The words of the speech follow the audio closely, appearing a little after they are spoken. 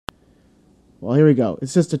Well, here we go.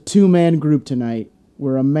 It's just a two-man group tonight.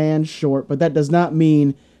 We're a man short, but that does not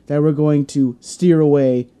mean that we're going to steer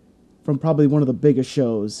away from probably one of the biggest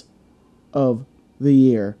shows of the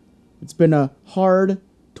year. It's been a hard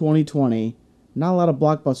 2020. Not a lot of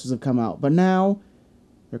blockbusters have come out, but now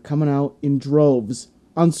they're coming out in droves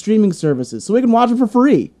on streaming services, so we can watch them for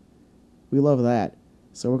free. We love that.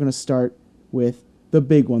 So we're going to start with the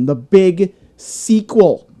big one, the big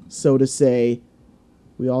sequel, so to say.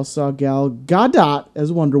 We all saw Gal Gadot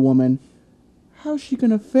as Wonder Woman. How's she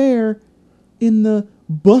going to fare in the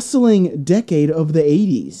bustling decade of the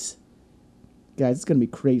 80s? Guys, it's going to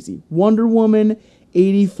be crazy. Wonder Woman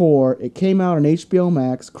 84. It came out on HBO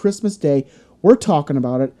Max, Christmas Day. We're talking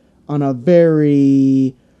about it on a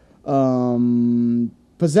very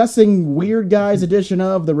possessing weird guys edition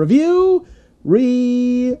of the review.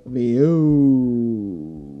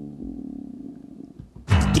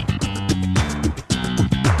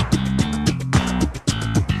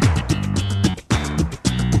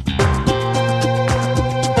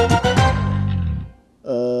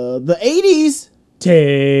 The 80s.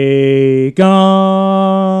 Take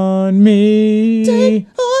on me. Take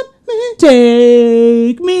on me.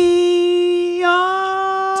 Take me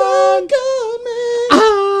on. Take on me.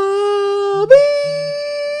 I'll be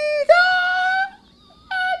gone.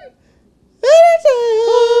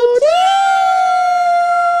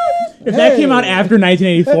 If that came out after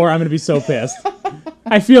 1984, I'm going to be so pissed.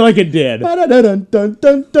 I feel like it did.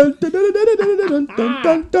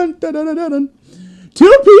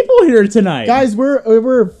 Two people here tonight. Guys,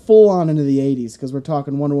 we're full on into the 80s because we're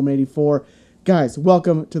talking Wonder Woman 84. Guys,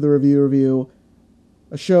 welcome to the review.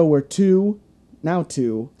 A show where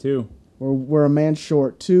we're a man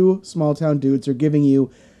short. Two small town dudes are giving you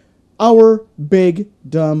our big,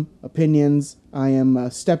 dumb opinions. I am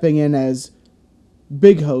stepping in as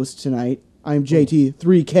big host tonight. I'm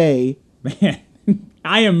JT3K. Man,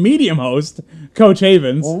 I am medium host, Coach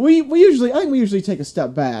Havens. Well, we usually take a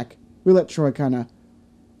step back. We let Troy kind of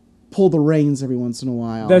pull the reins every once in a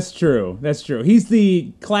while. That's true. He's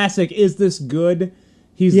the classic, is this good?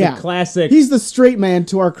 He's the classic. He's the straight man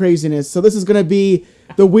to our craziness. So this is going to be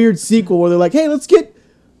the weird sequel where they're like, hey, let's give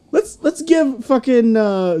fucking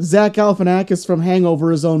Zach Galifianakis from Hangover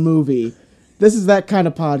his own movie. This is that kind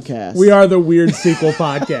of podcast. We are the weird sequel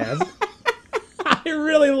podcast. I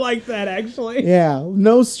really like that, actually. Yeah,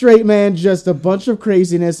 no straight man, just a bunch of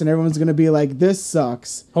craziness, and everyone's going to be like, this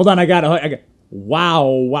sucks. Hold on, I got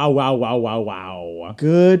wow.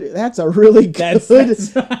 Good. That's a really good,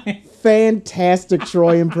 that's right. Fantastic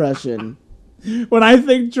Troy impression. When I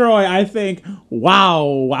think Troy, I think,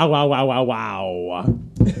 wow.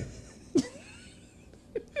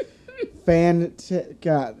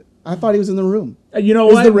 God, I thought he was in the room. You know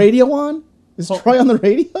what? Is the radio on? Is Troy on the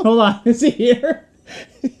radio? Hold on, is he here?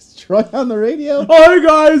 Is Troy on the radio? Oh, hey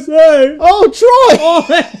guys, hey. Oh, Troy! Oh,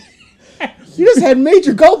 hey. You just had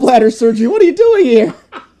major gallbladder surgery. What are you doing here?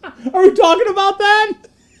 Are we talking about that?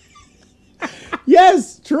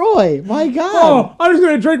 Yes, Troy. My God. Oh, I'm just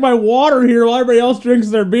going to drink my water here while everybody else drinks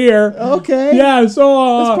their beer. Okay. Yeah,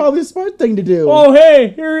 so... That's probably a smart thing to do. Oh, hey,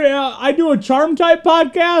 here, I do a Charm Type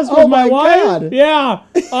podcast with my wife. God. Yeah.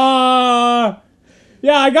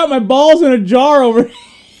 Yeah, I got my balls in a jar over here.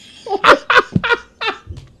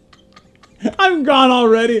 I'm gone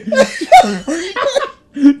already.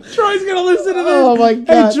 Troy's gonna listen to this. Oh my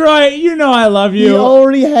God! Hey Troy, you know I love you. He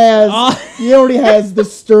already has the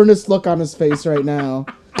sternest look on his face right now.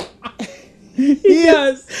 He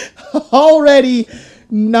does. Already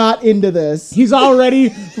not into this. He's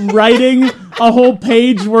already writing a whole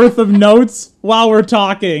page worth of notes while we're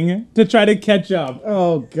talking to try to catch up.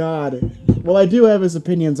 Oh God! Well, I do have his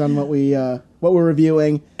opinions on what we're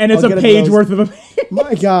reviewing, and it's a page worth of a.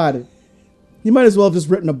 My God. You might as well have just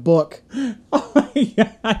written a book. Oh my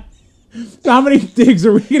God. So how many digs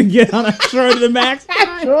are we going to get on a Troy to the Max?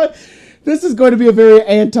 Troy, this is going to be a very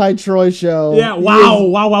anti-Troy show. Yeah, wow.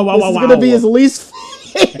 This is going to be his least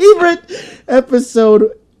favorite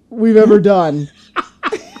episode we've ever done.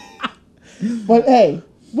 But hey,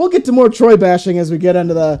 we'll get to more Troy bashing as we get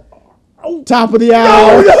into the top of the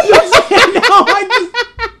hour.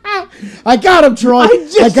 I got him, Troy.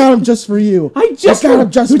 I got him just for you. We started. I got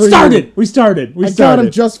him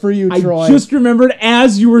just for you, Troy. I just remembered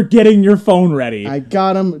as you were getting your phone ready. I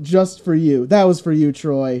got him just for you. That was for you,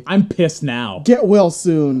 Troy. I'm pissed now. Get well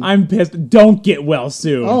soon. I'm pissed. Don't get well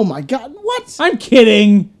soon. Oh my God, what? I'm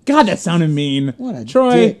kidding. God, that sounded mean. What a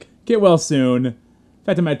Troy, dick. Get well soon. In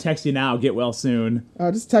fact, I'm going to text you now. Get well soon.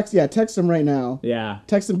 Just text him right now. Yeah.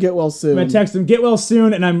 Text him, get well soon. I'm going to text him, get well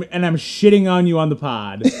soon, and I'm shitting on you on the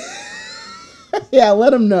pod. Yeah,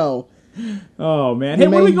 let him know. Oh, man. Hey,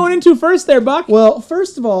 what are we going into first there, Buck? Well,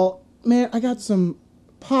 first of all, man, I got some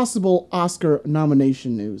possible Oscar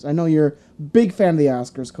nomination news. I know you're a big fan of the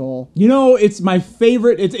Oscars, Cole. You know, it's my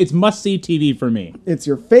favorite. It's must-see TV for me. It's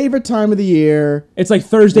your favorite time of the year. It's like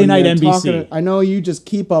Thursday night They're NBC. I know you just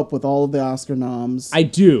keep up with all of the Oscar noms. I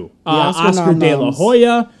do. Oscar de la nom-noms.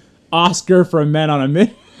 Hoya, Oscar for Men on a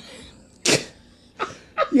Mission.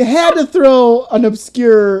 You had to throw an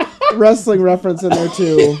obscure wrestling reference in there,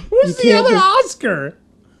 too. Who's the other Oscar?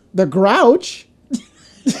 The Grouch.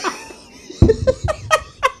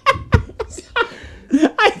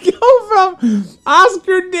 I go from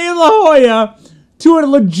Oscar de la Hoya to a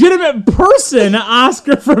legitimate person,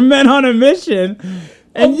 Oscar for Men on a Mission,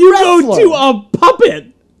 and you go to a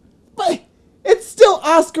puppet. But it's still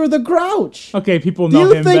Oscar the Grouch. Okay, people Do know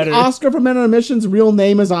you him think better. Oscar for Men on a Mission's real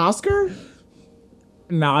name is Oscar?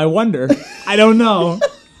 Now I wonder. I don't know.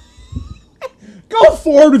 Go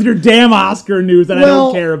forward with your damn Oscar news that I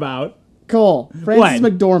don't care about. Cole, Frances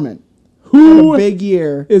What? McDormand. Who Had a big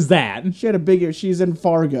year. is that? She had a big year. She's in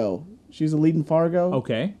Fargo. She's a lead in Fargo.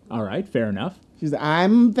 Okay, all right, fair enough. She's think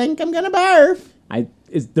I'm gonna barf.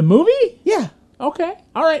 Is the movie? Yeah. Okay,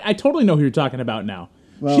 all right. I totally know who you're talking about now.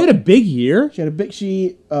 Well, she had a big year.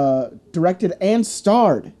 She directed and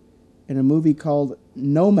starred in a movie called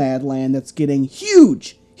Nomadland that's getting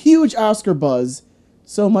huge Oscar buzz.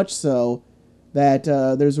 So much so that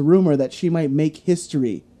there's a rumor that she might make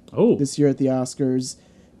history this year at the Oscars,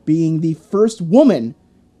 being the first woman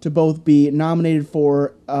to both be nominated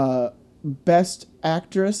for Best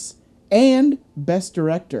Actress and Best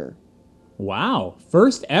Director. Wow,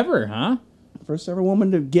 first ever, huh? First ever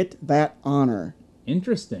woman to get that honor.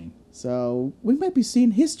 Interesting. So we might be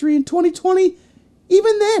seeing history in 2020,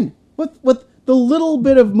 even then, with the little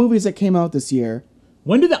bit of movies that came out this year.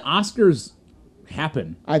 When do the Oscars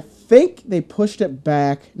happen? I think they pushed it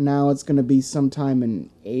back. Now it's going to be sometime in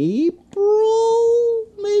April,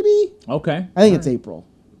 maybe? Okay. I think it's April.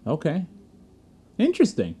 Okay.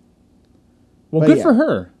 Interesting. Well, But good yeah. for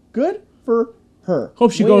her. Good for her.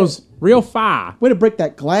 Hope she goes real far. Way to break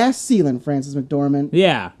that glass ceiling, Frances McDormand.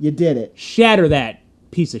 Yeah. You did it. Shatter that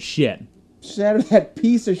piece of shit. Shatter that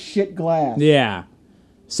piece of shit glass. Yeah.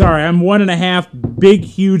 Sorry, I'm 1.5 big,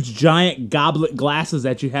 huge, giant goblet glasses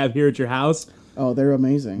that you have here at your house. Oh, they're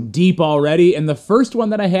amazing. Deep already. And the first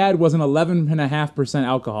one that I had was an 11.5%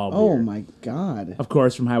 alcohol beer. Oh, my God. Of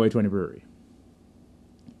course, from Highway 20 Brewery.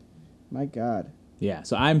 My God. Yeah,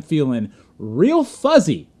 so I'm feeling real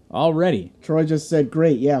fuzzy already. Troy just said,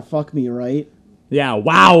 great, yeah, fuck me, right? Yeah,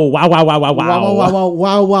 wow, wow, wow, wow, wow, wow. Wow, wow, wow,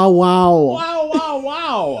 wow, wow, wow. Wow, wow,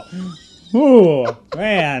 wow. Ooh,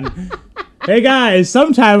 man. Hey, guys,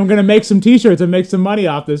 sometime I'm going to make some t-shirts and make some money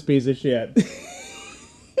off this piece of shit.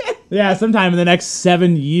 Yeah, sometime in the next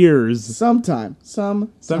 7 years. Sometime.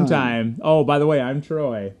 Oh, by the way, I'm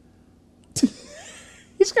Troy.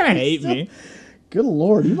 He's going to hate me. Good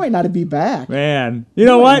Lord, you might not be back. Man, you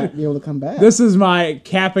know what? Not be able to come back. This is my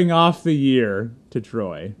capping off the year to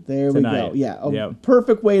Troy. There tonight. we go. Yeah, Yep.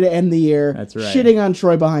 perfect way to end the year. That's right. Shitting on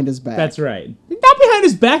Troy behind his back. That's right. Not behind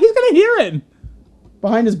his back. He's going to hear it.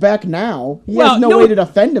 Behind his back now. He has no way to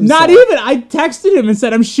defend himself. Not even. I texted him and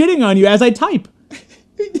said, I'm shitting on you as I type.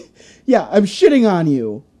 Yeah, I'm shitting on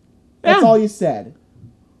you. That's Yeah. all you said.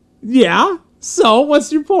 Yeah. So,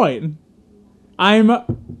 what's your point?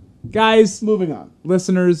 Guys, Moving on.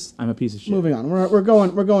 listeners, I'm a piece of shit. Moving on. We're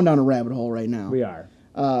going down a rabbit hole right now. We are.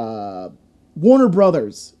 Warner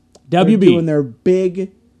Brothers. They're WB. doing their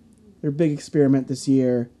big experiment this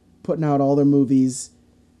year, putting out all their movies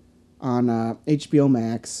on HBO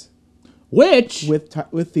Max Which,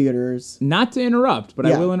 with theaters. not to interrupt, but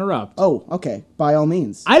I Yeah. will interrupt. Oh, okay. By all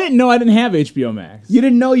means. I didn't know I didn't have HBO Max. You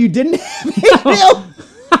didn't know you didn't have HBO?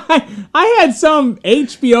 I had some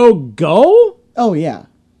HBO Go? Oh yeah,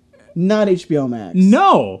 not HBO Max.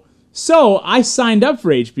 No. So, I signed up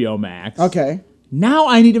for HBO Max. Okay. Now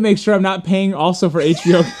I need to make sure I'm not paying also for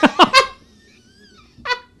HBO.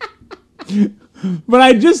 But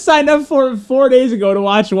I just signed up for it 4 days ago to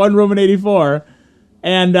watch One Room in 84.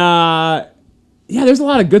 And, yeah, there's a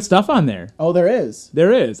lot of good stuff on there. Oh, there is.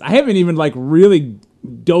 There is. I haven't even, really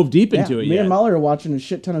dove deep Yeah, into it me yet. and Molly are watching a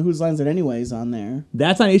shit ton of Whose Lines It Anyways on there.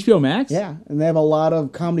 That's on HBO Max? Yeah, and they have a lot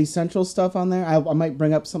of Comedy Central stuff on there. I might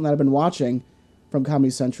bring up something that I've been watching from Comedy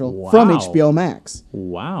Central from Wow. HBO Max.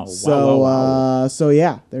 Wow. So, wow. so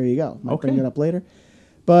yeah, there you go. Might bring Okay. it up later.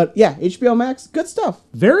 But yeah, HBO Max, good stuff.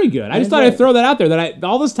 Very good. I just thought enjoy I'd throw that out there. That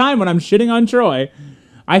all this time when I'm shitting on Troy,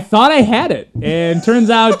 I thought I had it, and turns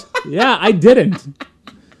out, yeah, I didn't.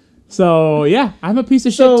 So yeah, I'm a piece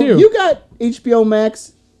of So shit too. you got HBO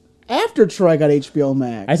Max after Troy got HBO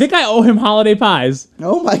Max. I think I owe him holiday pies.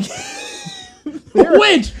 Oh my god.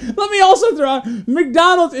 Which, let me also throw out,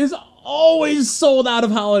 McDonald's is always sold out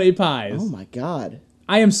of holiday pies. Oh my god.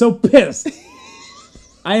 I am so pissed.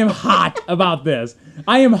 I am hot about this.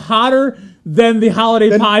 I am hotter than the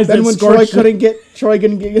holiday pies then that when scorched. Troy couldn't get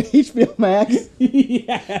HBO Max.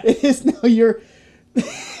 Yeah. It is now your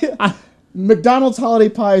McDonald's holiday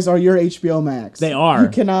pies are your HBO Max. They are. You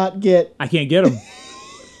cannot get. I can't get them.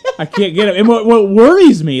 I can't get them. And what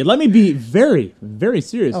worries me, let me be very, very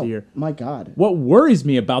serious here. My God. What worries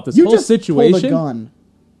me about this You whole just situation, pulled a gun.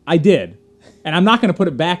 I did. And I'm not going to put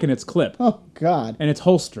it back in its clip Oh God. and its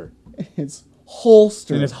holster. It's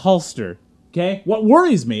holster. In its holster. Okay? What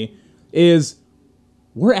worries me is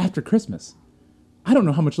we're after Christmas. I don't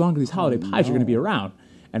know how much longer these holiday pies are going to be around.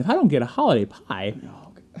 And if I don't get a holiday pie,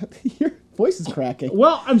 Your voice is cracking.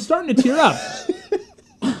 well, I'm starting to tear up.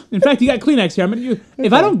 In fact, you got Kleenex here. I'm going to use.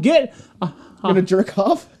 If I don't get You're gonna jerk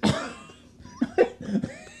off?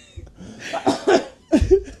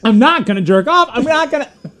 I'm not going to jerk off. I'm not going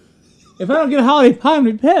to. If I don't get a holiday pie, I'm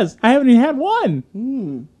going to be pissed. I haven't even had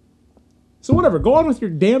one. So whatever. Go on with your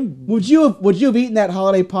damn. Would you have eaten that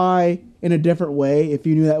holiday pie in a different way if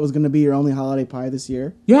you knew that was gonna be your only holiday pie this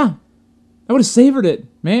year? Yeah. I would have savored it,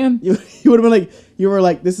 man. You would have been like, you were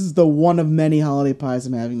like, this is the one of many holiday pies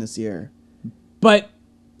I'm having this year. But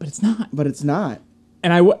it's not. But it's not.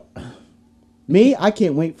 And Me, I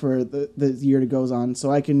can't wait for the year to goes on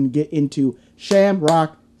so I can get into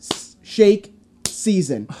Shamrock Shake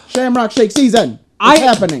season. Shamrock Shake season. It's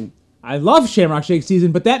happening. I love Shamrock Shake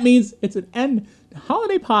season, but that means it's an end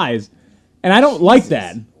holiday pies. And I don't like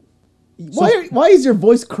that. Why is your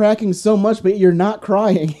voice cracking so much, but you're not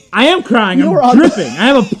crying? I am crying. You're I'm dripping. I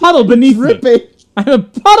have a puddle beneath me. Dripping. I have a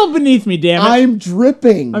puddle beneath me, damn it. I'm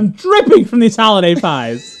dripping. I'm dripping from these holiday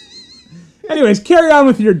pies. Anyways, carry on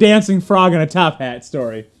with your dancing frog in a top hat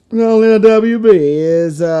story. Well, WB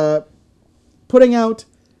is putting out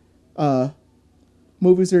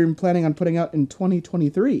movies they're planning on putting out in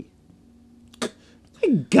 2023. My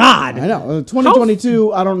God. I know.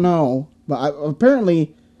 2022, I don't know. But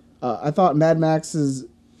apparently, I thought Mad Max's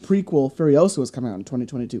prequel, Furiosa, was coming out in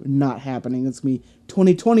 2022. Not happening. It's going to be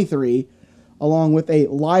 2023, along with a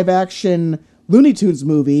live-action Looney Tunes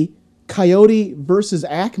movie, Coyote versus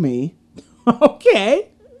Acme, Okay.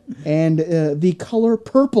 and the Color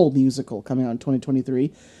Purple musical coming out in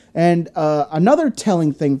 2023. And another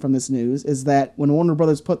telling thing from this news is that when Warner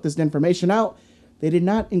Brothers put this information out, they did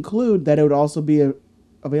not include that it would also be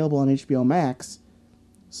available on HBO Max.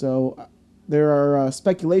 So there are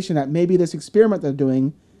speculation that maybe this experiment they're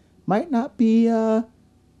doing might not be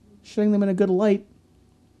showing them in a good light.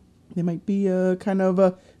 They might be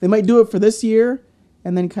they might do it for this year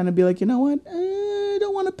and then kind of be like, you know what? I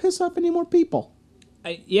don't want to piss off any more people.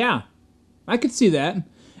 Yeah. I could see that.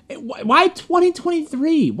 Why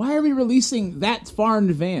 2023? Why are we releasing that far in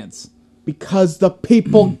advance? Because the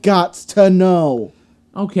people got to know.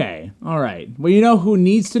 Okay, all right. Well, you know who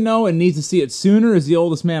needs to know and needs to see it sooner is the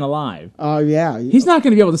oldest man alive. Oh, yeah. He's not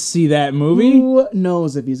going to be able to see that movie. Who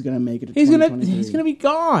knows if he's going to make it to He's 2023? gonna be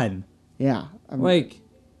gone. Yeah. I mean, Like,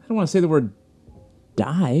 I don't want to say the word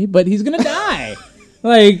die, but he's gonna die.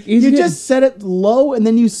 Like, you just set it low and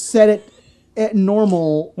then you set it at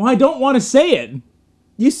normal. Well, I don't want to say it.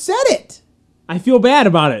 You said it. I feel bad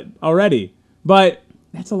about it already, but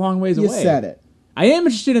that's a long ways You away. said it. I am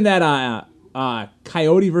interested in that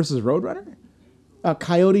Coyote versus Roadrunner.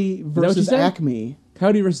 Coyote versus said? Acme.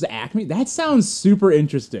 Coyote versus Acme. That sounds super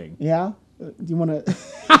interesting. Yeah? Do you want to...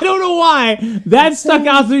 I don't know why that stuck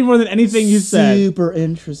out to me more than anything you said. Super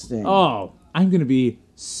interesting. Oh, I'm gonna be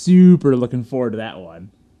super looking forward to that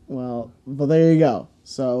one. Well, there you go.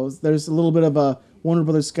 So there's a little bit of a Warner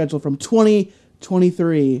Brothers schedule from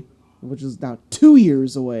 2023, which is now 2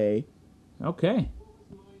 years away. Okay.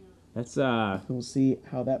 That's We'll see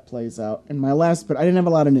how that plays out. And my last, but I didn't have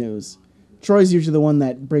a lot of news. Troy's usually the one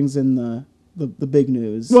that brings in the big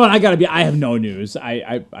news. Well, I have no news.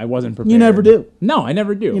 I wasn't prepared. You never do. No, I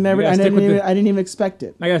never do. You never. I didn't even expect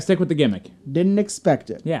it. I gotta stick with the gimmick. Didn't expect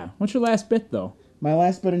it. Yeah. What's your last bit though? My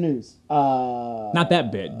last bit of news. Not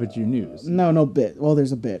that bit, but your news. No bit. Well,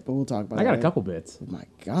 there's a bit, but we'll talk about it. I got a later. couple bits. Oh my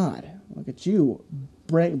God. Look at you.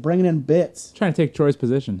 Bringing in bits. Trying to take Troy's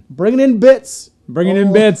position. Bringing in bits. Bringing in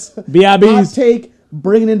Oh. bits. Hot BIBs. take.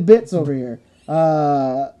 Bringing in bits over here.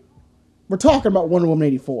 We're talking about Wonder Woman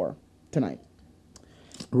 84 tonight.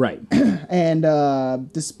 Right. And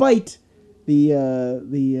despite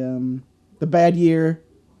the bad year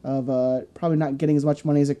of probably not getting as much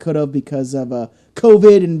money as it could have because of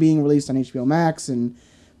COVID and being released on HBO Max and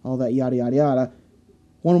all that yada yada yada,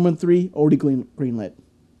 Wonder Woman 3 already greenlit.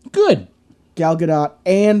 Good. Gal Gadot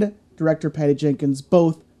and director Patty Jenkins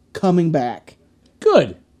both coming back.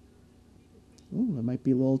 Good. Ooh, that might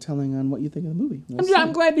be a little telling on what you think of the movie.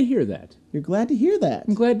 I'm glad to hear that. You're glad to hear that.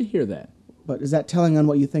 I'm glad to hear that. But is that telling on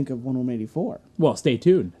what you think of Wonder Woman 84? Well, stay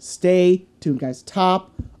tuned. Stay tuned, guys.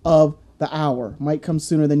 Top of the hour. Might come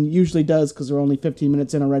sooner than usually does because we're only 15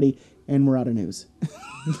 minutes in already, and we're out of news.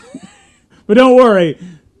 But don't worry.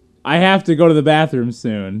 I have to go to the bathroom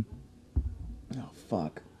soon. Oh,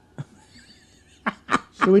 fuck.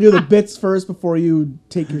 Should we do the bits first before you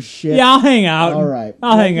take your shit? Yeah, I'll hang out. All right.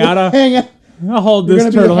 I'll hang out. Hang out. I'll hold You're this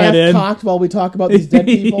gonna turtle be head in. half-cocked while we talk about these dead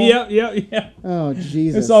people? Yep. Oh,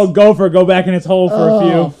 Jesus. This old gopher go back in its hole for a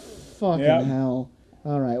Oh, few. fucking Yep. hell.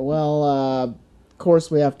 All right. Well, of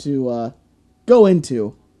course, we have to go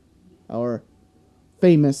into our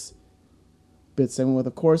famous bit segment with,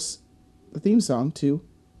 of course, the theme song to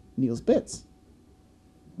Neil's Bits.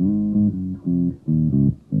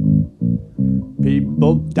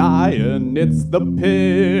 People dying, it's the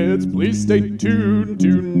pits. Please stay tuned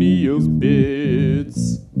to Neil's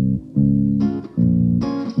Bits.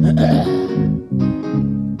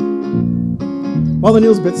 While the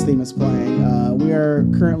Neil's Bits theme is playing, we are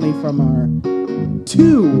currently from our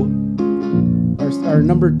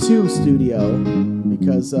number 2 studio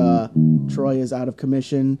because Troy is out of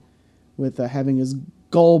commission with having his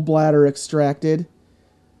gallbladder extracted.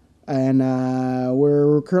 And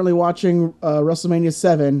we're currently watching WrestleMania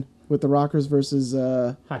 7 with the Rockers versus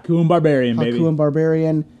Haku and Barbarian, baby. Haku and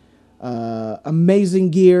Barbarian.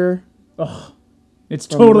 Amazing gear. It's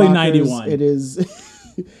from totally Rockers. 91. It is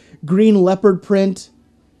green leopard print.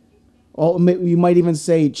 Oh, you might even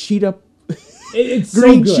say cheetah. It's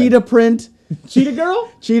Green so good. cheetah print. Cheetah girl?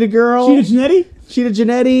 Cheetah girl. Cheetah Janetti? Cheetah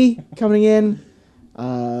Janetti coming in.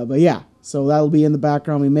 But yeah, so that'll be in the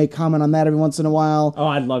background. We may comment on that every once in a while Oh,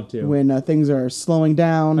 I'd love to. when things are slowing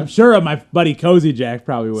down. I'm sure my buddy Cozy Jack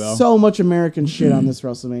probably will. So much American shit on this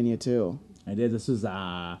WrestleMania too. I did. This is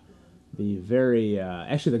the very...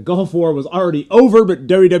 actually, the Gulf War was already over, but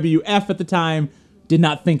WWF at the time did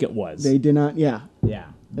not think it was. They did not. Yeah, Yeah.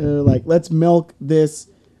 they're like, let's milk this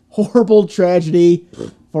horrible tragedy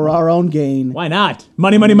for our own gain. Why not?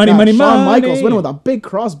 Money, money, money, God, money, Shawn money. Michaels winning with a big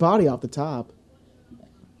cross body off the top.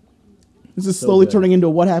 This is So slowly good. turning into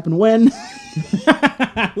what happened when.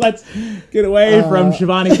 Let's get away from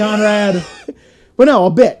Shivani Conrad. But no, a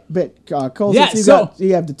bit. Cole, Yeah, since so-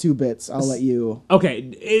 you have the 2 bits, I'll let you. Okay,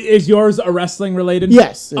 is yours a wrestling related?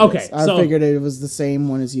 Yes. it Okay, is. I so figured it was the same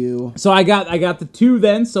one as you. so I got the 2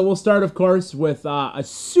 then. So we'll start, of course, with a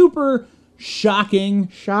super shocking.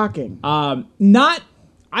 Shocking. I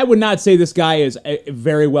would not say this guy is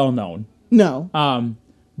very well known. No.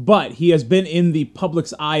 But he has been in the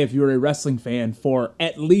public's eye if you're a wrestling fan for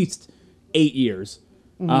at least 8 years.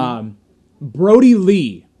 Brody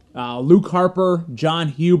Lee, Luke Harper, John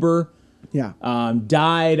Huber, yeah.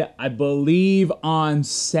 died, I believe, on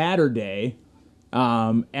Saturday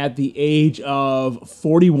at the age of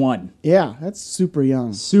 41. Yeah, that's super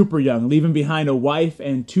young. Super young, leaving behind a wife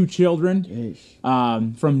and 2 children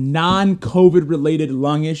from non-COVID related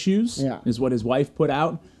lung issues, Yeah. is what his wife put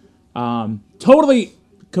out.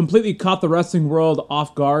 Completely caught the wrestling world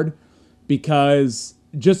off guard because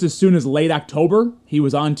just as soon as late October, he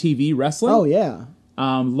was on TV wrestling. Oh, yeah.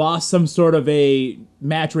 Lost some sort of a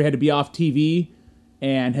match where he had to be off TV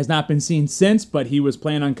and has not been seen since, but he was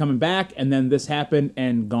planning on coming back, and then this happened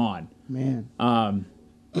and gone. Man.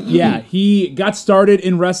 Yeah, he got started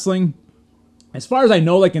in wrestling, as far as I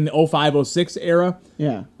know, like in the 05-06 era.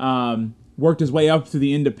 Yeah. Worked his way up through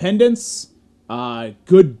the independents.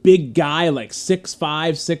 Good big guy, like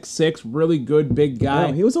 6'5", 6'6", really good big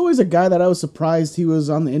guy. He was always a guy that I was surprised he was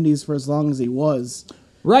on the indies for as long as he was.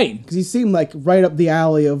 Right. Because he seemed like right up the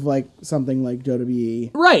alley of like something like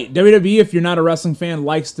WWE. Right. WWE, if you're not a wrestling fan,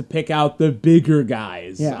 likes to pick out the bigger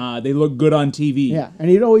guys. Yeah. They look good on TV. Yeah, and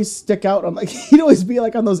he'd always stick out on like he'd always be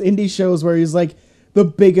like on those indie shows where he's like the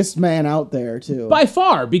biggest man out there too. By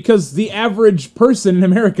far, because the average person in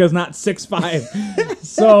America is not 6'5".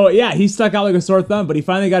 So, yeah, he stuck out like a sore thumb, but he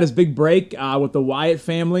finally got his big break with the Wyatt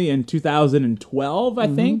family in 2012, I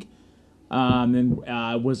think. And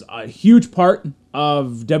was a huge part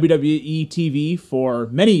of WWE TV for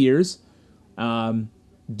many years.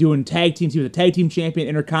 Doing tag teams. He was a tag team champion,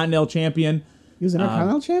 Intercontinental champion. He was an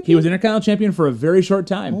Intercontinental champion? He was Intercontinental champion for a very short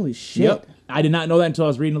time. Holy shit. Yep. I did not know that until I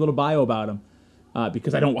was reading a little bio about him.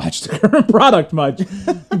 Because I don't watch the current product much.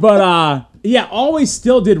 But, yeah, always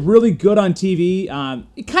still did really good on TV.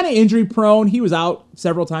 Kind of injury prone. He was out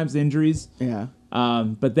several times with injuries. Yeah.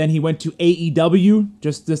 But then he went to AEW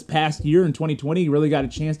just this past year in 2020. He really got a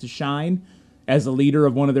chance to shine. as a leader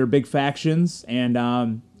of one of their big factions,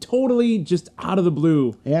 and totally just out of the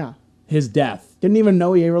blue, Yeah. his death. Didn't even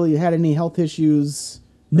know he really had any health issues.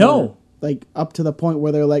 No. Or, like, up to the point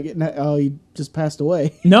where they're like, oh, he just passed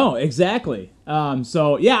away. No, exactly.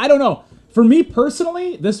 So, yeah, I don't know. For me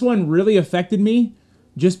personally, this one really affected me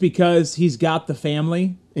just because he's got the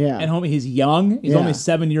family. Yeah. And homie, he's young. He's Yeah. only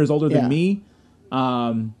 7 years older Yeah. than me.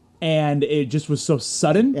 And it just was so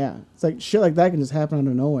sudden. Yeah. It's like shit like that can just happen out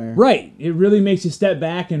of nowhere. Right. It really makes you step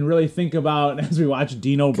back and really think about, as we watch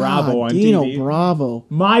Dino Bravo God, on Dino TV. Bravo.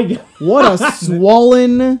 My God. What a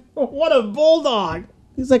swollen... What a bulldog.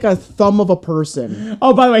 He's like a thumb of a person.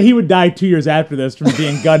 Oh, by the way, he would die 2 years after this from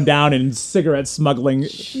being gunned down in cigarette smuggling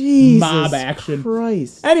Jesus mob action.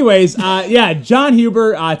 Christ. Anyways, yeah, John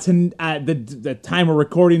Huber, the time we're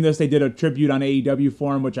recording this, they did a tribute on AEW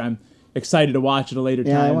for him, which I'm excited to watch at a later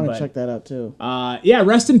Yeah, time. I want to but, check that out too. yeah,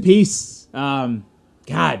 rest in peace. God,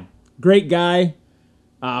 great guy.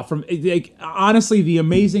 Honestly, the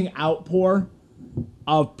amazing outpour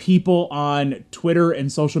of people on Twitter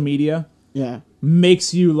and social media Yeah.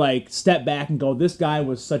 makes you like step back and go, this guy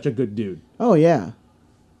was such a good dude. Oh yeah.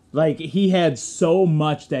 Like, he had so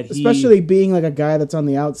much that he... Especially being like a guy that's on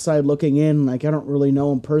the outside looking in. Like, I don't really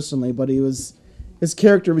know him personally, but his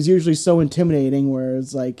character was usually so intimidating, where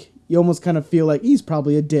it's like you almost kind of feel like he's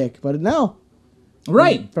probably a dick. But no,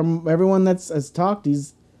 Right. from everyone has talked,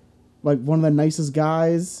 he's like one of the nicest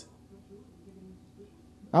guys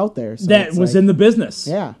out there. So That it's was like- in the business.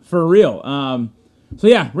 Yeah. For real. So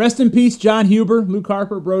yeah, rest in peace, John Huber, Luke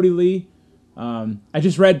Harper, Brody Lee. I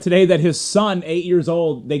just read today that his son, 8 years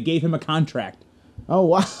old, they gave him a contract Oh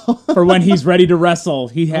wow. for when he's ready to wrestle.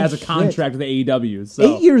 He has a shit. contract with AEW.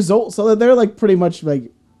 So 8 years old, so they're like pretty much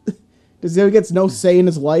like. Does he gets no say in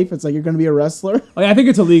his life? It's like you're going to be a wrestler. Oh, yeah, I think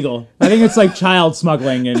it's illegal. I think it's like child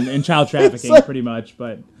smuggling and child trafficking, like- pretty much.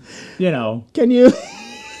 But you know, Can you?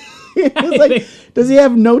 It's like, does he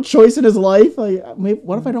have no choice in his life? Like, maybe,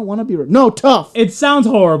 what if I don't want to be? No, tough. it sounds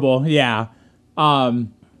horrible. Yeah.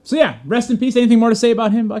 So yeah, rest in peace. Anything more to say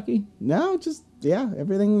about him, Bucky? No, just yeah.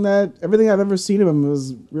 Everything I've ever seen of him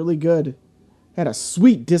was really good. Had a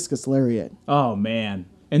sweet discus lariat. Oh man,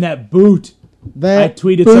 and that boot. That I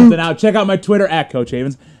tweeted boot. something out. Check out my Twitter at Coach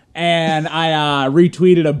Havens. And I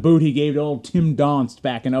retweeted a boot he gave to old Tim Donst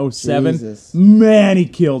back in 07. Jesus. Man, he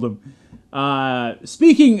killed him.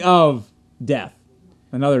 Speaking of death,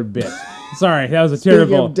 another bit. Sorry, that was a Speaking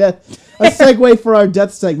terrible, of death, a segue for our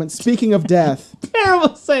death segment. Speaking of death, terrible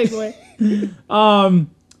segue.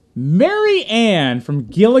 Mary Ann from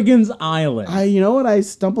Gilligan's Island. you know what? I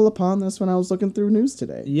stumbled upon this when I was looking through news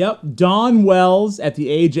today. Yep, Dawn Wells at the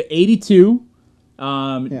age of 82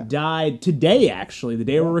 died today, actually, the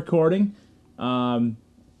day we're recording, from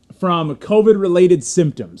COVID-related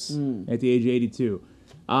symptoms at the age of 82.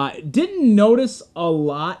 Didn't notice a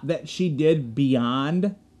lot that she did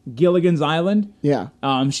beyond Gilligan's Island. Yeah,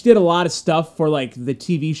 She did a lot of stuff for like the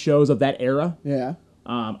TV shows of that era. yeah.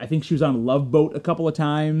 I think she was on Love Boat a couple of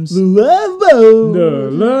times. Love boat. The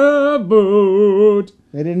Love Boat.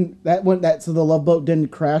 They didn't. So the Love Boat didn't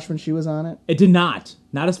crash when she was on it. It did not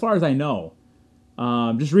as far as I know.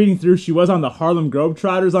 Just reading through, she was on the Harlem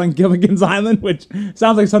Globetrotters on Gilligan's Island, which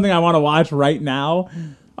sounds like something I want to watch right now.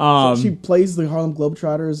 She plays the Harlem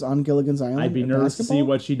Globetrotters on Gilligan's Island. I'd be at nervous to see basketball?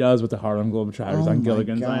 what she does with the Harlem Globetrotters Oh on my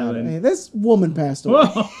Gilligan's God. Island. Hey, this woman passed away.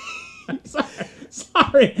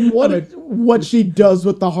 Sorry. What she does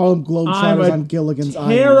with the Harlem Globetrotters I'm a on Gilligan's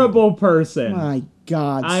Island. terrible person. My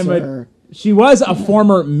God, I'm sir. She was a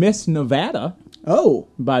former Miss Nevada, Oh,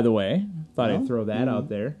 by the way. Thought I'd throw that out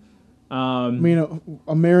there. I mean,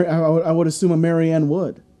 I would assume a Marianne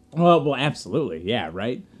would. Well, absolutely. Yeah,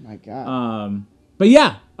 right? My God. But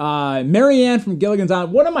yeah, Mary Ann from Gilligan's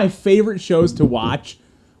Island, one of my favorite shows to watch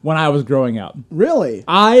when I was growing up. Really?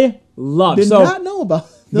 I loved Did not know about.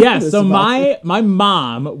 Yeah, this so about it. my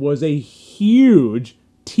mom was a huge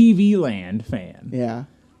TV Land fan. Yeah.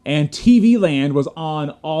 And TV Land was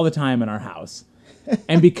on all the time in our house.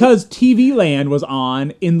 And because TV Land was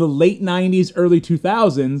on in the late 90s, early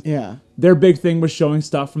 2000s, Yeah. their big thing was showing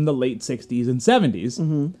stuff from the late 60s and 70s.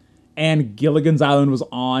 Mm-hmm. And Gilligan's Island was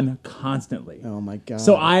on constantly. Oh my God.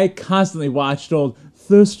 So I constantly watched old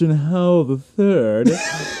Thurston Howell III.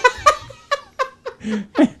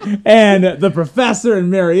 And the professor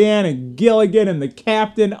and Marianne and Gilligan and the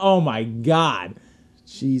captain. Oh my God.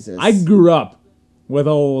 Jesus. I grew up with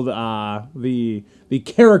old the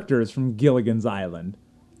characters from Gilligan's Island.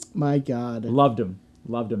 My God. Loved them.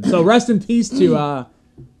 So rest in peace to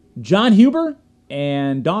John Huber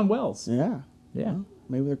and Dawn Wells. Yeah. Yeah.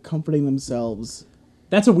 Maybe they're comforting themselves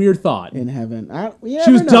That's a weird thought. in heaven.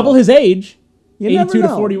 She was double his age. You 82 never to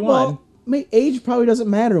know. 41. Well, age probably doesn't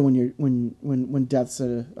matter when you're when death's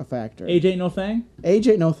a factor. Age ain't no thing. Age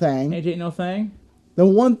ain't no thing. Age ain't no thing. The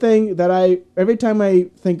one thing that every time I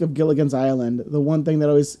think of Gilligan's Island, the one thing that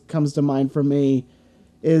always comes to mind for me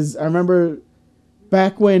is I remember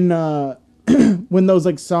back when when those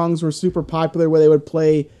like songs were super popular, where they would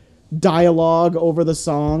play dialogue over the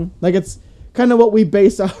song. Like it's kind of what we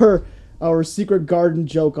base our Secret Garden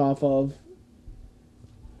joke off of,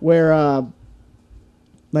 where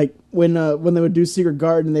like when they would do Secret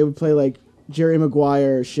Garden, they would play like Jerry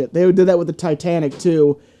Maguire shit. They would do that with the Titanic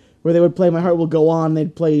too, where they would play My Heart Will Go On.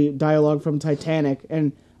 They'd play dialogue from Titanic,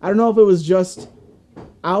 and I don't know if it was just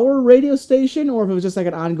our radio station or if it was just like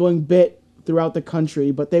an ongoing bit throughout the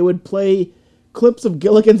country, but they would play clips of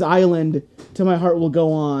Gilligan's Island to My Heart Will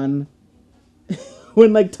Go On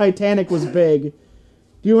when like Titanic was big.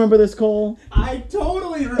 Do you remember this, Cole? I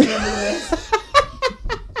totally remember this.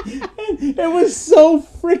 It was so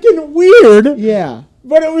freaking weird. Yeah.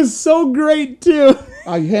 But it was so great too.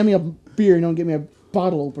 Oh, you hand me a beer, you don't get me a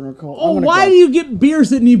bottle opener, Cole. Oh, why do you get beers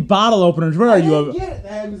that need bottle openers? What are you?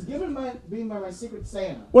 I was given being by my Secret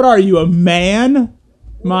Santa. What are you, a man?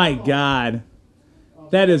 My God.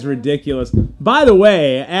 That is ridiculous. By the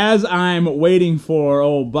way, as I'm waiting for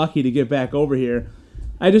old Bucky to get back over here,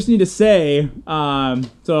 I just need to say,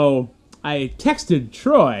 so I texted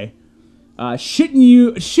Troy,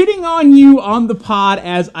 shitting on you on the pod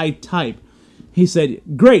as I type. He said,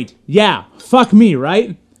 great, yeah, fuck me,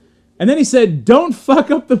 right? And then he said, don't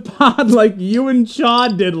fuck up the pod like you and Shaw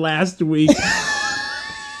did last week.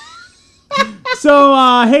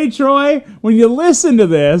 So, hey, Troy, when you listen to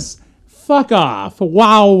this, fuck off.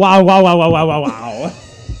 Wow, wow, wow, wow, wow, wow, wow, wow.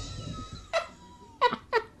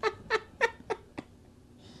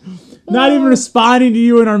 Not even responding to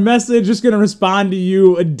you in our message, just going to respond to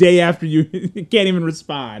you a day after you can't even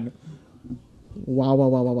respond. Wow, wow,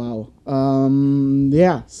 wow, wow, wow.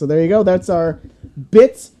 Yeah, so there you go. That's our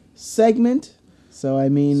bits segment. So, I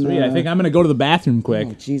mean... Sweet, I think I'm going to go to the bathroom quick.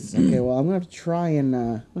 Oh, Jesus. Okay, well, I'm going to have to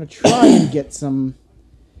try and get some...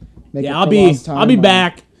 Yeah, I'll be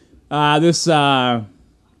back. This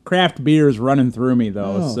craft beer is running through me,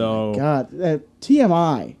 though, Oh, so... my God.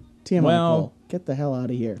 TMI. Well- Cole. Get the hell out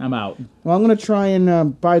of here. I'm out. Well, I'm going to try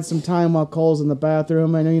and bide some time while Cole's in the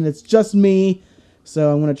bathroom. I mean, it's just me,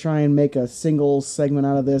 so I'm going to try and make a single segment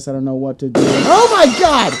out of this. I don't know what to do. Oh, my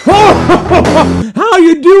God! How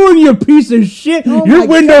you doing, you piece of shit? Oh Your my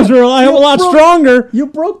windows God. are a hell of a lot stronger. You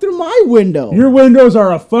broke through my window. Your windows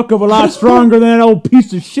are a fuck of a lot stronger than that old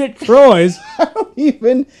piece of shit Troy's. I don't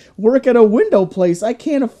even work at a window place. I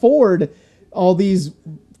can't afford all these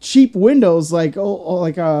cheap windows like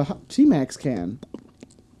T-Max can.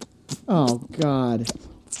 Oh, God.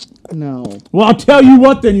 No. Well, I'll tell you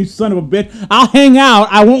what then, you son of a bitch. I'll hang out.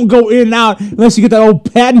 I won't go in and out unless you get that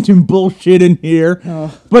old Paddington bullshit in here.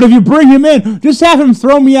 But if you bring him in, just have him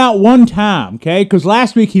throw me out one time, okay? Because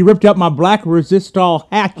last week he ripped up my black Resistol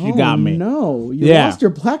hat you got me. No. You Yeah. lost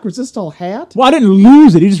your black Resistol hat? Well, I didn't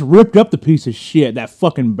lose it. He just ripped up the piece of shit, that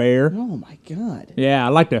fucking bear. Oh, my God. Yeah, I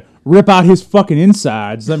like to rip out his fucking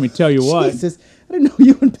insides, let me tell you what. Jesus. I didn't know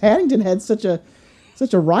you and Paddington had such a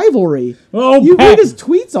rivalry. Oh, you Pat- read his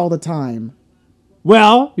tweets all the time.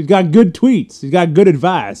 Well, he's got good tweets. He's got good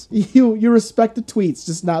advice. You respect the tweets,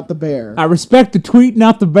 just not the bear. I respect the tweet,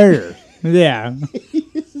 not the bear. Yeah.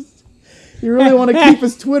 You really want to keep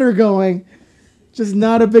his Twitter going. Just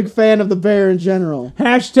not a big fan of the bear in general.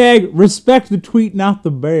 Hashtag respect the tweet, not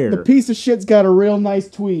the bear. The piece of shit's got a real nice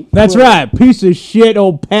tweet. That's right. Piece of shit,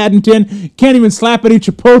 old Paddington. Can't even slap any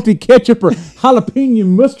chipotle ketchup or jalapeno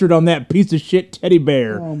mustard on that piece of shit teddy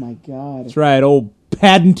bear. Oh my God. That's right, old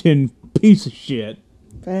Paddington piece of shit.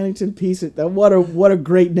 Paddington piece of that. What a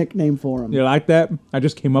great nickname for him. You like that? I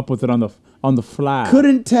just came up with it on the fly.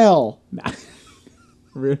 Couldn't tell.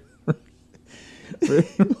 Re-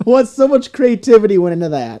 What so much creativity went into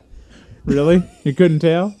that. Really? You couldn't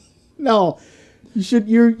tell? No. You should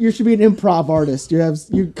be an improv artist.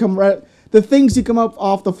 You come right the things you come up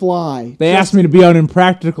off the fly. They asked me to be on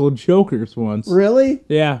Impractical Jokers once. Really?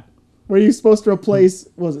 Yeah. Were you supposed to replace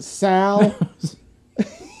Sal?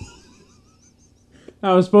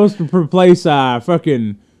 I was supposed to replace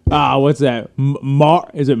what's that?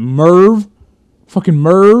 Is it Merv? Fucking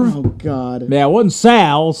Merv? Oh God. Yeah, it wasn't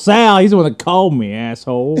Sal. Sal, he's the one that called me,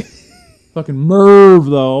 asshole. Fucking Merv,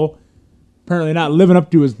 though. Apparently not living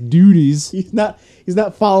up to his duties. He's not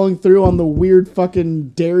following through on the weird fucking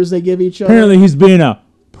dares they give each other. Apparently he's being a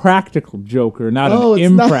practical joker, not an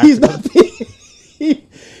impractical.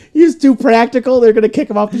 He's too practical. They're gonna kick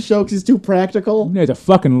him off the show because he's too practical. He's a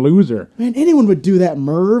fucking loser. Man, anyone would do that,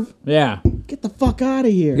 Merv. Yeah. Get the fuck out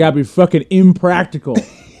of here. You gotta be fucking impractical.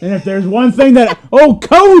 And if there's one thing that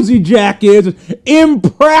Cozy Jack is, it's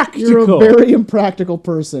impractical. You're a very impractical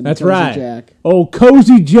person. That's Cozy right. Jack.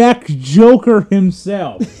 Cozy Jack Joker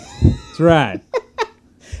himself. That's right. Are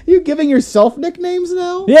you giving yourself nicknames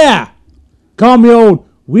now? Yeah. Call me old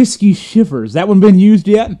Whiskey Shivers. That one been used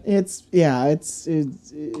yet? It's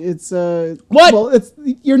What? Well,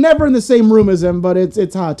 you're never in the same room as him, but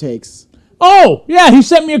it's hot takes. Oh, yeah, he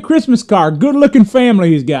sent me a Christmas card. Good looking family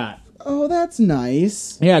he's got. Oh, that's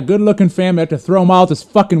nice. Yeah, good looking family. I have to throw him out this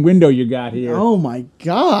fucking window you got here. Oh my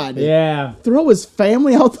God. Yeah. Throw his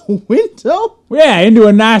family out the window? Yeah, into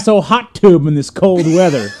a nice old hot tube in this cold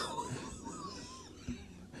weather.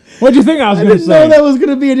 What'd you think I was I going to didn't say? know that was going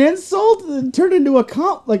to be an insult and turned into a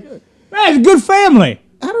comp. Like, That's a good family.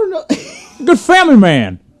 I don't know. Good family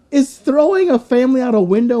man. Is throwing a family out a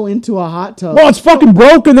window into a hot tub? Well, it's fucking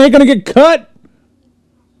broken. They ain't going to get cut.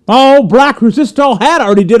 Oh, Black Resistol Hat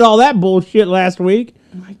already did all that bullshit last week.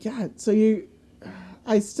 Oh my God. So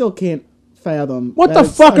I still can't fathom. What the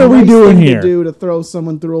that's fuck a are we nice doing thing here? To do to throw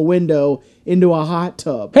someone through a window into a hot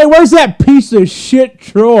tub. Hey, where's that piece of shit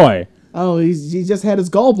Troy? Oh, he just had his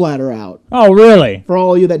gallbladder out. Oh, really? For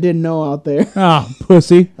all of you that didn't know out there. Oh,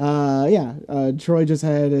 pussy. Troy just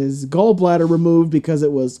had his gallbladder removed because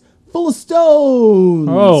it was full of stones.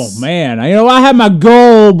 Oh, man. You know, I had my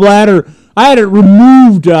gallbladder. I had it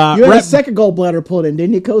removed. You had a second gallbladder pulled in,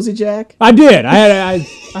 didn't you, Cozy Jack? I did. I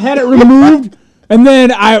had it removed. And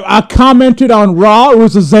then I commented on Raw. It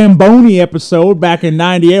was a Zamboni episode back in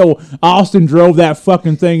 98. Well, Austin drove that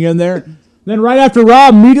fucking thing in there. Then right after Raw,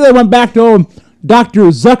 immediately I went back to Dr.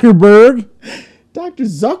 Zuckerberg. Dr.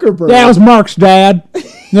 Zuckerberg? That was Mark's dad.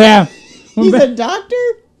 Yeah. He's a doctor?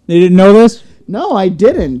 You didn't know this? No, I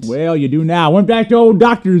didn't. Well, you do now. Went back to old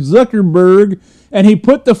Dr. Zuckerberg, and he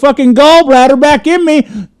put the fucking gallbladder back in me.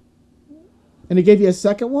 And he gave you a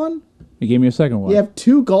second one? He gave me a second one. You have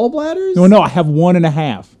two gallbladders? No, I have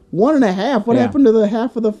 1.5. 1.5? What Yeah. happened to the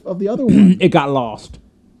half of the other one? It got lost.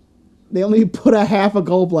 They only put a half a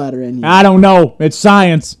gallbladder in you. I don't know. It's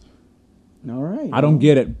science. All right. I don't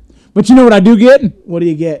get it. But you know what I do get? What do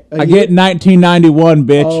you get? I get 1991,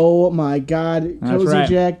 bitch. Oh my God. That's Cozy right.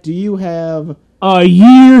 Jack, do you have A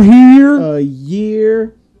year here? a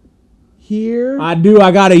year here? I do.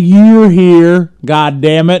 I got a year here. God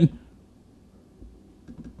damn it.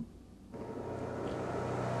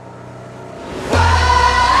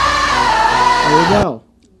 There you go.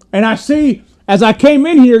 And I see, as I came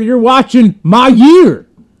in here, you're watching my year.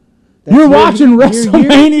 You're watching your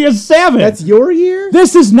WrestleMania year? 7. That's your year?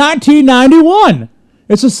 This is 1991.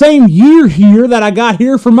 It's the same year here that I got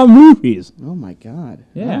here for my movies. Oh my God.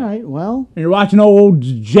 Yeah. All right. Well, And you're watching old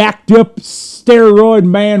jacked up steroid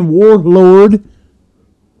man Warlord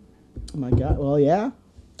oh my God. Well, yeah.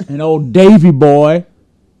 and old Davy Boy.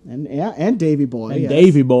 And Davy Boy. And yes.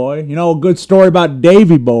 Davy Boy. You know a good story about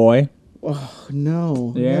Davy Boy. Oh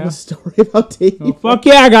no. You Yeah. have a story about Davy Oh, Boy. fuck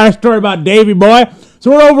yeah, I got a story about Davy Boy.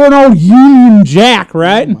 So we're over in old Union Jack,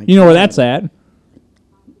 right? Oh my You know where God. that's at.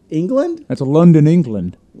 England? That's London,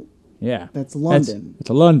 England. Yeah. That's London. It's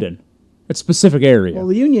a London. It's a specific area. Well,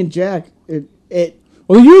 the Union Jack, it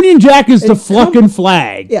Well, the Union Jack is the It's fucking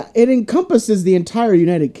flag. yeah, it encompasses the entire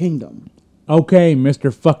United Kingdom. Okay,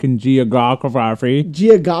 Mr. fucking Geography.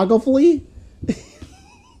 Geogoggly?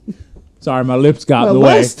 Sorry, my lips got My in the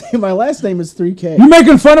way. my last name is 3K. You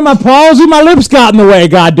making fun of my palsy? My lips got in the way,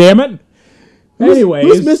 goddammit. Anyways,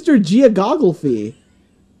 Who's Mr. Geogoggly?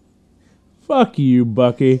 fuck you,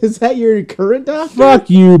 Bucky. Is that your current doctor? Fuck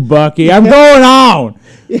you, Bucky. I'm going on.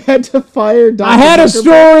 You had to fire Dr. I had a Zuckerberg?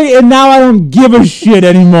 story, and now I don't give a shit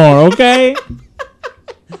anymore, okay?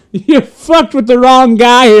 You fucked with the wrong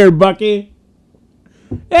guy here, Bucky.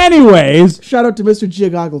 Anyways, Shout out to Mr.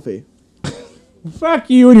 Geogoggly. fuck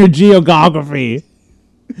you and your geography.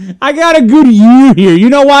 I got a good year here. You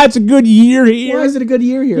know why it's a good year here? Why is it a good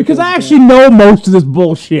year here? Because I Cozy actually know most of this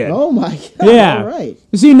bullshit. Jack? Oh my God. Yeah. All right.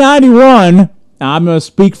 You see, 91, I'm going to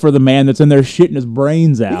speak for the man that's in there shitting his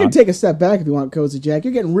brains You can out. take a step back if you want, Cozy Jack.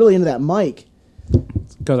 You're getting really into that mic.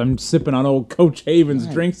 Because I'm sipping on old Coach Haven's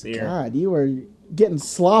My drinks here. God, you are getting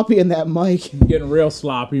sloppy in that mic. Getting real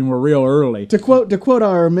sloppy, and we're real early. To quote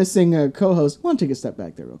our missing co-host, why don't you take a step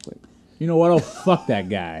back there real quick? You know what? Oh, fuck that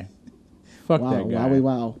guy. Fuck Wow, that guy. wowie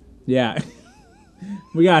wow. Yeah.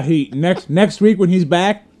 We got heat. Next week when he's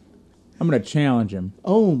back, I'm going to challenge him.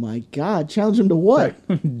 Oh my God, challenge him to what?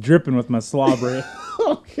 Dripping with my slobbery.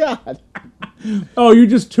 Oh God. Oh, you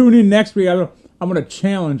just tune in next week. I'm going to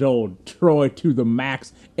challenge old Troy to the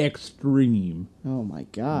max extreme. Oh my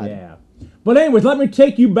God. Yeah. But anyways, let me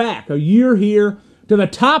take you back a year here to the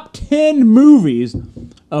top 10 movies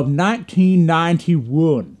of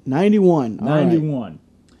 1991. 91. All right. 91.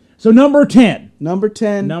 So number 10. Number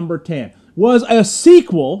 10. Number 10 was a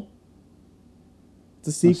sequel. It's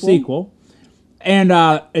a sequel. A sequel. And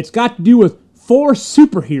it's got to do with 4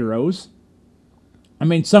 superheroes. I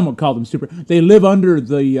mean, some would call them super. They live under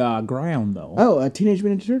the ground, though. Oh, Teenage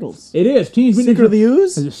Mutant Ninja Turtles. It is. Teenage Mutant Secret of the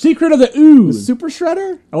Ooze? The Secret of the Ooze. Super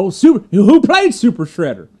Shredder? Oh, who played Super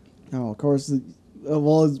Shredder? Oh, of course.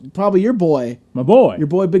 Well, it's probably your boy. My boy. Your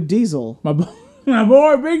boy Big Diesel. My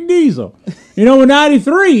boy Big Diesel. You know, in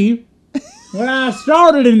 93, when I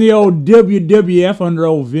started in the old WWF under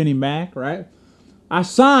old Vinnie Mac, right? I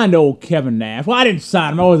signed old Kevin Nash. Well, I didn't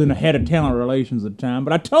sign him. I was in the head of talent relations at the time.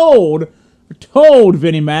 But I told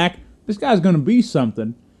Vinnie Mac, this guy's going to be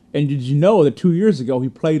something. And did you know that 2 years ago he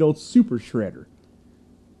played old Super Shredder?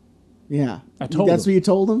 Yeah. That's him. what you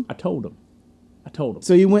told him? I told him.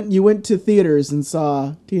 So you went to theaters and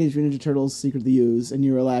saw Teenage Mutant Ninja Turtles Secret of the Ooze, and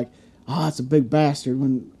you were like, oh, it's a big bastard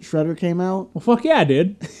when Shredder came out? Well, fuck yeah, I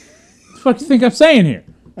did. What the fuck you think I'm saying here?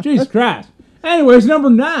 Jesus Christ. Anyways, number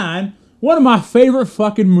 9, one of my favorite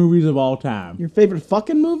fucking movies of all time. Your favorite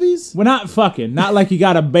fucking movies? Well, not fucking. Not like you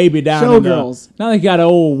got a baby down Showgirls. Not like you got an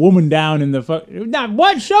old woman down in the fuck. Not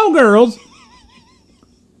what? Showgirls?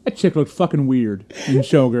 That chick looked fucking weird in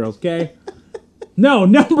Showgirls, okay? No,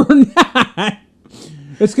 number 9.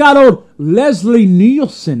 It's got old Leslie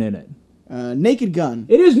Nielsen in it. Naked Gun.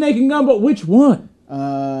 It is Naked Gun, but which one?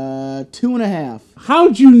 2.5.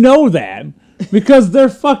 How'd you know that? Because their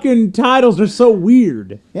fucking titles are so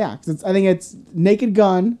weird. Yeah, 'cause I think it's Naked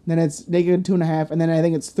Gun, then it's Naked Gun 2.5, and then I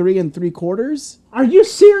think it's 3 3/4. Are you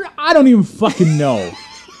serious? I don't even fucking know.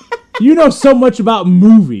 You know so much about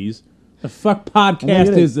movies. The fuck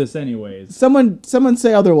podcast is this anyways? Someone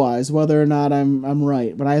say otherwise, whether or not I'm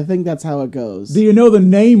right, but I think that's how it goes. Do you know the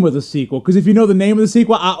name of the sequel? Because if you know the name of the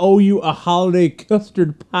sequel, I owe you a holiday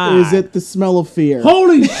custard pie. Is it The Smell of Fear?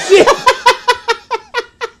 Holy shit!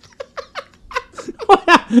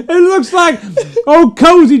 It looks like old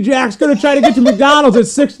Cozy Jack's gonna try to get to McDonald's at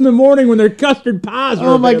 6 in the morning when their custard pies are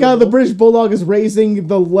Oh my god, the available. British Bulldog is raising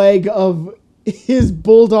the leg of his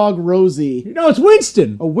bulldog Rosie. No, it's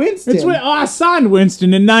Winston. Oh, Winston. I signed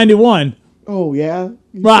Winston in 91. Oh, yeah?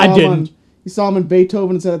 Well, I didn't. You saw him in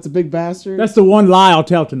Beethoven and said that's a big bastard? That's the one lie I'll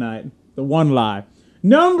tell tonight. The one lie.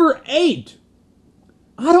 Number 8.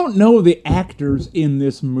 I don't know the actors in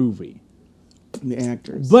this movie. The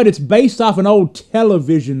actors. But it's based off an old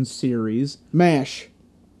television series. MASH.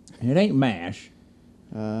 It ain't MASH.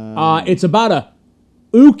 It's about a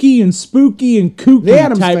ooky and spooky and kooky The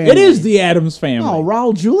Addams type. Family. It is the Addams Family. Oh,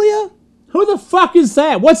 Raul Julia? Who the fuck is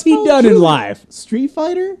that? What's he Raul done in Julia. life? Street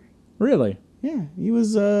Fighter? Really? Yeah, he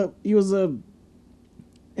was a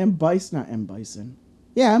M. Bison, not M. Bison.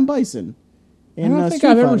 Yeah, M. Bison. I don't think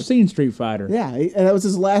I've ever seen Street Fighter. Yeah, and that was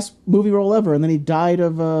his last movie role ever, and then he died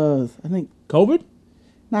of, I think, COVID?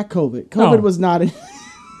 not COVID. COVID Oh. was not a,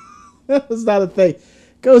 that was not a thing.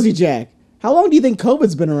 Cozy Jack, how long do you think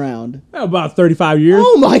COVID's been around? About 35 years.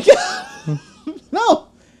 Oh my god! No!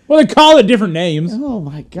 Well, they call it different names. Oh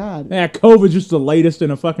my god. Yeah, COVID's just the latest in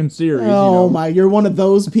a fucking series. Oh you know? my, you're one of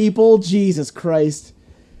those people? Jesus Christ.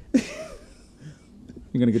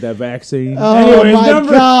 You're gonna get that vaccine. Oh Anyways,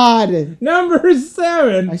 my god! Number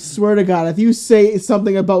 7. I swear to God, if you say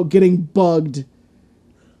something about getting bugged,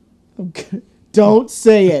 don't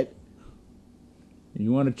say it.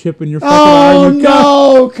 You want a chip in your fucking Oh arm? You cunt?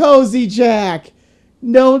 no, Cozy Jack!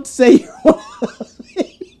 Don't say you're one of those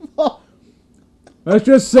people. Let's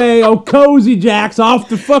just say, Cozy Jack's off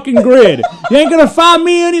the fucking grid. You ain't gonna find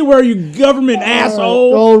me anywhere, you government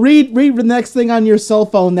asshole. Oh, read the next thing on your cell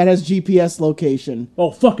phone that has GPS location.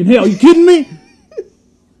 Oh, fucking hell, you kidding me?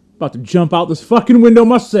 About to jump out this fucking window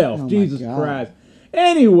myself. Oh my Jesus God. Christ.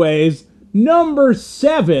 Anyways, number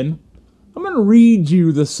 7. I'm gonna read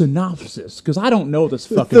you the synopsis, because I don't know this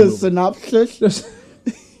fucking The movie. synopsis.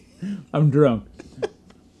 I'm drunk.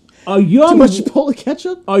 A young Too much Chipotle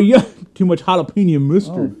ketchup? too much jalapeno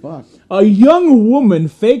mustard. fuck. A young woman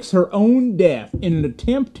fakes her own death in an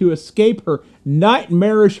attempt to escape her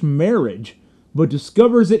nightmarish marriage, but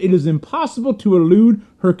discovers that it is impossible to elude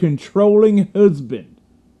her controlling husband.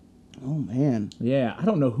 Oh man. Yeah, I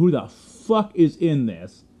don't know who the fuck is in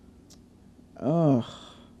this. Ugh.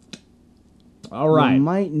 All right, You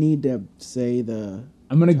might need to say the.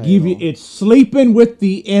 I'm gonna give you. It's Sleeping with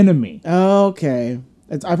the Enemy. Okay.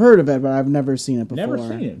 I've heard of it, but I've never seen it before. Never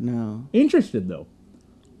seen it? No. Interested though.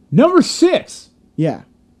 Number 6. Yeah.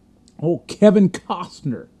 Oh, Kevin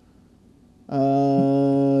Costner.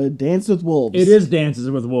 Dance with Wolves. It is Dances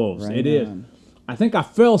with Wolves. Right It is. on. I think I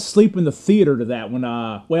fell asleep in the theater to that when,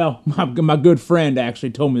 my good friend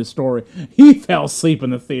actually told me the story. He fell asleep in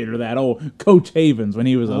the theater to that old Coach Havens when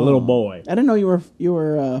he was a little boy. I didn't know you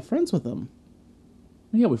were friends with him.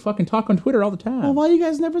 Yeah, we fucking talk on Twitter all the time. Well, why are you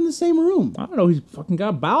guys never in the same room? I don't know, he's fucking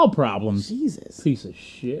got bowel problems. Jesus. Piece of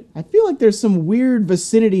shit. I feel like there's some weird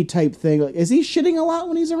vicinity type thing. Like, is he shitting a lot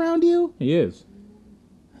when he's around you? He is.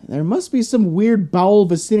 There must be some weird bowel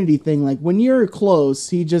vicinity thing. Like, when you're close,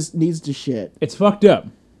 he just needs to shit. It's fucked up.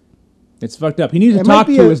 It's fucked up. He needs to It might talk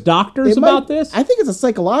be to his doctors about this. I think it's a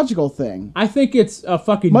psychological thing. I think it's a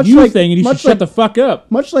fucking Much you like- thing, and he should much shut like- the fuck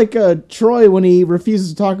up. Much like Troy when he refuses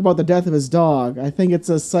to talk about the death of his dog. I think it's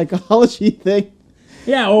a psychology thing.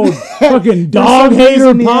 Yeah, old fucking For dog some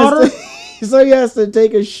hater reason, Potter. So he has to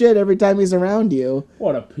take a shit every time he's around you.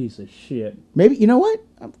 What a piece of shit. Maybe, you know what?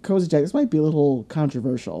 Cozy Jack, this might be a little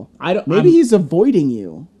controversial. Maybe Maybe he's avoiding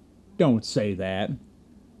you. Don't say that.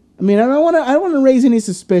 I mean, I don't want to raise any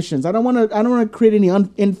suspicions. I don't want to create any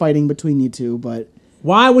infighting between you two, but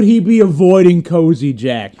Why would he be avoiding Cozy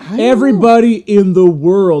Jack? don't Everybody in the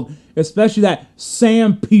world, especially that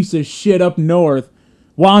Sam piece of shit up north,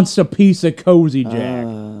 wants a piece of Cozy Jack.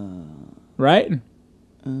 Right?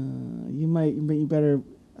 you better.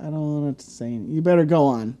 I don't want to say. You better go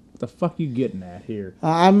on. What the fuck you getting at here?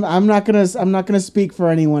 I'm not gonna speak for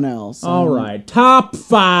anyone else. All right, top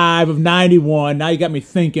 5 of 91. Now you got me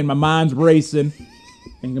thinking. My mind's racing.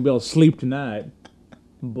 Ain't gonna be able to sleep tonight.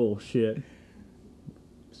 Bullshit.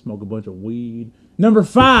 Smoke a bunch of weed. Number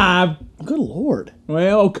 5. Good lord.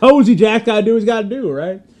 Well, Cozy Jack gotta do what he's gotta do,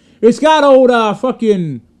 right? It's got old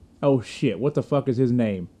fucking. Oh shit! What the fuck is his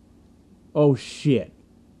name? Oh shit!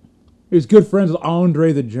 He was good friends with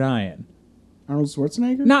Andre the Giant. Arnold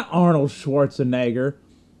Schwarzenegger? Not Arnold Schwarzenegger.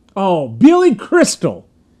 Oh, Billy Crystal.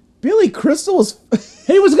 Billy Crystal is.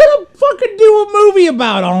 He was gonna fucking do a movie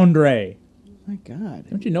about Andre. My God.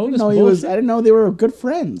 Don't you know I this didn't bullshit? I didn't know they were good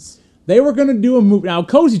friends. They were gonna do a movie. Now,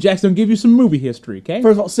 Cozy Jack's gonna give you some movie history, okay?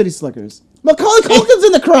 First of all, City Slickers. Macaulay Culkin's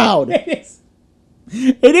in the crowd.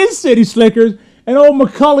 It is City Slickers, and old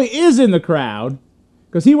Macaulay is in the crowd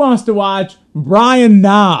because he wants to watch Brian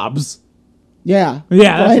Knobbs. Yeah.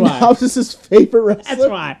 Yeah, that's Brian why. Knobbs is his favorite wrestler. That's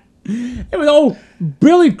why. It was old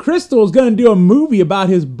Billy Crystal is going to do a movie about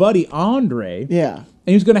his buddy Andre. Yeah. And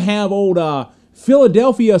he's going to have old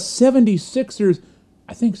Philadelphia 76ers,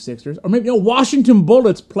 I think Sixers, or maybe Washington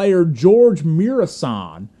Bullets player George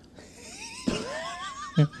Mirasan.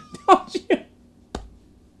 Don't you?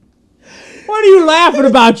 What are you laughing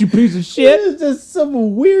about, you piece of shit? It's just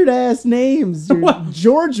some weird ass names. What?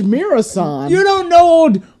 George Mirasan. You don't know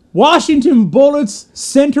old Washington Bullets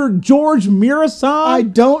center George Mirasan? I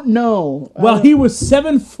don't know. Well, he was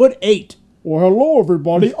 7'8". Well, hello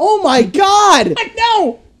everybody. Oh my God! I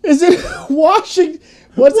know. Is it Washington?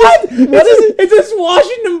 What? What is this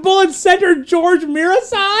Washington Bullets center George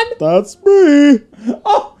Mirasan? That's me.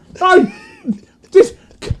 Oh, just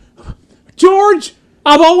George.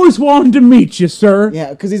 I've always wanted to meet you, sir. Yeah,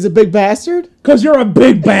 because he's a big bastard. Because you're a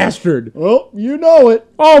big bastard. Well, you know it.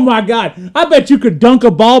 Oh my God! I bet you could dunk a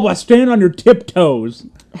ball by standing on your tiptoes.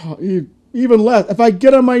 Oh, even less. If I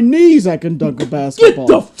get on my knees, I can dunk a Get basketball.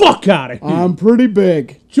 the fuck out of here, I'm pretty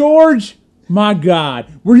big. George. My God,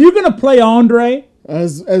 were you gonna play Andre?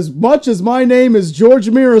 As much as my name is George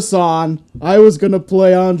Mirasan, I was gonna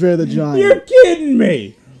play Andre the Giant. You're kidding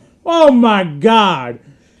me! Oh my God!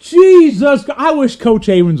 Jesus! I wish Coach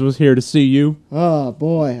Havens was here to see you. Oh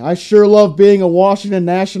boy, I sure love being a Washington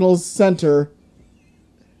Nationals center.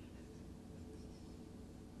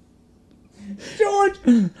 George,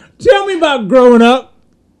 tell me about growing up.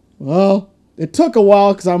 Well, it took a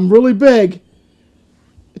while because I'm really big.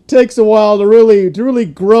 It takes a while to really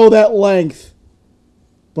grow that length.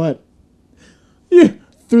 But Yeah.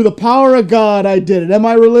 through the power of God, I did it. Am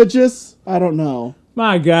I religious? I don't know.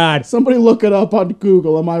 My God, Somebody look it up on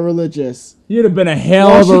Google. Am I religious? you'd have been a hell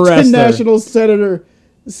of a Washington wrestler. National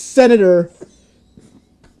Senator.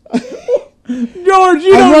 George,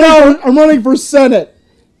 you don't know. I'm running for Senate.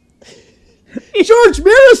 George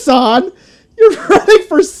Mirasan, you're running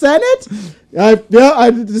for Senate?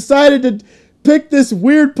 I decided to pick this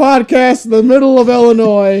weird podcast in the middle of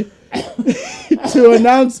Illinois to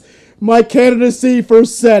announce my candidacy for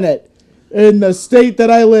Senate in the state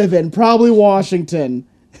that I live in, probably Washington.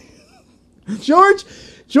 George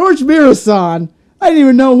Mirasan, I didn't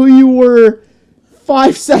even know who you were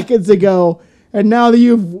 5 seconds ago, and now that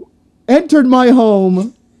you've entered my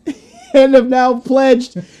home and have now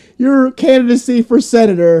pledged your candidacy for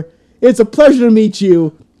senator, it's a pleasure to meet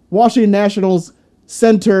you, Washington Nationals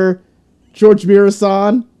center George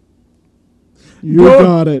Mirasan. You George-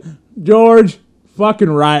 got it. George, Fucking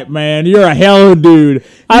right, man. You're a hell of a dude.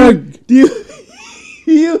 I don't. Do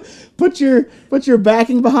you put your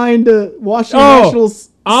backing behind Washington Oh, Nationals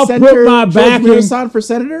I'll Center put my George backing- Mirasan for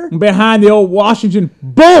senator? Behind the old Washington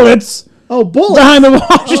Bullets. Oh, Bullets. Behind the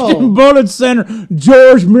Washington Oh. Bullets Center,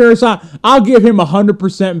 George Mirasan. I'll give him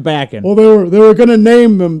 100% backing. Well, they were gonna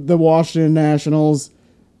name them the Washington Nationals,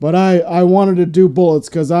 but I wanted to do Bullets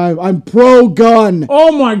because I'm pro gun.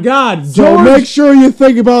 Oh my God, So George! make sure you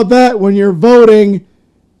think about that when you're voting.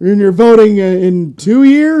 When you're voting in 2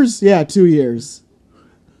 years? Yeah, 2 years.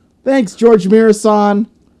 Thanks, George Mirasan.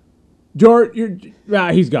 George,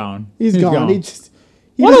 he's gone. He's gone. He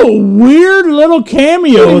What a weird little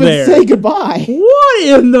cameo didn't there. even say goodbye. What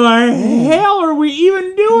in the hell are we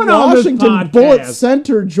even doing on this Washington podcast? Bullet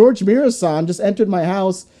Center George Mirasan just entered my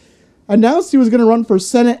house, announced he was going to run for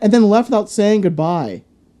Senate, and then left without saying goodbye.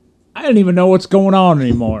 I didn't even know what's going on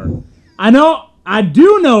anymore. I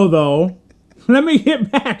do know though. Let me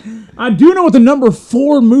get back. I do know what the number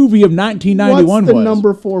 4 movie of 1991 What's the was.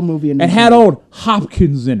 number 4 movie in It had old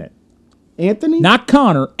Hopkins in it. Anthony? Not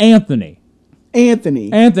Connor, Anthony.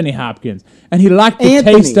 Anthony. Anthony Hopkins. And he liked the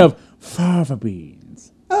Anthony. taste of fava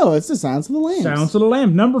beans. Oh, it's the Sounds of the Lambs. Sounds of the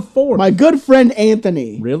Lamb, number 4. My good friend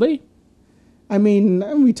Anthony. Really? I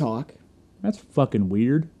mean, we talk. That's fucking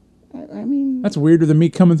weird. I mean, That's weirder than me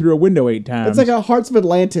coming through a window 8 times. it's like a Hearts of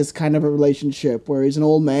Atlantis kind of a relationship where he's an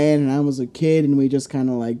old man and I was a kid and we just kind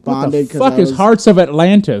of like what bonded. the fuck is Hearts of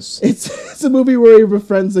Atlantis? It's a movie where he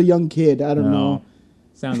befriends a young kid. I don't know.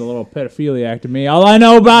 Sounds a little pedophiliac to me. All I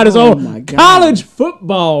know about is Oh my God. college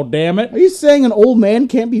football, damn it. Are you saying an old man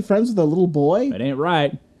can't be friends with a little boy? It ain't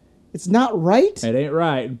right. It's not right? It ain't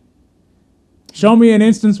right. Show me an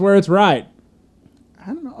instance where it's right.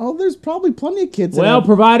 I don't know. Oh, there's probably plenty of kids. that Well, have-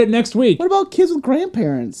 provide it next week. what about kids with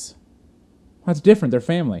grandparents? That's different. They're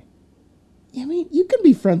family. I mean, you can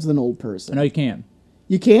be friends with an old person. No, you can't.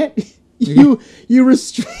 You can't. You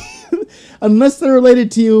restrict unless they're related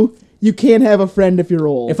to you. You can't have a friend if you're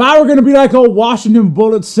old. If I were going to be like old Washington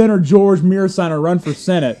Bullet Center George Mirasan and run for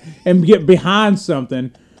Senate and get behind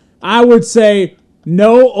something, I would say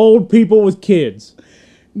no old people with kids.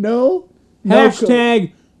 no.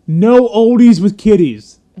 Hashtag no oldies with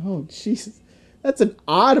kiddies. Oh, Jesus. That's an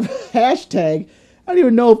odd hashtag. I don't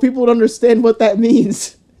even know if people would understand what that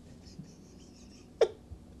means.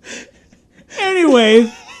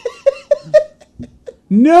 Anyways,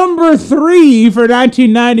 number 3 for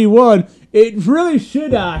 1991. It really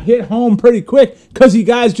should hit home pretty quick because you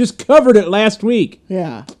guys just covered it last week.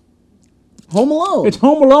 Yeah. Home Alone. It's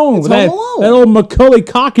Home Alone with Home that, Alone. that old Macaulay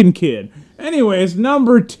Culkin kid. Anyways,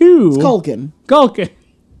 number 2. Culkin. Culkin.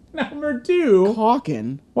 Number 2.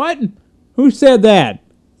 Cawkin. What? Who said that?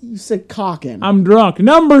 You said Cawkin. I'm drunk.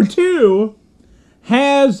 Number 2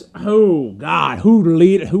 has who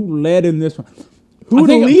led in this one? I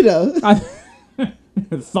think- Hoodalita.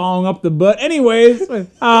 Thong up the butt. Anyways, it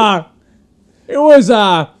was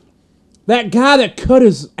that guy that cut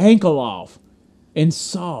his ankle off in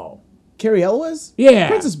Saw. Carrie Elwes? Yeah.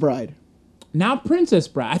 Princess Bride. Now Princess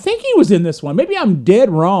Bride. I think he was in this one. Maybe I'm dead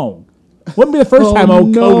wrong. Wouldn't be the first Oh, time old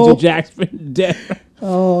no. Cozy Jack's been dead.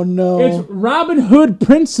 Oh no. It's Robin Hood,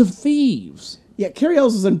 Prince of Thieves. Yeah, Carrie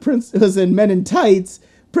Elwes was in Men in Tights.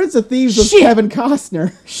 Prince of Thieves was Shit. Kevin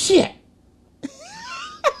Costner. Shit.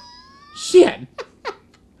 Shit.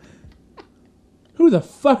 Who the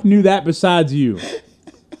fuck knew that besides you?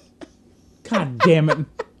 God damn it.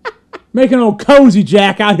 Making old Cozy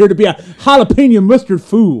Jack out here to be a jalapeno mustard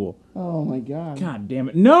fool. Oh my God. God damn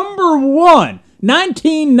it. Number 1,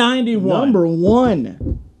 1991. Number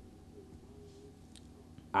 1.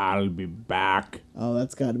 I'll be back. Oh,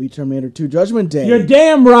 that's got to be Terminator 2 Judgment Day. You're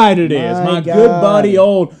damn right it is. My My God. good buddy,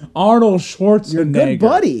 old Arnold Schwarzenegger. Your good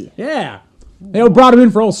buddy. Yeah. They brought him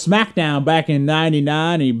in for old SmackDown back in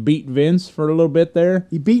 '99. He beat Vince for a little bit there.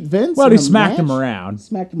 He beat Vince? Well, in he a smacked him match? around.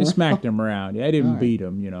 Smacked him He around. smacked him around. Yeah, he didn't beat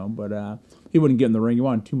him, but he wouldn't get in the ring. He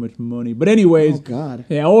wanted too much money. But anyways, Oh, God.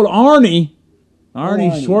 yeah, old Arnie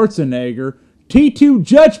Arnie. Schwarzenegger, T2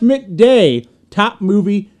 Judgment Day, top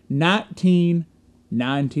movie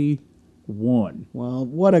 1991. Well,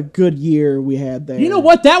 what a good year we had there. You know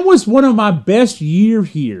what? That was one of my best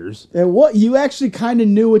years. And what you actually kind of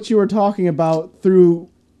knew what you were talking about through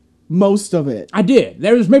most of it. I did.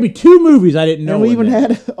 There was maybe 2 movies I didn't know. And we in even there.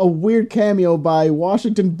 had a weird cameo by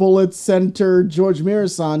Washington Bullets Center George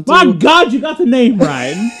Mirasan. My too. God, you got the name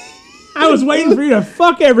right. I was waiting for you to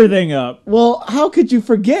fuck everything up. Well, how could you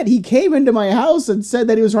forget? He came into my house and said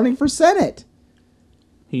that he was running for Senate.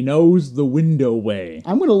 He knows the window way.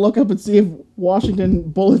 I'm going to look up and see if Washington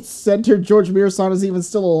Bullets Center George Mirasan is even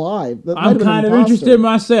still alive. That might I'm have been an kind of imposter. interested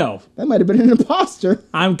myself. That might have been an imposter.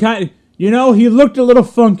 I'm kind of... You know, he looked a little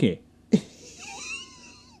funky.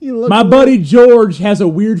 You look My buddy George has a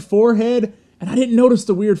weird forehead, and I didn't notice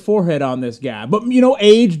the weird forehead on this guy. But, you know,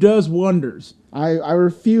 age does wonders. I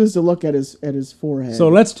refuse to look at his forehead. So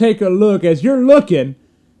let's take a look, as you're looking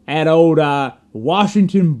at old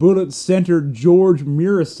Washington Bullet Center George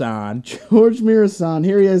Mirasan. George Mirasan,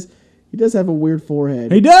 here he is. He does have a weird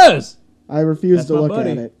forehead. He does! I refuse That's to my look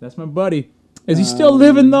buddy. at it. That's my buddy. Is he still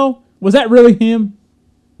living, though? Was that really him?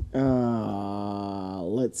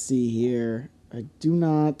 Let's see here. I do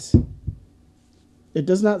not... It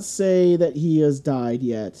does not say that he has died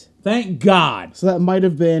yet. Thank God. So that might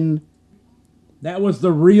have been... That was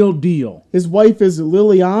the real deal. His wife is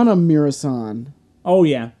Liliana Mirasan. Oh,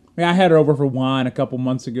 yeah. Yeah, I had her over for wine a couple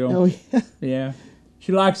months ago. Oh, yeah. Yeah.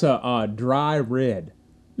 She likes a dry red.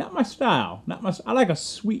 Not my style. I like a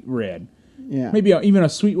sweet red. Yeah. Maybe even a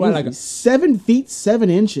sweet white. Like 7 feet 7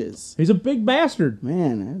 inches. He's a big bastard.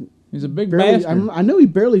 Man, He's a big barely, bastard. I know he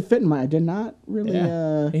barely fit in my... I did not really...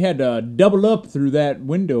 He had to double up through that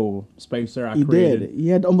window space there I He created. did. He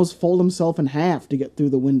had to almost fold himself in half to get through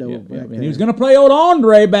the window. Yeah, back and there. he was going to play old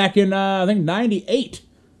Andre back in, I think, 98.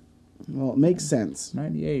 Well, it makes sense.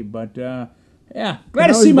 98, but, yeah. Glad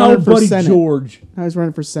to now see he's my running old for buddy Senate. George. Now he's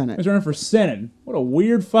running for Senate. He's running for Senate. What a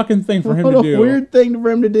weird fucking thing for him What to a do. weird thing for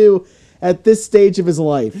him to do at this stage of his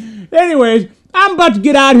life. Anyways, I'm about to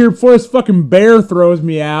get out of here before this fucking bear throws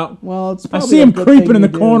me out. Well, it's I probably see a him good creeping thing in the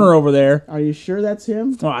to do. corner over there. Are you sure that's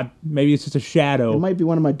him? Oh, maybe it's just a shadow. It might be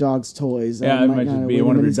one of my dog's toys. Yeah, it might just be wait a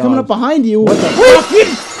one of minute. your He's coming dogs. up behind you. What the fuck?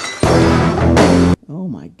 Oh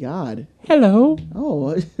my God. Hello.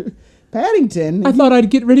 Oh, Paddington. I thought I'd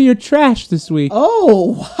get rid of your trash this week.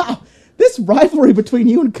 Oh wow. This rivalry between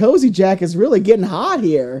you and Cozy Jack is really getting hot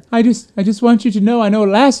here. I just want you to know, I know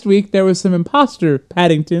last week there was some imposter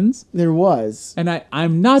Paddingtons, There was. and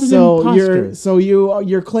I'm not an So imposter.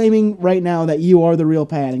 you're claiming right now that you are the real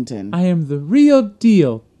Paddington. I am the real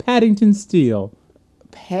deal, Paddington Steele.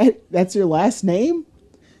 That's your last name?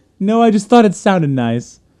 No, I just thought it sounded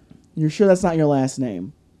nice. You're sure that's not your last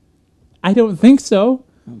name? I don't think so.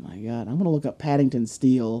 Oh my God, I'm gonna look up Paddington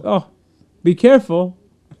Steele. Oh, be careful.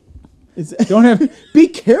 Is- Don't have... Be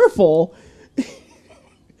careful.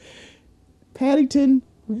 Paddington.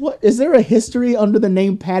 What is there a history under the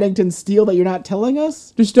name Paddington Steele that you're not telling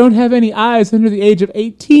us? Just don't have any eyes under the age of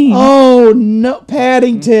 18. Oh no,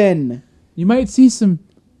 Paddington! You might see some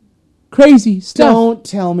crazy stuff. Don't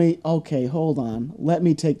tell me. Okay, hold on. Let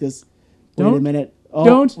me take this. Wait a Don't. minute. Oh,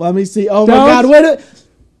 Don't. Let me see. Oh Don't. my God! Wait a.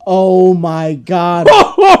 Oh my God!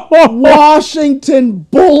 Washington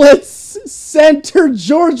Bullets Center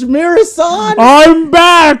George Mirasan. I'm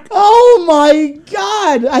back. Oh my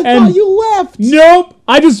God! I thought you left. Nope.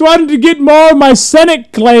 I just wanted to get more of my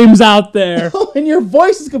Senate claims out there. Oh, and your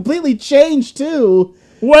voice has completely changed too.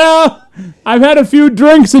 Well, I've had a few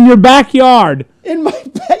drinks in your backyard. In my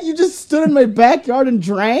you just stood in my backyard and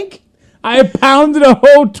drank. I pounded a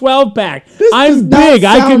whole 12-pack. This does I'm not big.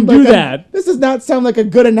 I can sound do like that. This does not sound like a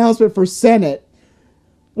good announcement for Senate.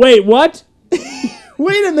 Wait, what?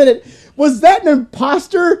 Wait a minute. Was that an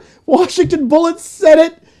imposter Washington Bullet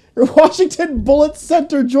Senate or Washington Bullet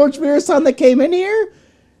Center George Mirasan that came in here?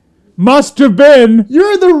 Must have been.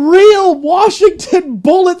 You're the real Washington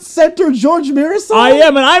Bullet Center George Mirasan? I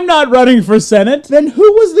am, and I'm not running for Senate. Then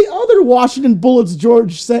who was the other Washington Bullets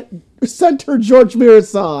Center George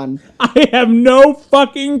Mirasan? I have no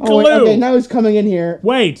fucking clue. Oh, wait, okay, now he's coming in here.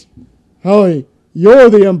 Wait. Hi, you're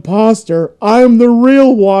the imposter. I'm the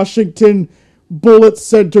real Washington Bullet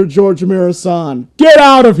Center George Mirasan. Get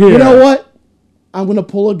out of here. You know what? I'm gonna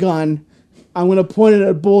pull a gun. I'm gonna point it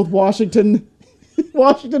at both Washington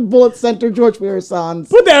Bullet Center George Mirasans.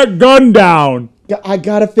 Put that gun down. I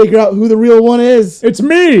gotta figure out who the real one is. It's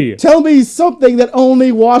me. Tell me something that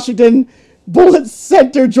only Washington Bullet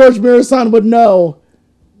Center George Mirasan would know.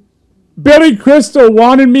 Billy Crystal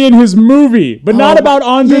wanted me in his movie, but not about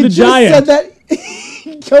Andre You the just Giant. said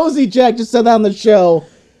that. Cozy Jack just said that on the show.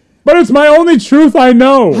 But it's my only truth I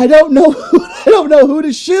know. I don't know. I don't know who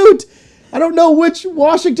to shoot. I don't know which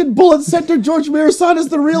Washington Bullet Center George Mirasan is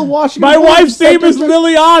the real Washington. My Bullet wife's name Center is George-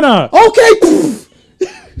 Liliana. Okay.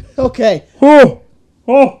 Okay. Oh,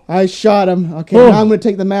 oh. I shot him. Okay, Oh. now I'm going to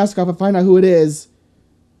take the mask off and find out who it is.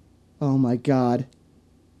 Oh my God.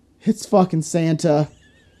 It's fucking Santa.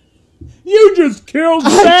 You just killed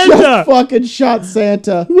I Santa. just fucking shot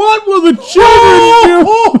Santa. What will the children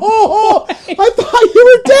do? I thought you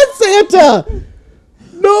were dead, Santa.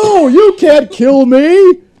 No, you can't kill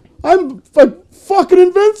me. I'm fucking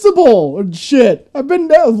invincible and shit. I've been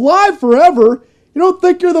alive forever. You don't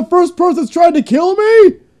think you're the first person that's tried to kill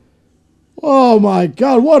me? Oh my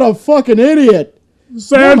God, what a fucking idiot.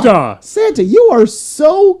 Santa. Santa, you are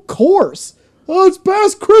so coarse. Oh, it's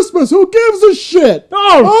past Christmas. Who gives a shit?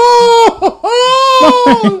 Oh,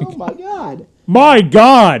 Oh my God. my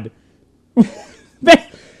God.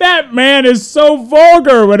 That man is so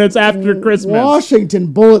vulgar when it's after Christmas.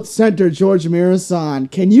 Washington Bullet Center, George Mirasan.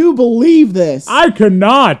 Can you believe this? I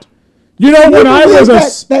cannot. You know, Can you when I believe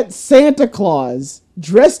was that Santa Claus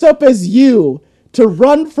dressed up as you to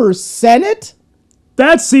run for Senate?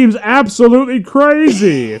 that seems absolutely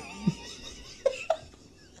crazy.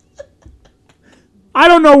 I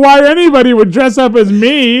don't know why anybody would dress up as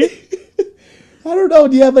me. I don't know.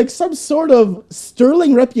 Do you have like some sort of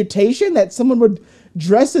sterling reputation that someone would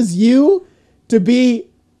dress as you to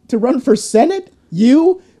run for Senate?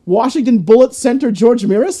 You, Washington Bullet Center, George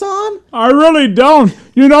Mirasan? I really don't.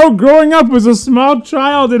 You know, growing up as a small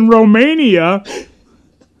child in Romania,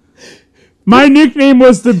 my nickname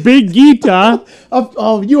was the Big Gita.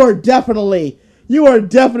 Oh, you are definitely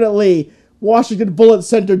Washington Bullet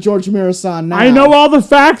Center, George Mirasan now. I know all the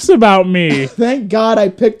facts about me. Thank God I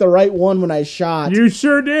picked the right one when I shot. You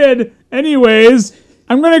sure did. Anyways,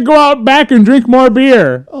 I'm going to go out back and drink more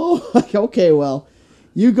beer. Oh, okay, well,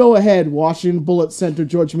 you go ahead, Washington Bullet Center,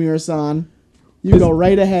 George Mirasan. You go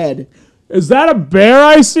right ahead. Is that a bear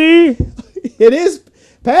I see? It is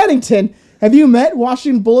Paddington. Have you met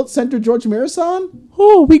Washington Bullet Center, George Mirasan?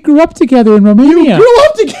 Oh, we grew up together in Romania. Grew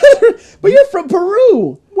up together, but you're from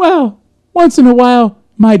Peru. Well, once in a while,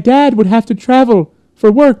 my dad would have to travel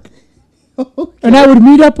for work. Okay. And I would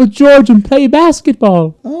meet up with George and play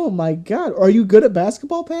basketball. Oh my God, are you good at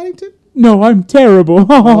basketball, Paddington? No, I'm terrible.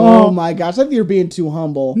 Oh my gosh, I think you're being too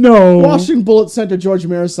humble. No. Washington Bullet Center, George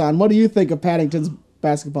Mirasan. What do you think of Paddington's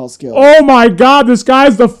basketball skills? Oh my God, this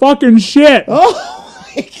guy's the fucking shit. Oh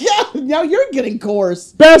my God, now you're getting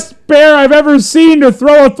coarse. Best bear I've ever seen to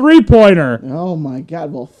throw a three-pointer. Oh my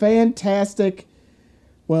God, well, fantastic.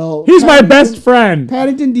 Well, He's my Paddington- best friend.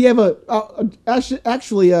 Paddington, do you have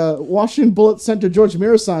actually, Washington Bullet Center, George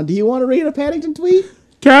Mirasan, do you want to read a Paddington tweet?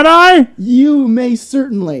 Can I? You may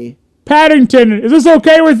certainly. Paddington, is this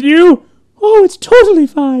okay with you? Oh, it's totally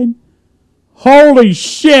fine. Holy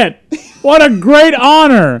shit. What a great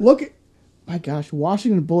honor. Look at, my gosh,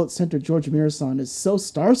 Washington Bullet Center, George Mirasan is so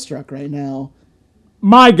starstruck right now.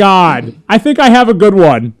 My God. I think I have a good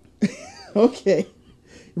one. Okay.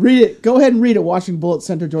 Read it. Go ahead and read it, Washington Bullet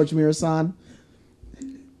Center, George Mirasan.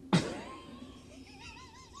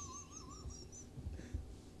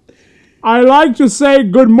 I like to say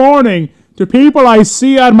good morning to people I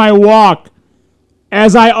see on my walk,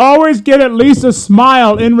 as I always get at least a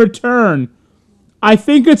smile in return. I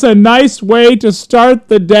think it's a nice way to start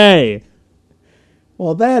the day.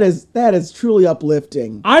 Well, that is truly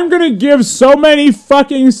uplifting. I'm gonna give so many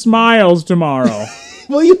fucking smiles tomorrow.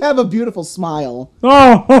 Well, you have a beautiful smile.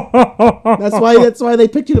 Oh, That's why they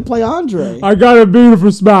picked you to play Andre. I got a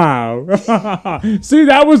beautiful smile. See,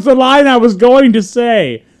 that was the line I was going to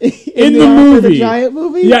say in the Andre movie. the Giant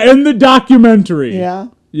movie? Yeah, in the documentary. Yeah.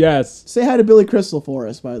 Yes. Say hi to Billy Crystal for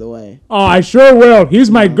us, by the way. Oh, I sure will. He's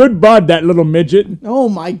my good bud, that little midget. Oh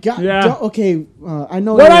my God. Yeah. Okay, I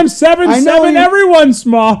know. But you're- I'm 7'7", everyone's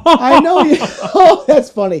small. I know you. Oh, that's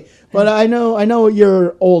funny. But I know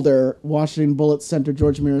you're older, Washington Bullet Center,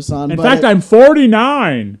 George Mirasan. In fact, I'm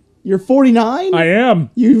 49. you're 49. I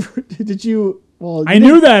am. You did you? Well, I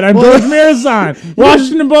knew that. I'm well, George Mirasan,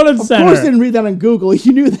 Washington Bullet Of Center. course, didn't read that on Google.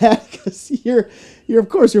 You knew that because you're of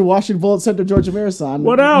course you're Washington Bullet Center, George Mirasan.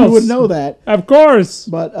 What else? You would know that. Of course.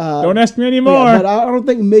 But Don't ask me anymore. yeah, but I don't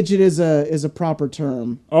think midget is a proper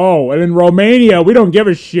term. Oh, and in Romania, we don't give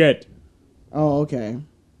a shit. Oh, okay.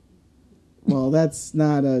 Well, that's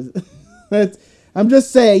not a. That's. I'm just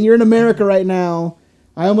saying, you're in America right now.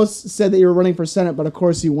 I almost said that you were running for Senate, but of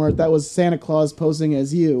course you weren't. That was Santa Claus posing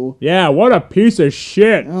as you. Yeah, what a piece of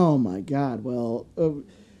shit. Oh my God. Well,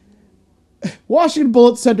 Washington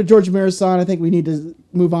Bullet Center, George Mirasan. I think we need to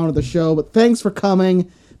move on to the show. But thanks for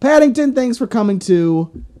coming, Paddington. Thanks for coming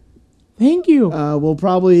too. Thank you.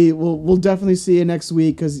 We'll definitely see you next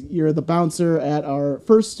week because you're the bouncer at our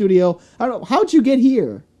first studio. I don't know, how'd you get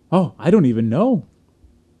here? Oh, I don't even know.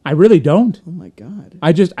 I really don't. Oh my God.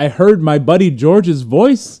 I heard my buddy George's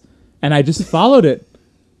voice, and I just followed it.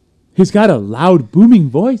 He's got a loud, booming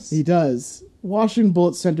voice. He does. Washington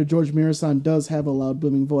Bullet Center, George Mirasan does have a loud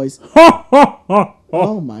booming voice.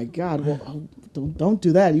 Oh my God. Well, don't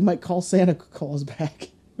do that. You might call Santa Claus back.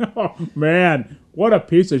 Oh, man, what a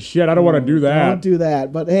piece of shit. I don't want to do that. Don't do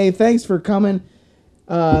that. But hey, thanks for coming.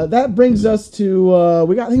 That brings us to I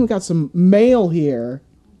think we got some mail here.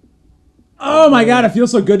 Oh, my God, it feels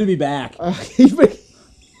so good to be back. You've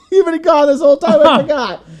been gone this whole time. I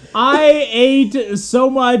forgot. I ate so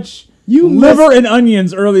much liver and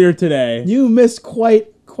onions earlier today. You missed quite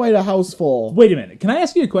a house full. Wait a minute. Can I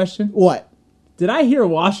ask you a question? What? Did I hear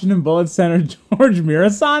Washington Bullet Center George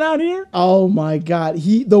Mirasan out here? Oh my God,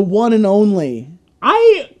 the one and only.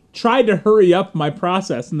 I tried to hurry up my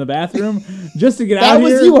process in the bathroom just to get out That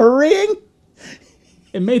here. was you hurrying?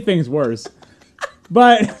 It made things worse.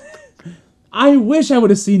 But I wish I would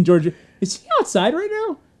have seen George. Is he outside right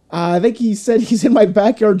now? I think he said he's in my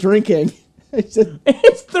backyard drinking. It's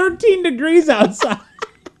 13 degrees outside.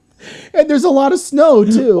 And there's a lot of snow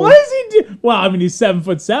too. What does he do? Well, I mean, he's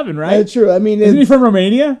 7'7", right? That's true. I mean, Isn't he from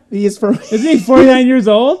Romania? he is from. Isn't he 49 years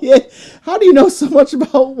old? Yeah. How do you know so much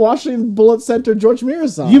about Washington Bullet Center George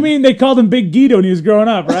Mirasan? You mean they called him Big Guido when he was growing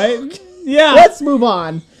up, right? Yeah. Let's move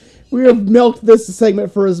on. We have milked this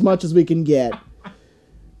segment for as much as we can get.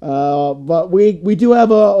 But we do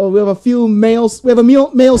have a few mails. We have a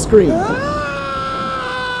mail screen.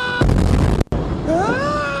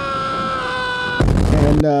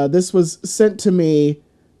 And this was sent to me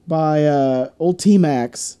by old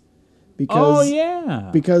T-Max because Oh, yeah.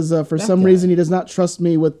 because for some guy. reason he does not trust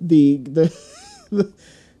me with the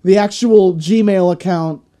the actual Gmail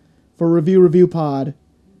account for Review Pod.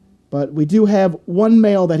 But we do have one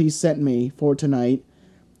mail that he sent me for tonight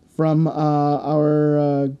from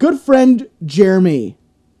our good friend Jeremy.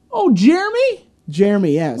 Oh, Jeremy?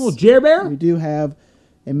 Jeremy, yes. Oh, Jer Bear? We do have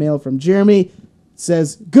a mail from Jeremy. It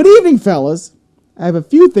says, "Good evening, fellas. I have a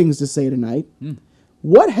few things to say tonight.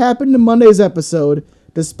 What happened to Monday's episode?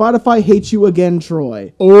 Does Spotify hate you again,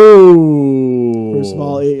 Troy?" Oh. First of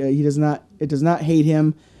all, he does not. It does not hate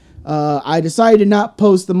him. I decided to not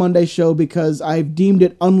post the Monday show because I've deemed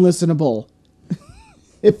it unlistenable.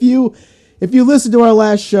 If you listened to our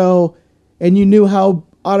last show and you knew how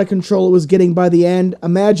out of control it was getting by the end,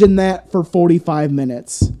 imagine that for 45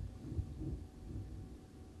 minutes.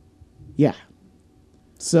 Yeah.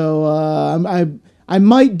 So I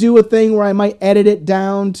might do a thing where I might edit it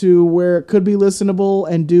down to where it could be listenable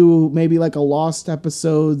and do maybe like a lost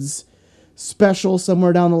episodes special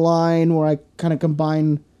somewhere down the line where I kind of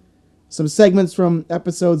combine some segments from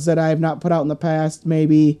episodes that I have not put out in the past.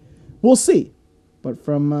 Maybe we'll see. But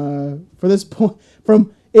from for this point,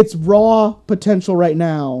 from its raw potential right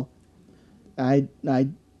now, I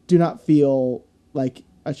do not feel like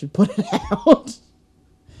I should put it out.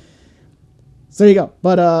 So there you go.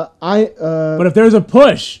 But But if there's a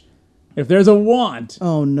push, if there's a want,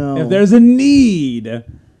 oh no, if there's a need,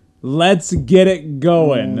 let's get it oh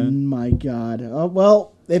going. my God.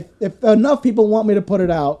 Well, if enough people want me to put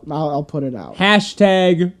it out, I'll put it out.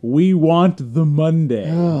 Hashtag we want the Monday.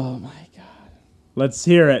 Oh my God. Let's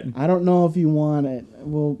hear it. I don't know if you want it.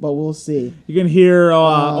 But we'll see. You can hear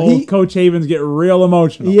old Coach Havens get real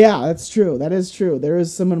emotional. Yeah, that's true. That is true. There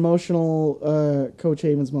is some emotional Coach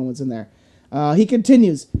Havens moments in there. He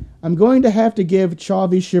continues, "I'm going to have to give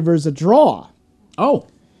Chavy Shivers a draw. Oh.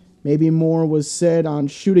 Maybe more was said on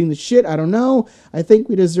shooting the shit. I don't know. I think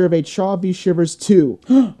we deserve a Chavy Shivers 2.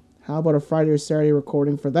 How about a Friday or Saturday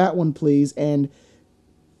recording for that one, please? And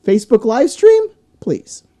Facebook live stream,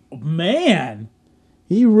 please." Man.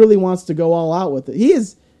 He really wants to go all out with it.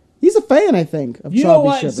 He's a fan, I think, of You know Chavy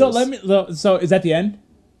what? Shivers. So is that the end?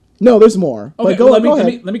 No, there's more. Okay, But go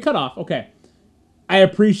ahead. let me cut off. Okay. I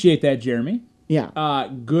appreciate that, Jeremy. Yeah.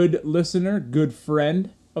 Good listener, good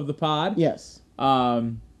friend of the pod. Yes.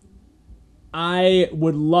 I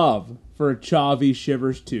would love for Chavy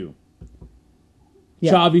Shivers 2.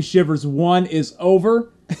 Yeah. Chavy Shivers 1 is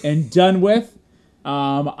over and done with.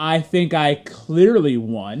 I think I clearly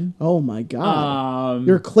won. Oh my God.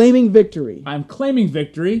 You're claiming victory. I'm claiming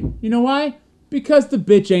victory. You know why? Because the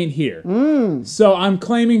bitch ain't here. So I'm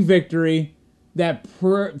claiming victory. That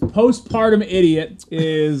postpartum idiot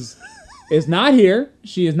is not here.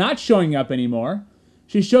 She is not showing up anymore.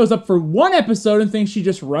 She shows up for one episode and thinks she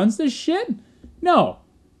just runs this shit? No.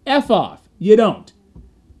 F off. You don't.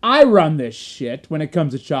 I run this shit when it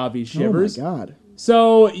comes to Chavy Shivers. Oh my God.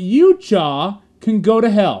 So you, Chaw, can go to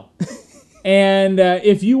hell. And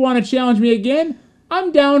if you want to challenge me again,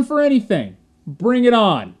 I'm down for anything. Bring it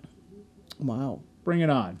on. Wow. Bring it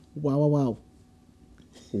on. Wow, wow, wow.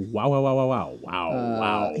 Wow, wow, wow, wow, wow, wow,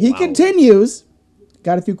 wow. He continues.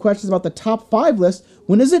 Got a few questions about the top 5 list.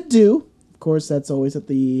 When is it due? Of course, that's always at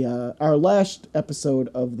the our last episode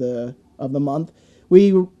of the month.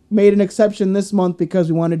 We made an exception this month because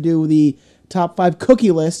we want to do the top 5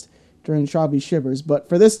 cookie list during Chavy Shivers. But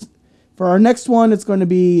for our next one, it's going to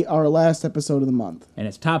be our last episode of the month. And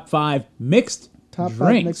it's top 5 mixed Top 5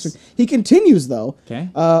 drinks. mixed drinks. He continues though. Okay.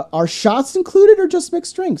 Are shots included or just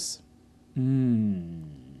mixed drinks?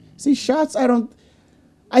 See, shots,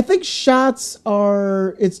 I think shots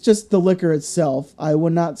are. It's just the liquor itself. I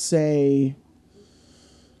would not say.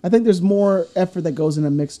 I think there's more effort that goes into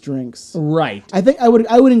mixed drinks. Right. I think I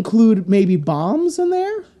would include maybe bombs in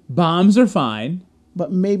there, Bombs are fine.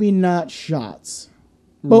 but maybe not shots.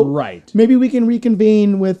 But Right. maybe we can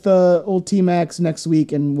reconvene with old T-Max next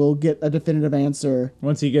week and we'll get a definitive answer.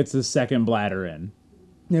 Once he gets his second bladder in.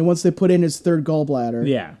 And once they put in his third gallbladder.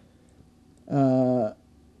 Yeah.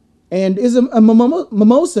 And is a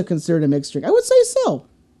mimosa considered a mixed drink? I would say so.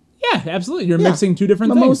 Yeah, absolutely. You're Yeah. mixing two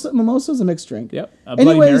different things. Mimosa's a mixed drink. Yep. Bloody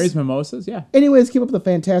Anyways- Marys, mimosas, yeah. Anyways, keep up the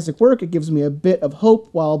fantastic work. It gives me a bit of hope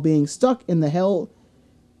while being stuck in the hell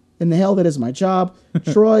that is my job.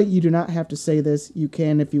 Troy, you do not have to say this. You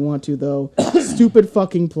can if you want to, though. Stupid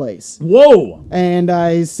fucking place. Whoa! And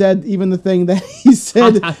I said even the thing that he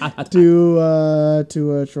said to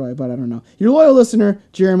Troy, but I don't know. Your loyal listener,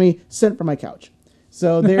 Jeremy, sent from my couch.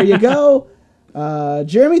 So there you go.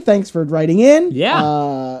 Jeremy, thanks for writing in.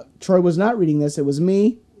 Yeah. Troy was not reading this; it was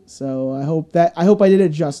me. So I hope I did it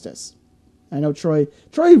justice. I know Troy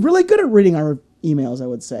really good at reading our emails. I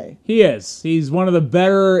would say He is. He's one of the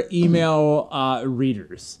better email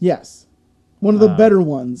readers. yes, one of the better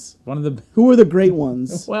ones. One of the... Who are the great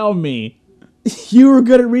ones? Well, me. You were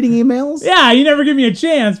good at reading emails. Yeah, you never give me a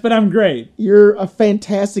chance, but I'm great. You're a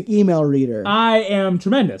fantastic email reader. I am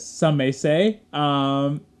tremendous, some may say.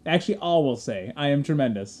 Actually, all will say. I am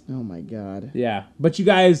tremendous. Oh my god. Yeah. But you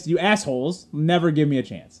guys, you assholes, never give me a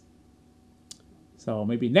chance. So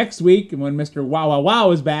maybe next week, when Mr. Wow Wow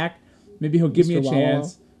Wow is back, maybe he'll give me a Mr. Wow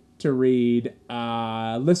chance to read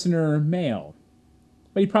listener mail.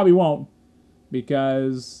 But he probably won't,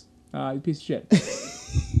 because he's a piece of shit.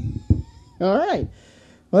 All right.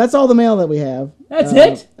 Well, that's all the mail that we have. That's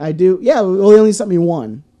it? I do. Yeah, well, he only sent me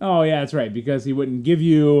one. Oh, yeah, that's right, because he wouldn't give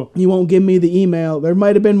you... He won't give me the email. There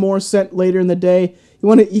might have been more sent later in the day.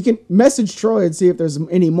 You can message Troy and see if there's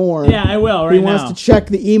any more. Yeah, I will right He wants now. to check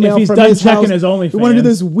the email If he's from done his checking house. his OnlyFans. We want to do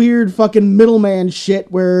this weird fucking middleman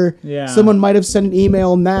shit where Yeah. someone might have sent an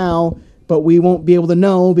email now, but we won't be able to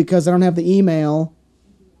know because I don't have the email.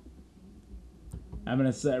 I'm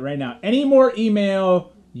going to say right now, any more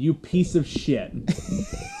email, you piece of shit.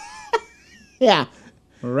 Yeah.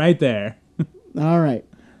 Right there. All right.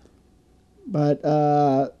 But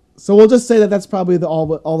so we'll just say that that's probably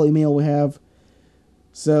all the email we have.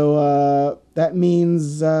 So that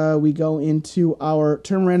means we go into our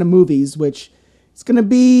Turn Random Movies, which it's gonna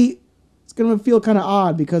feel kind of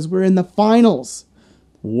odd because we're in the finals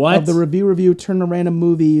What? of the review Turn Random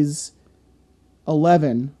Movies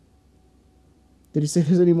 11. Did he say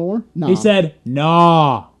there's any more? No. He said,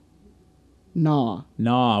 nah. Nah.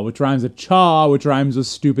 Nah, which rhymes with chaw, which rhymes with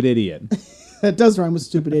stupid idiot. That does rhyme with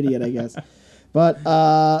stupid idiot, I guess. But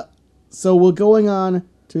so we're going on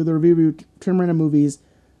to the review Turn Random Movies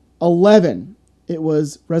 11. It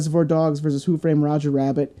was Reservoir Dogs versus Who Framed Roger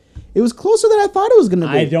Rabbit. It was closer than I thought it was going to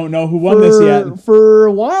be. I don't know who won this yet. For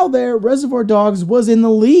a while there, Reservoir Dogs was in the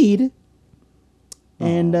lead.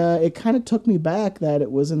 And it kind of took me back that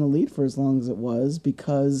it was in the lead for as long as it was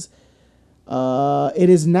because it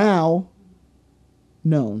is now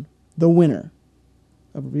known the winner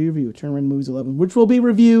of review Turn Random Movies 11, which will be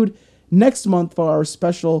reviewed next month for our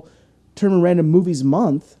special Turn Random Movies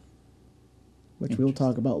month, which we'll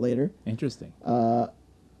talk about later. Interesting.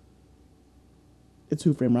 It's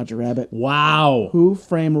Who Framed Roger Rabbit. Wow. Who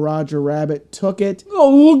Framed Roger Rabbit took it.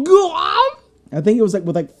 Oh, God. I think it was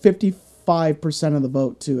with 55% of the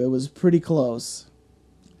vote too. It was pretty close.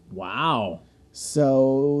 Wow.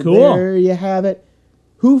 So Cool. there you have it.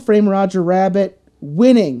 Who Framed Roger Rabbit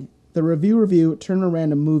winning the review Turn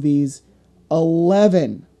Random Movies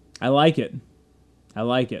 11. I like it. I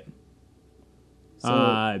like it.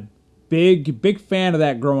 So, Big fan of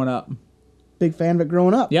that growing up. big fan of it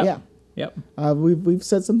growing up. Yep. Yeah. Yep. We've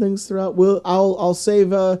said some things throughout. I'll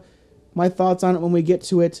save my thoughts on it when we get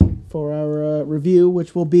to it for our review,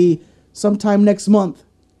 which will be sometime next month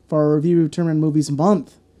for our review Turn Random Movies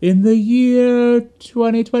month. In the year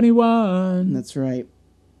 2021. That's right.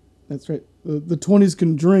 That's right. The 20s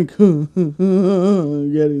can drink.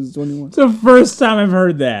 Yeah, he's 21. It's the first time I've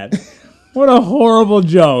heard that. What a horrible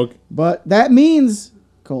joke. But that means,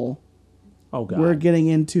 Cole, Oh, God. we're getting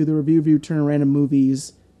into the review Turn Random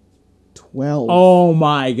Movies 12. Oh,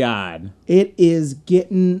 my God. It is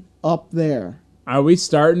getting up there. Are we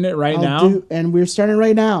starting it right now? And we're starting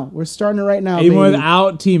right now. We're starting it right now, Even baby.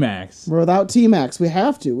 without T-Max. We're without T-Max. We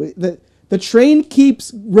have to. The train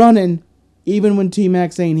keeps running even when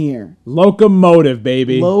T-Max ain't here. Locomotive,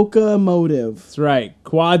 baby. Locomotive. That's right.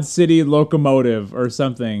 Quad City Locomotive or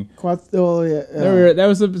something. Oh, yeah, That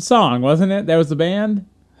was a song, wasn't it? That was the band?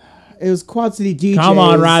 It was Quad City DJs. Come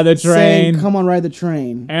on, ride the train. saying, come on, ride the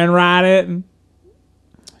train. And ride it.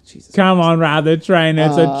 Jesus. Come on, ride the train.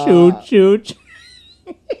 It's a choo-choo.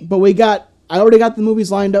 But I already got the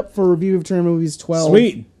movies lined up for review of Turner Movies 12.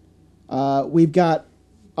 Sweet. We've got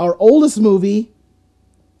our oldest movie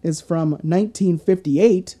is from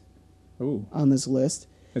 1958 Ooh. on this list.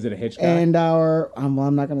 Is it a Hitchcock? And well,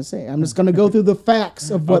 I'm not going to say. I'm just going to go through the facts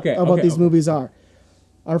of what these movies are.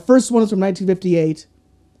 Our first one is from 1958.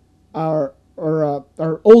 Our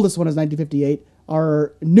oldest one is 1958.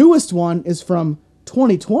 Our newest one is from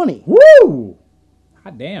 2020. Woo!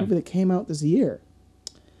 Hot damn. Movie that came out this year.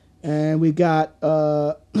 And we've got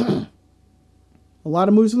a lot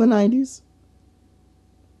of movies from the 90s.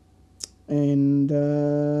 And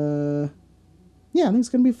yeah, I think it's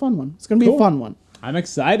going to be a fun one. It's going to be a fun one. I'm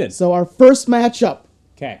excited. So our first matchup.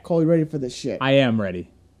 Okay. Cole, you ready for this shit? I am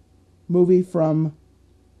ready. Movie from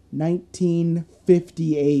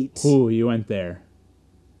 1958. Ooh, you went there.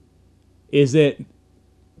 Is it?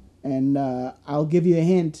 And I'll give you a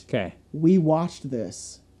hint. Okay. We watched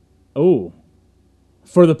this. Ooh.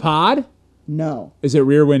 For the pod? No, Is it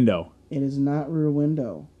Rear Window? it is not Rear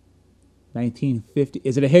Window. 1950.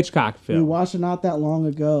 Is it a Hitchcock We film? watched it not that long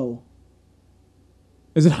ago.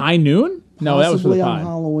 Is it High Noon? No, that was for the Possibly on pod.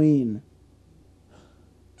 Halloween.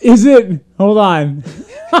 Is it? Hold on.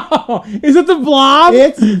 Is it the Blob?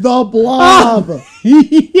 It's The Blob.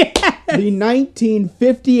 Yeah. The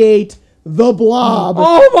 1958 The Blob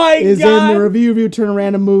Oh my is god. in the review Turn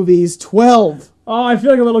Random Movies 12. Oh, I feel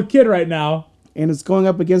like a little kid right now. And it's going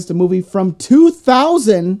up against a movie from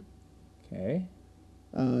 2000. Okay.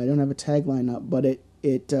 I don't have a tagline up, but it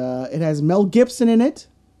has Mel Gibson in it.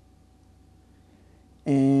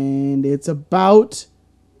 And it's about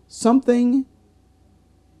something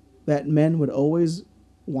that men would always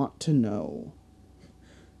want to know.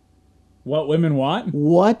 What women want?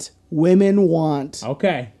 What women want.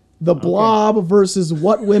 Okay. The Blob versus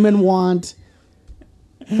what women want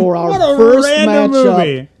for our What a first random matchup.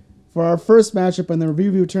 movie. For our first matchup in the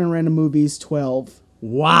Review Turn Random Movies 12.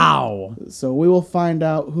 Wow. So we will find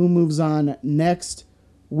out who moves on next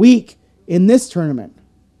week in this tournament.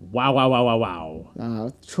 Wow, wow, wow, wow,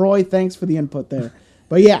 wow. Troy, thanks for the input there.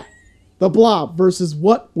 But yeah, The Blob versus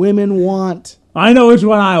what women want. I know which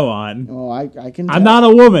one I want. Oh, I can tell. I'm not a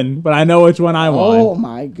woman, but I know which one I want. Oh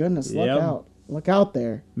my goodness, look Yep. out. Look out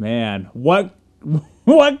there. Man, what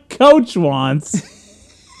Coach wants?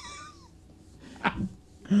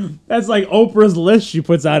 That's like Oprah's list she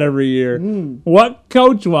puts out every year. What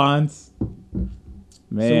Coach wants?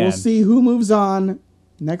 Man. So we'll see who moves on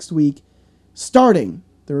next week, starting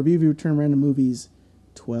the Review Turn Random Movies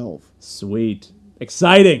 12. Sweet.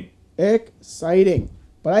 Exciting. Exciting.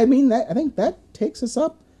 But I think that takes us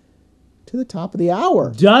up to the top of the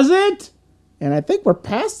hour. Does it? And I think we're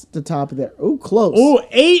past the top of there. Oh, close. Oh,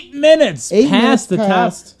 8 minutes 8 past minutes the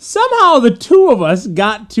past. top. Somehow the two of us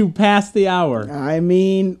got to pass the hour. I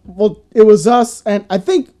mean, well, it was us, and I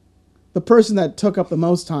think the person that took up the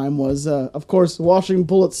most time was, of course, Washington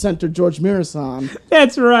Bullets center George Mirasan.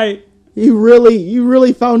 That's right. You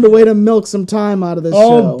really found a way to milk some time out of this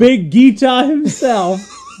show. Oh, Big Gita himself.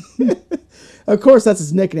 Of course, that's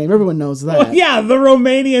his nickname. Everyone knows that. Yeah, the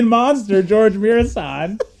Romanian monster, George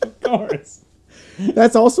Mirasan. Of course.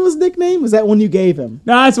 That's also his nickname? Was that one you gave him?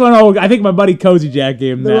 No, that's one. I think my buddy Cozy Jack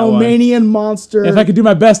gave him The that one. Romanian monster. If I could do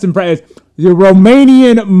my best impression, the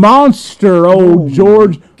Romanian monster,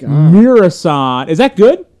 George Mirasan. Is that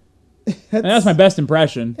good? That's my best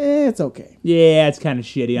impression. It's okay. Yeah, it's kind of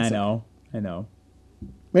shitty. I know.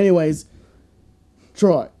 Anyways,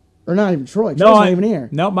 Troy. Or not even Troy. Troy's not even here.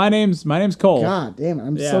 No, my name's Cole. God damn it.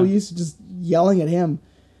 I'm Yeah. so used to just yelling at him.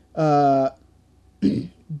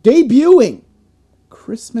 Debuting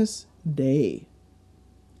Christmas Day.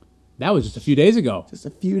 That was just a few days ago. Just a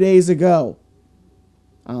few days ago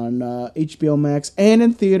on HBO Max and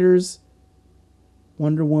in theaters.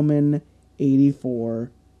 Wonder Woman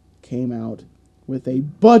 84 came out with a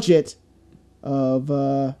budget of,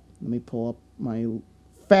 let me pull up my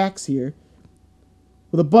facts here,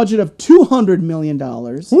 with a budget of $200 million.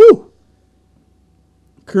 Woo!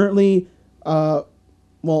 Currently,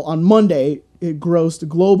 on Monday, it grossed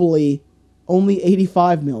globally only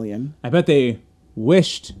 $85 million. I bet they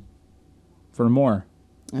wished for more.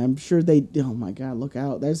 I'm sure they, oh my God, look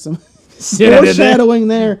out. There's some See what I did there? foreshadowing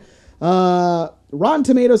there. Rotten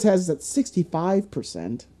Tomatoes has it at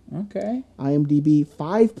 65%. Okay. IMDb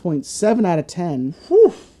 5.7 out of 10.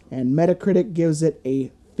 And Metacritic gives it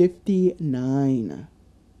a 59.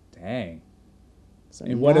 Dang. So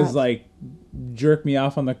And what is not- like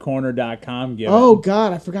jerkmeoffonthecorner.com giving? Oh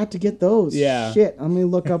God, I forgot to get those. Yeah. Shit. Let me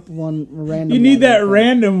look up one random. you need one that real quick.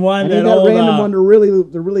 random one. I need that that old, random one to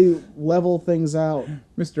really level things out.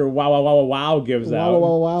 Mr. Wow Wow Wow Wow gives Wow, out.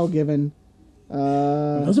 wow, wow, given.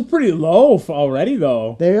 Those are pretty low already,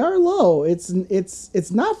 though. They are low. It's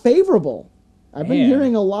not favorable. I've been Man.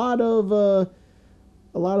 hearing a lot of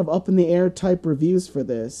up in the air type reviews for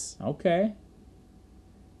this, Okay.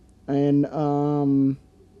 and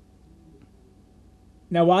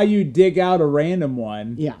Now, while you dig out a random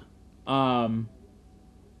one, yeah. I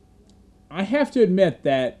have to admit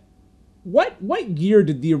that what year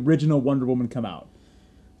did the original Wonder Woman come out?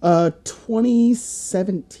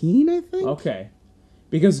 2017, I think. Okay.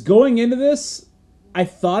 Because going into this, I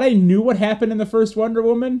thought I knew what happened in the first Wonder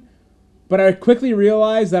Woman, but I quickly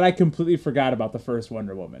realized that I completely forgot about the first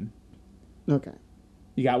Wonder Woman. Okay.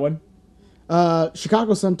 You got one?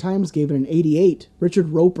 Chicago Sun-Times gave it an 88. Richard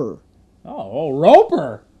Roper. Oh,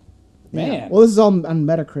 Roper. Yeah. Man. Well, this is all on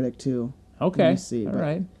Metacritic too. Okay. Let me see, All but-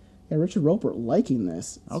 right. Yeah, Richard Roper liking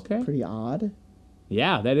this. It's Okay. Pretty odd.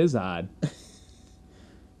 Yeah, that is odd.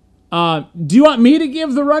 Do you want me to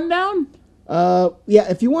give the rundown? Yeah,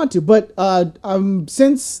 if you want to, but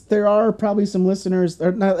since there are probably some listeners,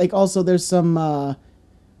 or not, like also there's some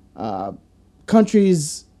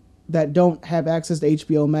countries that don't have access to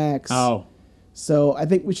HBO Max. Oh. So I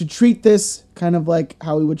think we should treat this kind of like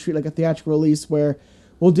how we would treat like a theatrical release, where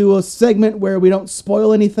we'll do a segment where we don't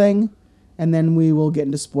spoil anything, and then we will get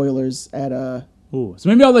into spoilers at a. Ooh. So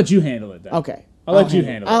maybe I'll let you handle it then. Okay. I'll let you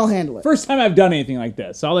handle it. I'll handle it. First time I've done anything like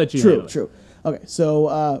this, so I'll let you handle it. True. Okay,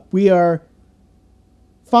 so we are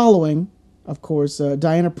following, of course,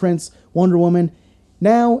 Diana Prince, Wonder Woman.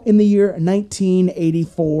 Now in the year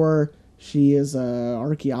 1984, she is an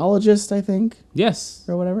archaeologist, I think, Yes.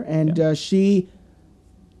 or whatever, and she,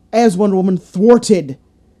 as Wonder Woman, thwarted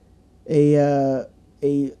a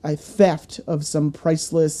theft of some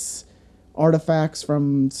priceless artifacts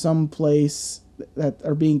from some place that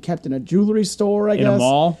are being kept in a jewelry store, I guess. In a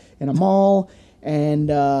mall? In a mall. And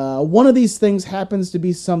one of these things happens to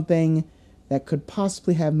be something that could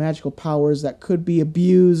possibly have magical powers that could be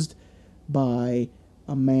abused by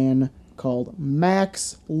a man called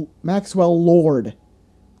Maxwell Lord.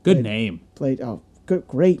 Good name. Played,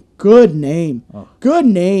 good name. Oh. Good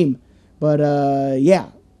name. But yeah,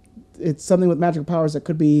 it's something with magical powers that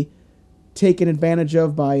could be taken advantage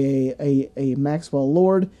of by a Maxwell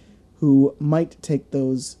Lord, who might take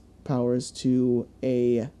those powers to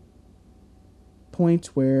a point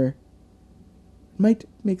where it might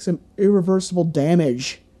make some irreversible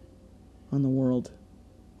damage on the world.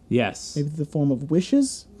 Yes. Maybe the form of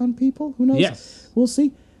wishes on people. Who knows? Yes. We'll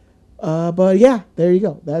see. But yeah, there you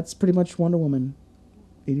go. That's pretty much Wonder Woman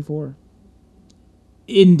 84.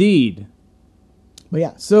 Indeed. But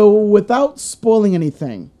yeah, so without spoiling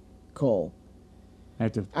anything, Cole, I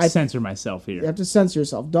have to censor myself here. you have to censor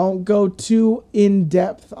yourself. Don't go too in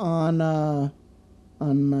depth on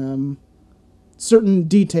certain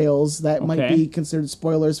details that might Okay. be considered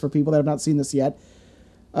spoilers for people that have not seen this yet.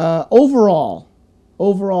 Overall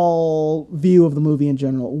view of the movie in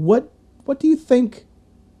general. What do you think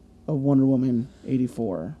of Wonder Woman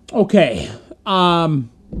 84? Okay.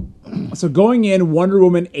 So going in, Wonder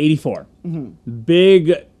Woman 84.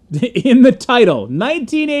 Big in the title,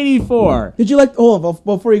 1984. Did you like?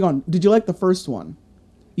 Before you go on, did you like the first one?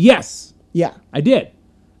 Yes, Yeah. I did.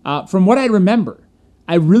 From what I remember,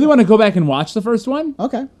 I really want to go back and watch the first one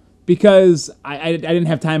Okay. because I didn't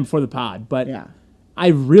have time before the pod, but Yeah. I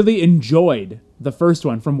really enjoyed the first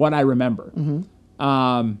one from what I remember.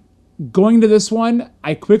 Going to this one,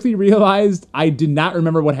 I quickly realized I did not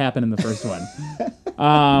remember what happened in the first one.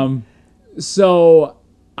 So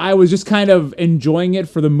I was just kind of enjoying it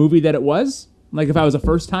for the movie that it was, like if I was a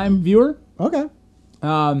first-time viewer. Okay.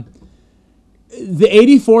 The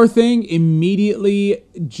 84 thing immediately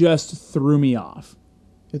just threw me off.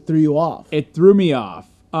 It threw you off. It threw me off.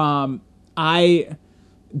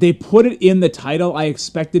 They put it in the title. I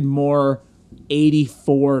expected more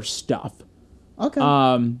 84 stuff. Okay.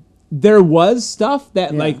 There was stuff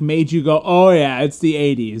that Yeah. like made you go, "Oh yeah, it's the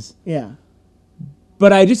 80s." yeah.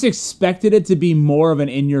 But I just expected it to be more of an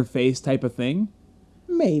in-your-face type of thing.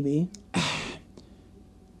 Maybe.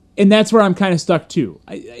 And that's where I'm kind of stuck too.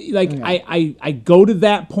 I go to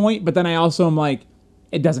that point, but then I also am like,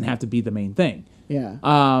 it doesn't have to be the main thing. Yeah.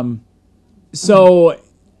 So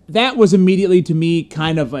that was immediately to me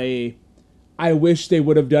kind of I wish they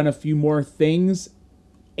would have done a few more things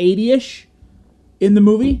 80-ish in the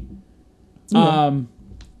movie.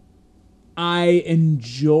 I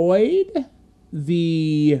enjoyed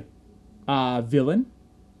the villain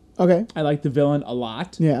Okay. I like the villain a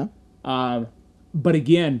lot. Yeah. But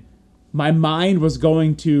again, my mind was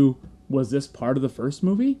going to, was this part of the first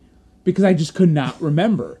movie? Because I just could not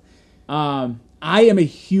remember. I am a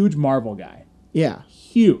huge Marvel guy. Yeah.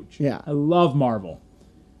 Huge. Yeah. I love Marvel.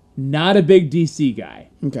 Not a big DC guy.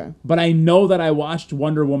 Okay. But I know that I watched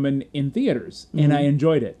Wonder Woman in theaters, and I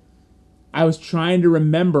enjoyed it. I was trying to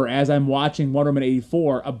remember as I'm watching Wonder Woman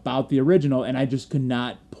 84 about the original, and I just could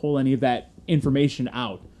not pull any of that information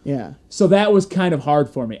out. Yeah. So that was kind of hard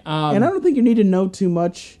for me. And I don't think you need to know too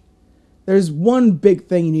much. There's one big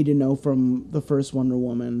thing you need to know from the first Wonder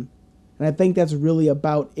Woman, and I think that's really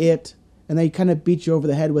about it. And they kind of beat you over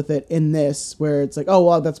the head with it in this, where it's like, oh,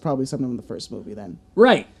 well, that's probably something from the first movie then.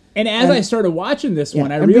 Right. And as I started watching this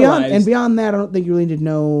one, I and realized... beyond that, I don't think you really need to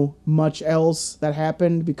know much else that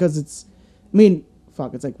happened, because it's... I mean,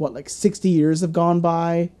 fuck, it's like 60 years have gone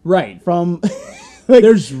by? Right. From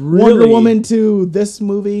There's Wonder really... Woman to this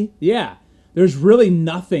movie? Yeah. There's really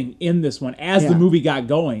nothing in this one, as the Yeah. movie got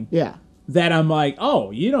going, Yeah. that I'm like,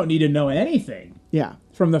 oh, you don't need to know anything Yeah.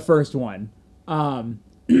 from the first one.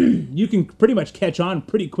 You can pretty much catch on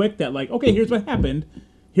pretty quick that, like, okay, here's what happened.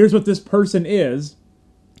 Here's what this person is.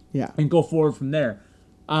 Yeah. And go forward from there.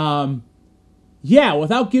 Yeah,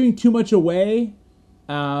 without giving too much away,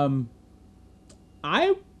 for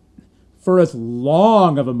as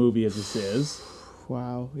long of a movie as this is,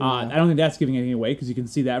 Wow. I don't think that's giving anything away, because you can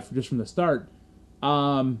see that just from the start.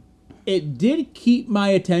 It did keep my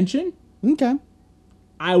attention. Okay.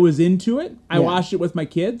 I was into it. I Yeah. watched it with my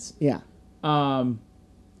kids. Yeah.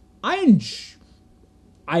 I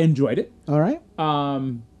enjoyed it. All right.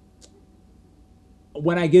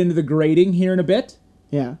 When I get into the grading here in a bit,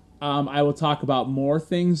 Yeah. I will talk about more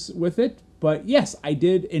things with it. But yes, I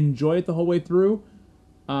did enjoy it the whole way through.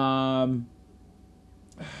 I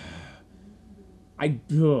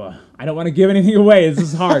don't want to give anything away. This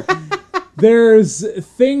is hard. There's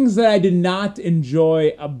things that I did not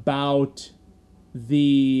enjoy about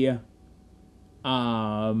the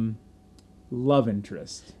love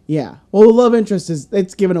interest. Yeah. Well, the love interest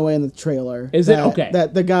it's given away in the trailer. Is it? Okay.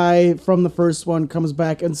 That the guy from the first one comes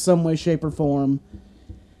back in some way, shape, or form.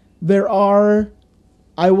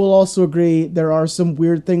 I will also agree, there are some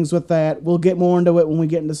weird things with that. We'll get more into it when we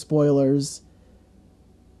get into spoilers.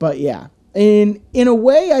 But yeah. In a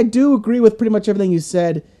way, I do agree with pretty much everything you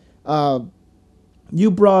said.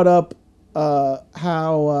 You brought up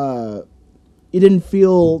how it didn't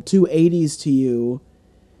feel too 80s to you.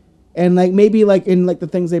 And like maybe like in like the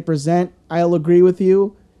things they present, I'll agree with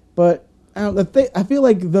you. But I feel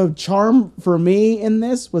like the charm for me in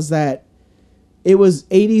this was that it was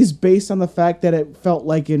 80s based on the fact that it felt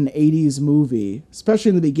like an 80s movie, especially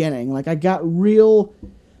in the beginning. Like I feel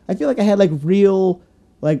like I had like real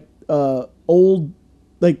like old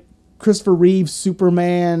like Christopher Reeve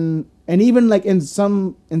Superman, and even like in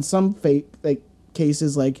some fake like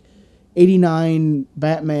cases like 89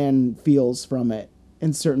 Batman feels from it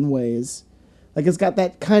in certain ways. Like it's got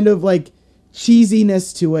that kind of like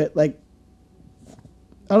cheesiness to it. Like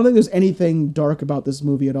I don't think there's anything dark about this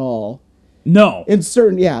movie at all. No. In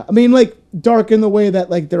certain, yeah. I mean, like, dark in the way that,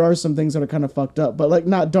 like, there are some things that are kind of fucked up, but, like,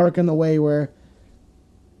 not dark in the way where,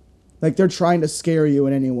 like, they're trying to scare you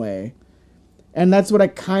in any way. And that's what I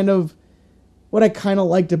kind of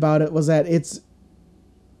liked about it, was that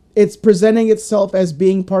it's presenting itself as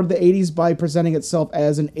being part of the 80s by presenting itself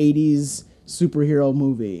as an 80s superhero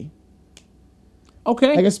movie.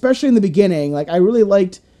 Okay. Like, especially in the beginning, like, I really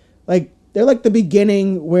liked, like, they're like the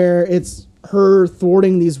beginning where it's her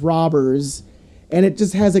thwarting these robbers, and it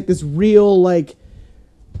just has like this real like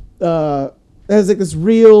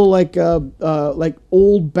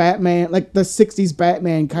old Batman, like the 60s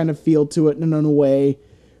Batman kind of feel to it in a way,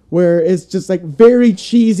 where it's just like very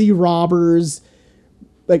cheesy robbers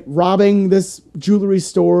like robbing this jewelry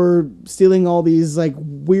store, stealing all these like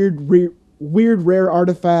weird rare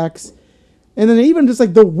artifacts. And then even just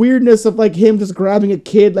like the weirdness of like him just grabbing a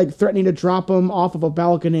kid, like threatening to drop him off of a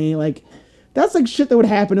balcony, like that's like shit that would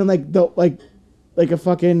happen in like the like a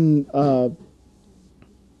fucking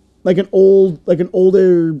like an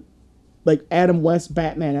older like Adam West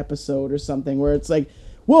Batman episode or something, where it's like,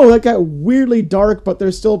 whoa, that got weirdly dark, but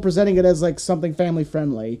they're still presenting it as like something family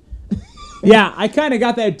friendly. Yeah, I kind of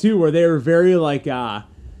got that too, where they were very like yeah,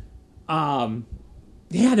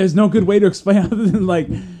 there's no good way to explain other than like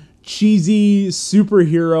cheesy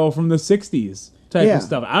superhero from the 60s type of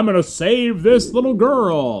stuff. I'm gonna save this little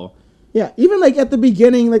girl. Yeah, even like at the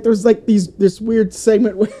beginning, like there's like this weird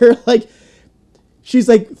segment where like she's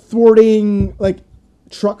like thwarting like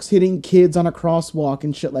trucks hitting kids on a crosswalk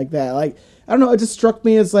and shit like that. Like I don't know, it just struck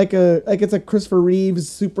me as like it's a Christopher Reeves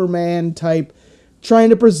Superman type trying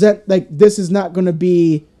to present like this isn't going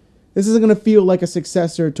to feel like a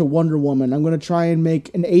successor to Wonder Woman. I'm going to try and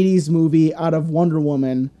make an 80s movie out of Wonder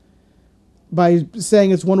Woman by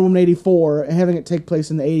saying it's Wonder Woman 84 and having it take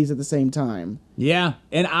place in the 80s at the same time. Yeah,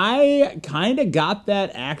 and I kind of got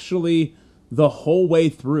that actually the whole way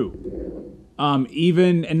through.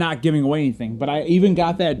 Even, and not giving away anything, but I even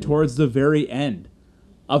got that towards the very end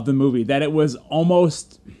of the movie, that it was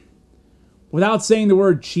almost, without saying the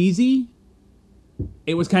word cheesy,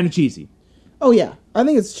 it was kind of cheesy. Oh yeah, I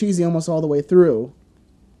think it's cheesy almost all the way through.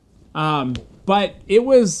 But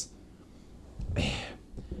it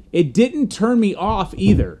didn't turn me off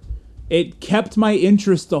either. It kept my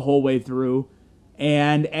interest the whole way through,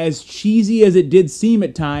 and as cheesy as it did seem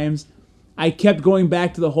at times, I kept going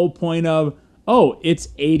back to the whole point of, oh, it's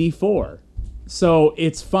 84. So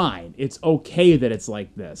it's fine. It's okay that it's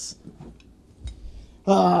like this.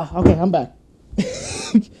 Okay, I'm back.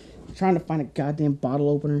 Trying to find a goddamn bottle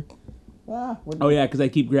opener. Oh yeah, because I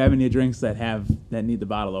keep grabbing you drinks that need the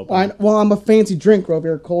bottle opener. Well, I'm a fancy drinker over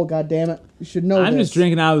here, Cole. Goddammit, you should know. I'm this. just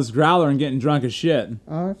drinking out of this growler and getting drunk as shit.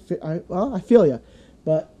 I feel you,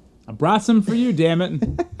 but I brought some for you, damn it.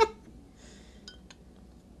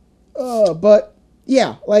 But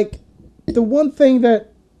yeah, like the one thing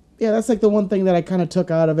that, that's like the one thing that I kind of took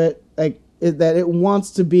out of it, like is that it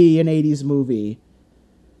wants to be an 80s movie.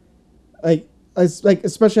 Like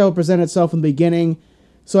especially how it presented itself in the beginning.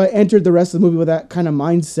 So I entered the rest of the movie with that kind of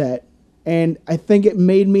mindset, and I think it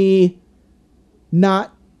made me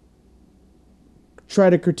not try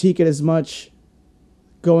to critique it as much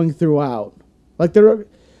going throughout. Like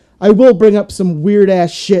I will bring up some weird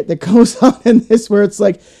ass shit that goes on in this where it's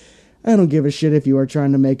like, I don't give a shit if you are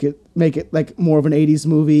trying to make it like more of an 80s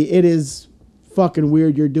movie. It is fucking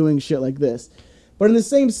weird you're doing shit like this. But in the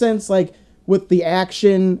same sense, like with the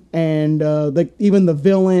action and like even the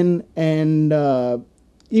villain and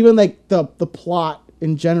even like the plot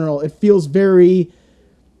in general, it feels very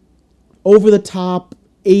over the top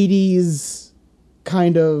 80s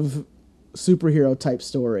kind of superhero type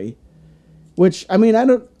story. Which, I mean,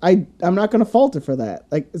 I'm not going to fault it for that.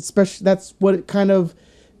 Like, especially, that's what it kind of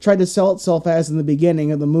tried to sell itself as in the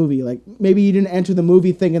beginning of the movie. Like, maybe you didn't enter the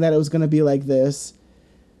movie thinking that it was going to be like this.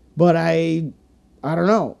 But I don't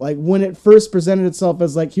know. Like, when it first presented itself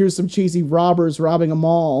as, like, here's some cheesy robbers robbing a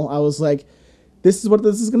mall, I was like, this is what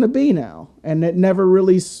this is going to be now. And it never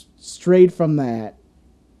really strayed from that.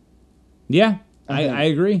 Yeah, I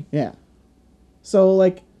agree. Yeah. So,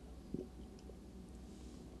 like,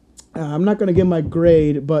 I'm not going to give my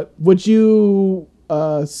grade, but would you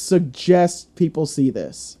suggest people see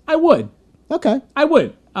this? I would. Okay. I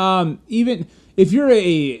would. Even if you're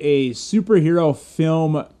a superhero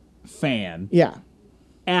film fan. Yeah.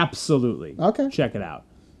 Absolutely. Okay. Check it out.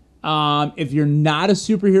 If you're not a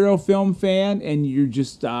superhero film fan and you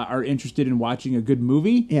just are interested in watching a good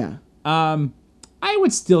movie. Yeah. I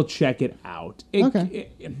would still check it out.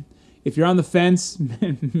 Okay. If you're on the fence,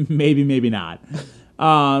 maybe not.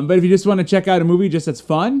 But if you just want to check out a movie just that's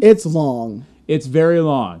fun. It's long. It's very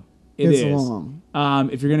long. It's long.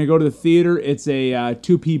 If you're going to go to the theater, it's a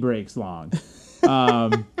 2 pee breaks long.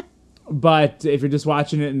 But if you're just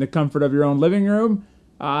watching it in the comfort of your own living room,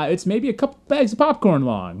 it's maybe a couple bags of popcorn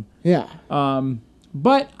long. Yeah.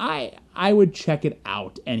 But I would check it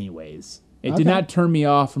out anyways. It did not turn me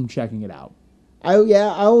off from checking it out.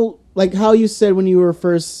 I'll like how you said when you were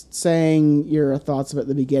first saying your thoughts of it at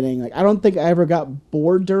the beginning. Like, I don't think I ever got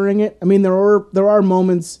bored during it. I mean, there are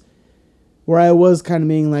moments where I was kind of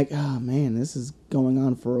being like, oh man, this is going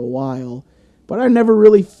on for a while, but I never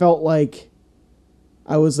really felt like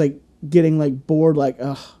I was like getting like bored. Like,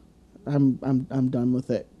 ugh, I'm done with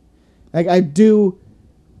it. Like, I do.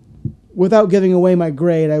 Without giving away my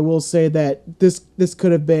grade, I will say that this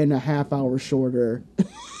could have been a half hour shorter.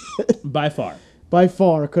 By far. By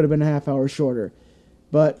far, it could have been a half hour shorter.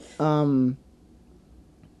 But yeah,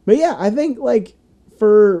 I think, like,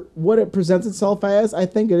 for what it presents itself as, I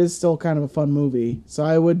think it is still kind of a fun movie. So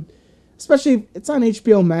I would, especially if it's on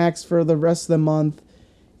HBO Max for the rest of the month,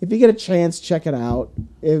 if you get a chance, check it out.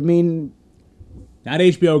 I mean... Not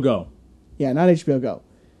HBO Go. Yeah, not HBO Go.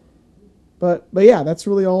 But yeah, that's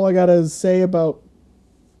really all I got to say about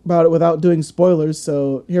it without doing spoilers.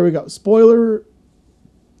 So here we go. Spoiler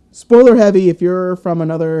heavy. If you're from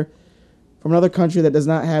another country that does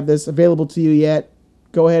not have this available to you yet,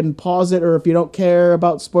 go ahead and pause it. Or if you don't care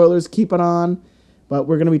about spoilers, keep it on. But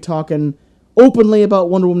we're going to be talking openly about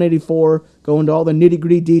Wonder Woman 84, go into all the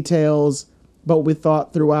nitty-gritty details about what we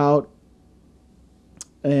thought throughout.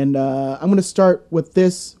 And I'm going to start with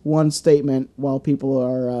this one statement while people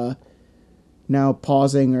are now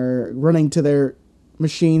pausing or running to their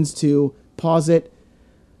machines to pause it.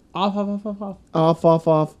 Off.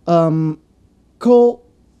 Off. Cole,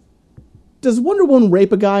 does Wonder Woman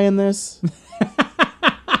rape a guy in this?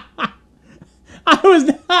 I was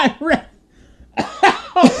not ready.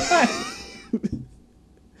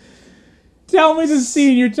 Tell me the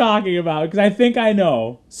scene you're talking about, because I think I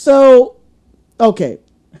know. So, okay.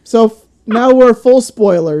 So, now we're full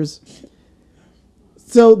spoilers.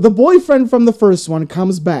 So, the boyfriend from the first one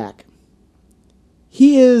comes back.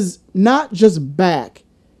 He is not just back.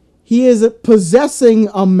 He is possessing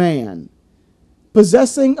a man.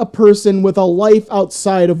 Possessing a person with a life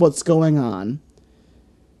outside of what's going on.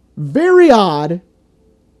 Very odd.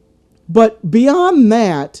 But beyond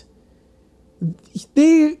that,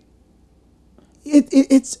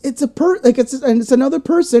 it's another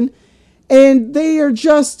person, and they are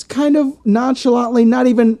just kind of nonchalantly not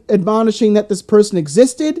even admonishing that this person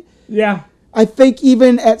existed. Yeah. I think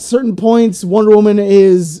even at certain points, Wonder Woman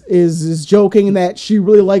is joking that she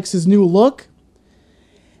really likes his new look.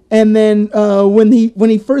 And then when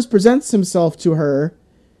he first presents himself to her,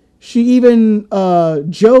 she even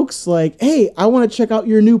jokes like, "Hey, I want to check out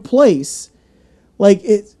your new place." Like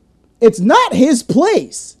it's not his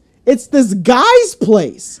place. It's this guy's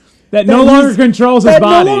place That no longer controls his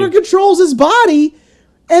body. No longer controls his body.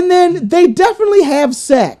 And then they definitely have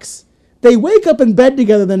sex. They wake up in bed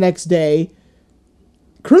together the next day.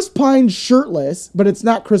 Chris Pine's shirtless, but it's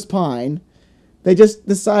not Chris Pine. They just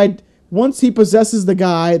decide once he possesses the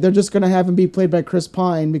guy, they're just going to have him be played by Chris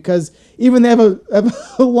Pine, because even they have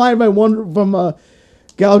a line by one from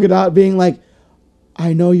Gal Gadot being like,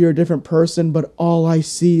 "I know you're a different person, but all I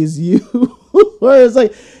see is you." Whereas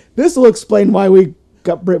like, this will explain why we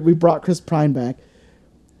brought Chris Pine back.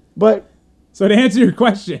 But so to answer your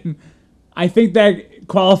question, I think that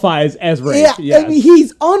qualifies as rape. yeah, Yes. I mean,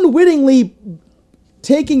 he's unwittingly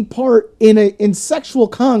taking part in sexual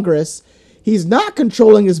congress. He's not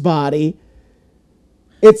controlling his body.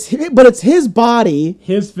 It's his body,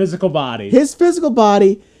 His physical body. his physical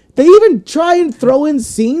body. They even try and throw in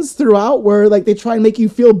scenes throughout where like they try and make you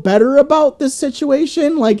feel better about this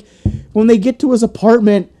situation. Like when they get to his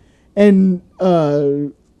apartment and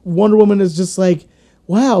Wonder Woman is just like,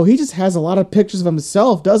 "Wow, he just has a lot of pictures of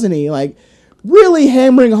himself, doesn't he?" Like really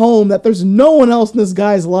hammering home that there's no one else in this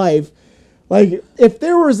guy's life. Like, if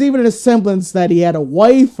there was even a semblance that he had a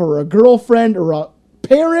wife or a girlfriend or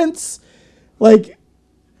parents, like,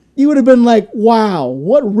 you would have been like, wow,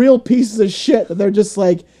 what real pieces of shit that they're just,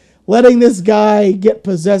 like, letting this guy get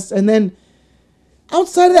possessed. And then,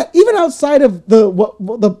 outside of that, even outside of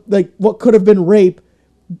what could have been rape,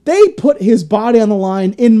 they put his body on the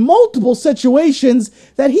line in multiple situations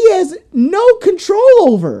that he has no control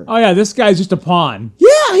over. Oh yeah, this guy's just a pawn. Yeah,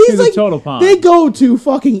 he's a like, total pawn. They go to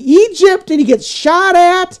fucking Egypt and he gets shot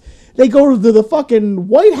at. They go to the fucking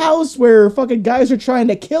White House where fucking guys are trying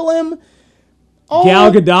to kill him.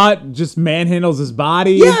 Gal Gadot just manhandles his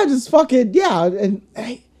body. Yeah, just fucking, yeah. And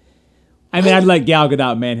I'd let Gal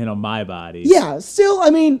Gadot manhandle my body. yeah, still, I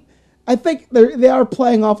mean, I think they are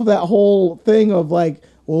playing off of that whole thing of like,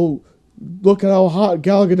 well, look at how hot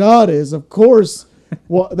Gal Gadot is. Of course,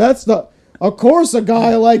 well, that's not. Of course, a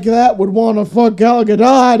guy like that would want to fuck Gal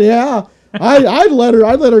Gadot. Yeah, I'd let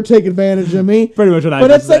her take advantage of me. Pretty much what I But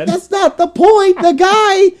just it's like said. that's not the point. The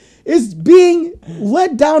guy is being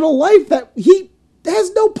led down a life that he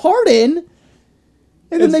has no part in.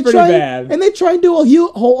 And It's then pretty bad. And they try and do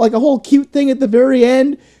a whole cute thing at the very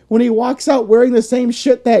end when he walks out wearing the same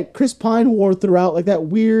shit that Chris Pine wore throughout, like that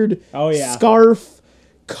weird scarf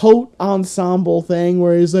coat ensemble thing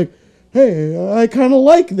where he's like, "Hey, I kind of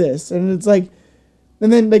like this," and it's like,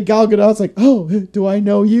 and then the Gal Gadot's like, "Oh, do I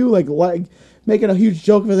know you?" Like making a huge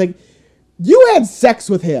joke of it, like, you had sex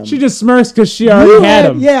with him. She just smirks because she already had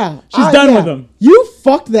him. Yeah, She's done with him. You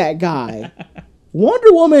fucked that guy.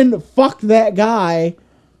 Wonder Woman fucked that guy.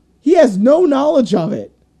 He has no knowledge of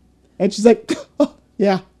it, and she's like, "Oh,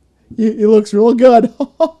 yeah, he looks real good."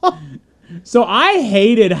 So I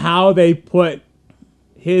hated how they put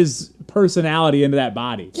his personality into that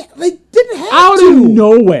body. Yeah, they didn't have Out to. of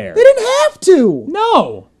nowhere. They didn't have to.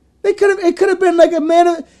 No. They could have. It could have been like a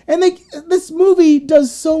man. And this movie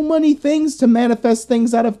does so many things to manifest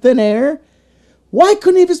things out of thin air. Why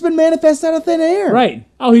couldn't he have just been manifest out of thin air? Right.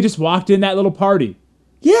 Oh, he just walked in that little party.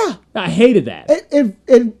 Yeah. I hated that.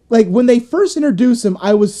 It like when they first introduced him,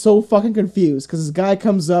 I was so fucking confused because this guy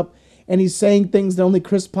comes up and he's saying things that only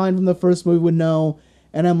Chris Pine from the first movie would know,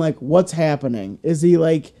 and I'm like, what's happening? Is he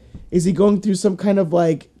going through some kind of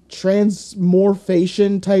like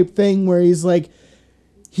transmorphation type thing where he's like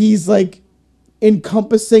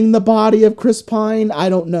encompassing the body of Chris Pine? I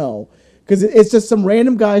don't know, because it's just some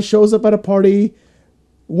random guy shows up at a party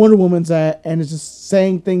Wonder Woman's at, and is just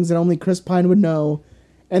saying things that only Chris Pine would know.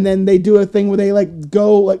 And then they do a thing where they like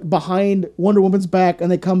go like behind Wonder Woman's back, and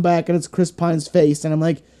they come back, and it's Chris Pine's face. And I'm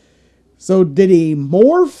like, so did he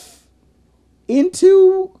morph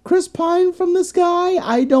into Chris Pine from this guy?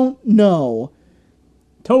 I don't know.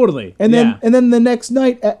 Totally. And then the next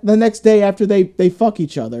day after they fuck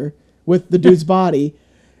each other with the dude's body,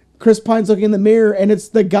 Chris Pine's looking in the mirror, and it's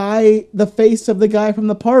the face of the guy from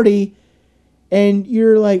the party, and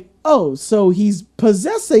you're like, oh, so he's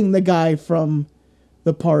possessing the guy from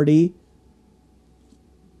the party,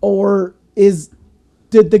 or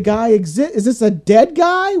did the guy exist? Is this a dead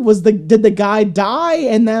guy? Did the guy die,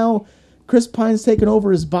 and now Chris Pine's taken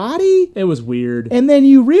over his body? It was weird. And then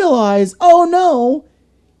you realize, oh no,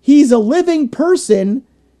 he's a living person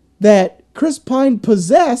that Chris Pine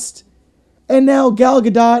possessed, and now Gal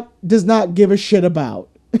Gadot does not give a shit about.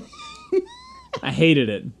 I hated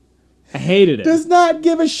it. Does not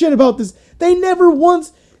give a shit about this. They never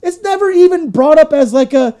once. It's never even brought up as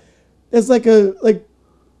like a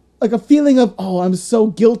feeling of, oh, I'm so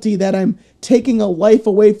guilty that I'm taking a life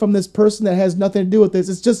away from this person that has nothing to do with this.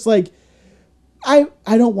 It's just like, I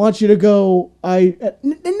don't want you to go.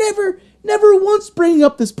 Never once bringing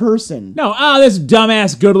up this person. No, this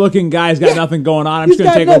dumbass good-looking guy's got nothing going on. I'm just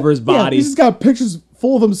going to take over his body. He's just got pictures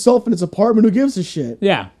full of himself in his apartment. Who gives a shit?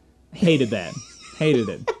 Yeah. Hated that. Hated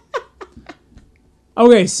it.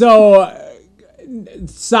 Okay, so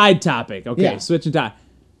side topic. Okay, Yeah. switching topic.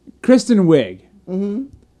 Kristen Wiig. Mm-hmm.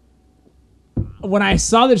 When I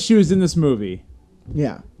saw that she was in this movie,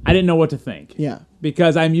 Yeah. I didn't know what to think. Yeah.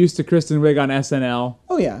 Because I'm used to Kristen Wiig on SNL.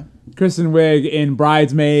 Oh, yeah. Kristen Wiig in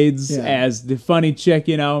Bridesmaids Yeah. as the funny chick,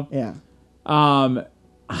 you know. Yeah. I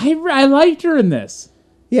liked her in this.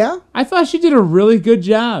 Yeah. I thought she did a really good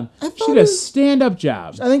job. thought She did a stand-up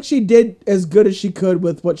job. I think she did as good as she could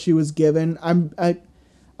with what she was given. I'm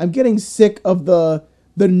getting sick of the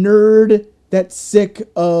nerd that's sick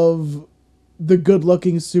of the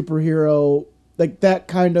good-looking superhero. Like that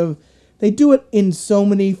kind of. They do it in so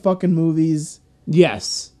many fucking movies.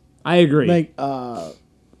 Yes, I agree. They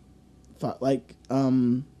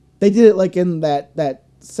did it like in that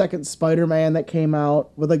second Spider-Man that came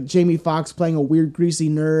out with like Jamie Foxx playing a weird greasy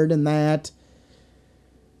nerd in that.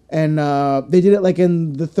 And they did it like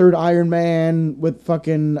in the third Iron Man with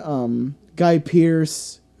fucking Guy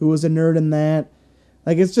Pearce, who was a nerd in that.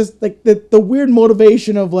 Like it's just like the weird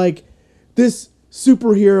motivation of like this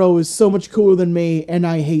superhero is so much cooler than me and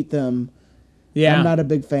I hate them. Yeah. I'm not a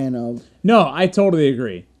big fan of. No, I totally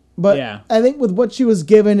agree. But yeah. I think with what she was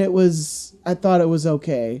given, I thought it was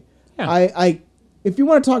okay. Yeah. If you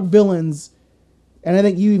want to talk villains, and I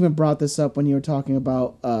think you even brought this up when you were talking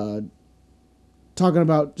about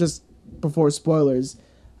just before spoilers,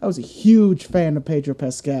 I was a huge fan of Pedro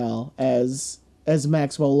Pascal as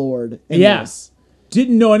Maxwell Lord in this.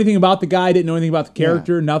 Didn't know anything about the guy, didn't know anything about the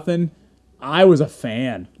character, nothing. I was a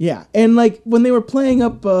fan. Yeah, and like when they were playing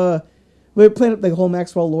up the whole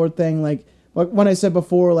Maxwell Lord thing, like when I said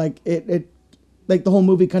before, like it like the whole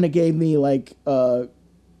movie kind of gave me like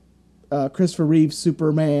Christopher Reeve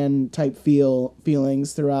Superman type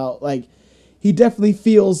feelings throughout. Like he definitely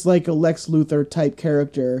feels like a Lex Luthor type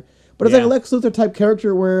character, but it's like a Lex Luthor type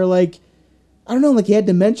character where like I don't know, like he had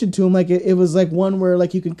dimension to him. Like it was like one where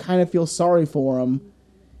like you can kind of feel sorry for him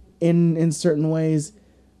in certain ways.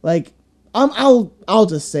 Like I'll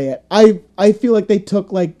just say it. I feel like they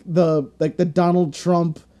took like the Donald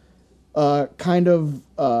Trump kind of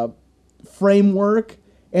framework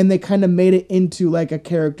and they kind of made it into like a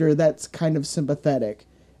character that's kind of sympathetic.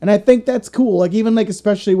 And I think that's cool. Like even like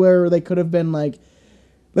especially where they could have been like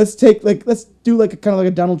let's do like a kind of like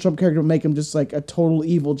a Donald Trump character and make him just like a total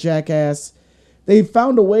evil jackass. They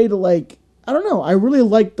found a way to like I don't know. I really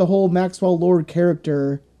like the whole Maxwell Lord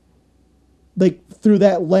character like through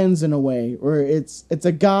that lens in a way where it's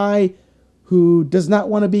a guy who does not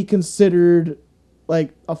want to be considered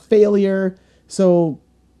like a failure. So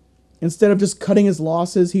instead of just cutting his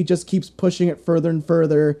losses, he just keeps pushing it further and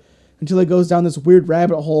further until he goes down this weird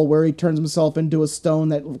rabbit hole where he turns himself into a stone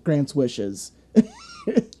that grants wishes.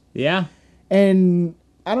 Yeah. And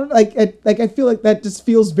I don't I feel like that just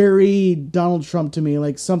feels very Donald Trump to me,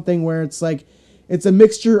 like something where it's like it's a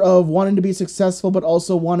mixture of wanting to be successful but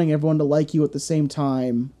also wanting everyone to like you at the same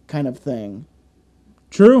time kind of thing.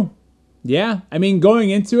 True. Yeah. I mean, going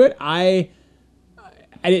into it, I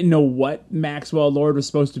didn't know what Maxwell Lord was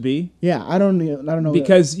supposed to be. Yeah, I don't know.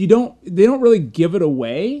 Because they don't really give it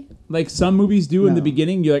away like some movies do in the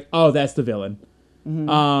beginning. You're like, oh, that's the villain.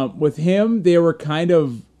 Mm-hmm. With him, they were kind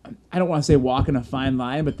of, I don't want to say walking a fine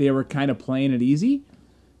line, but they were kind of playing it easy,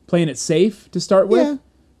 playing it safe to start with.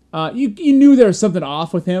 You knew there was something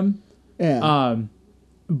off with him. Yeah.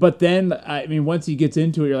 But then, I mean, once he gets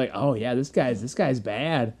into it, you're like, oh yeah, this guy's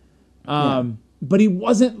bad. But he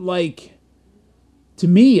wasn't like, to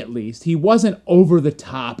me at least, he wasn't over the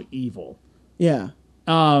top evil. Yeah.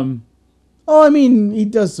 Oh, I mean, he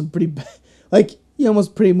does some pretty bad, like, he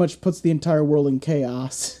almost pretty much puts the entire world in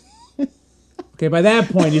chaos. Okay, by that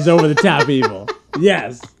point, he's over the top evil.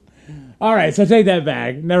 Yes. All right, so take that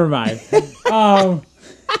back. Never mind.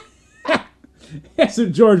 That's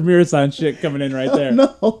some George Mirasan shit coming in right there.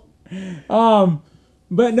 No.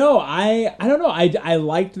 But no, I don't know. I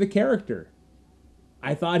liked the character.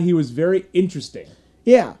 I thought he was very interesting.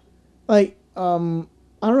 Yeah. Like, I don't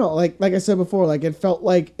know. Like I said before, like it felt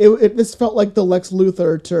like this felt like the Lex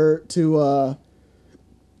Luthor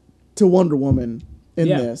to Wonder Woman in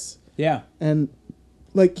this. Yeah. And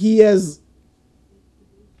like he's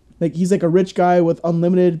like a rich guy with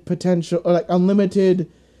unlimited potential, or like unlimited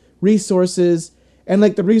resources, and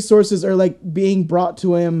like the resources are like being brought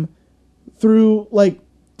to him through like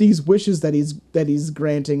these wishes that he's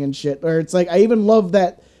granting and shit. Or it's like, I even love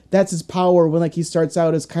that that's his power when like he starts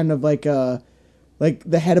out as kind of like the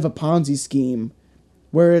head of a Ponzi scheme,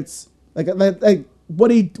 where it's like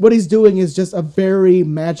what he's doing is just a very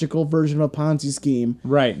magical version of a Ponzi scheme.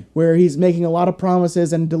 Right. Where he's making a lot of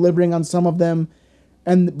promises and delivering on some of them,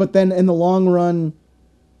 but then in the long run,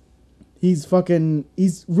 he's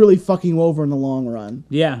really fucking you over in the long run.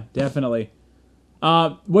 Yeah, definitely.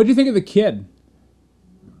 What do you think of the kid?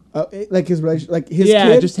 Like his relation, like his yeah,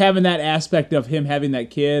 kid? Just having that aspect of him having that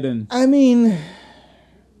kid, and I mean,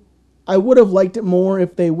 I would have liked it more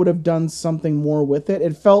if they would have done something more with it.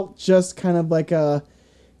 It felt just kind of like a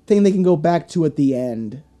thing they can go back to at the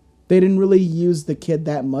end. They didn't really use the kid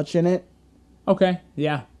that much in it. Okay,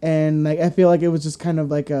 yeah. And like I feel like it was just kind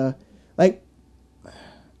of like I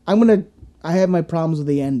have my problems with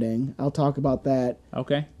the ending. I'll talk about that.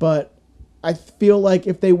 Okay. But I feel like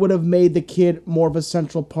if they would have made the kid more of a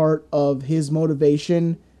central part of his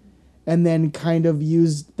motivation, and then kind of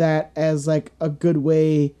used that as like a good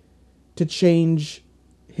way to change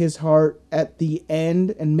his heart at the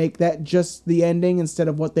end and make that just the ending instead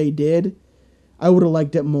of what they did, I would have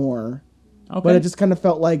liked it more. Okay. But it just kind of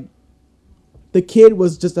felt like the kid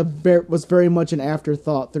was just was very much an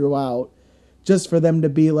afterthought throughout, just for them to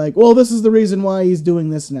be like, well, this is the reason why he's doing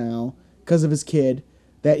this now, because of his kid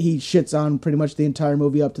that he shits on pretty much the entire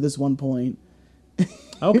movie up to this one point.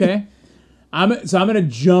 Okay. I'm going to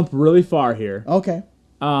jump really far here. Okay.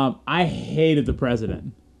 I hated the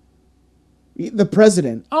president. The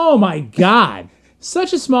president. Oh my God.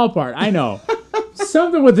 Such a small part. I know.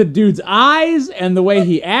 Something with the dude's eyes and the way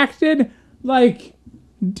he acted. Like,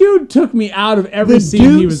 dude took me out of every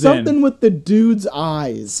scene he was in. Something with the dude's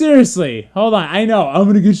eyes. Seriously. Hold on. I know. I'm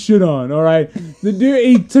going to get shit on. All right. The dude,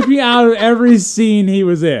 he took me out of every scene he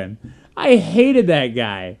was in. I hated that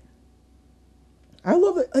guy. I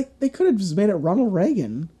love it. Like, they could have just made it Ronald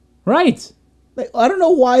Reagan. Right. Like, I don't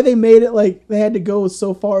know why they made it like they had to go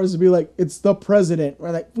so far as to be like, it's the president.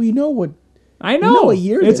 We're like, we know what. I know. We know what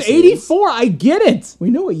year it's this 84. I get it.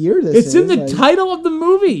 We know what year this is. It's in the like, title of the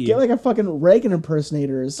movie. Get like a fucking Reagan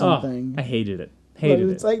impersonator or Oh, something. I hated it. But Hated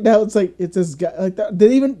it's it. like now it's like it's this guy. Like that.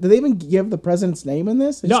 Did they even give the president's name in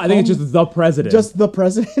this? No, I think it's just the president. just the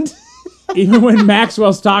president. Even when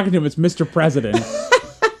Maxwell's talking to him, it's Mr. President.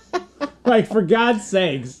 Like, for God's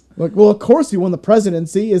sakes. Like, well, of course he won the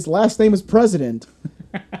presidency. His last name is President.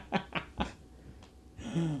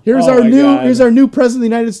 Here's Oh our my new God. here's our new president of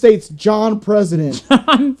the United States, John President.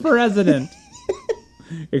 John President.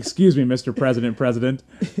 Excuse me, Mr. President.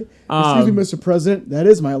 Excuse me, Mr. President. That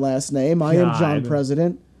is my last name. I am John God.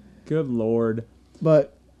 President. Good Lord.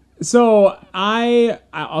 But So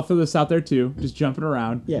I'll throw this out there too, just jumping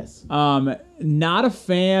around. yes, Not a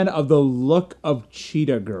fan of the look of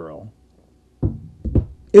Cheetah Girl.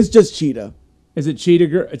 it's just Cheetah. Is it Cheetah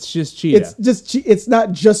Girl? It's just Cheetah. It's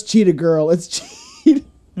not just Cheetah Girl. It's Cheetah.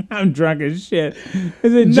 I'm drunk as shit.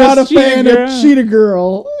 Is it Not a just Cheetah fan Girl? of Cheetah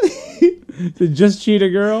Girl. Is it just Cheetah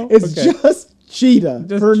Girl? It's Okay. just Cheetah.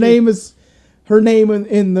 Just her Cheetah. name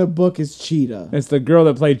in the book is Cheetah. It's the girl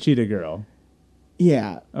that played Cheetah Girl.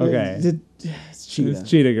 Yeah. Okay. It's Cheetah. It's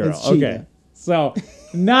Cheetah Girl. It's Cheetah. Okay. So,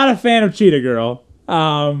 not a fan of Cheetah Girl.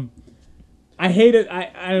 I hate it.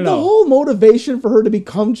 I don't The know. whole motivation for her to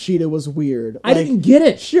become Cheetah was weird. I didn't get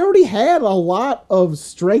it. She already had a lot of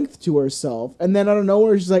strength to herself, and then out of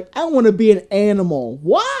nowhere, she's like, "I want to be an animal."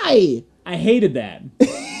 Why? I hated that.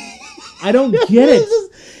 I don't get it.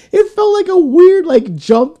 It felt like a weird like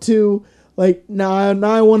jump to like, now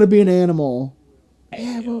I want to be an animal.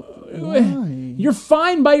 Yeah, but why? You're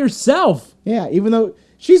fine by yourself. Yeah, even though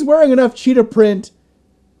she's wearing enough cheetah print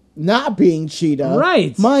not being Cheetah.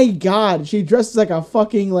 Right. My God, she dresses like a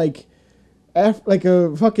fucking like a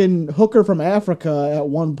fucking hooker from Africa at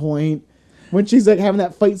one point when she's like having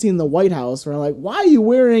that fight scene in the White House where I'm like, why are you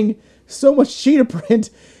wearing so much cheetah print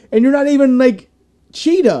and you're not even like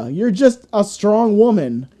Cheetah? You're just a strong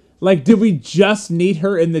woman. Like, did we just need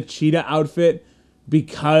her in the cheetah outfit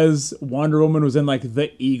because Wonder Woman was in like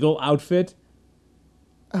the eagle outfit?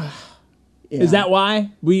 Yeah. Is that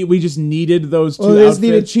why we just needed those two? Well, they just outfits?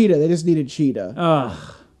 needed Cheetah. They just needed Cheetah.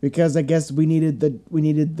 Ugh. Because I guess we needed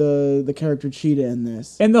the character Cheetah in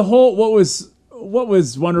this. And the whole what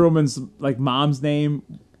was Wonder Woman's like mom's name?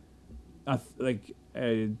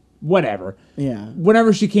 Whatever. Yeah.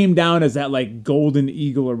 Whenever she came down as that like golden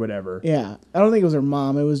eagle or whatever. Yeah. I don't think it was her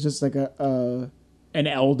mom. It was just like An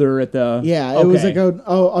elder at the. yeah. It Okay. was like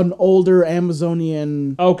an older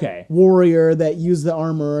Amazonian Okay. warrior that used the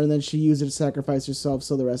armor and then she used it to sacrifice herself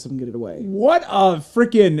so the rest of them get it away. What a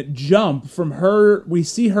freaking jump from her. We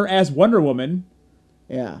see her as Wonder Woman,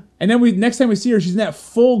 Yeah. and then next time we see her, she's in that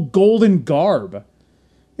full golden garb.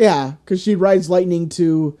 Yeah, because she rides lightning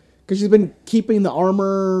because she's been keeping the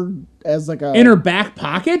armor as like a In her back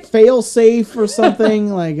pocket? fail safe or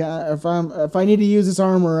something. Like if I need to use this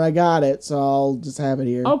armor, I got it, so I'll just have it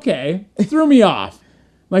here. Okay. Threw me off.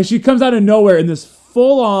 Like, she comes out of nowhere in this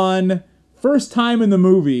full-on, first time in the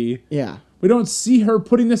movie. Yeah. We don't see her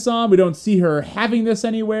putting this on. We don't see her having this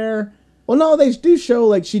anywhere. Well, no, they do show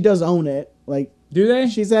like she does own it. Like Do they?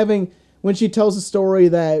 she's having when she tells the story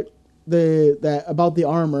that about the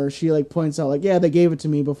armor, she like points out like, yeah, they gave it to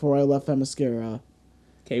me before I left Themyscira.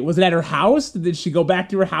 Okay, was it at her house? Did she go back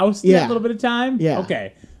to her house in Yeah. that little bit of time? Yeah.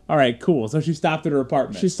 Okay. All right, cool. So she stopped at her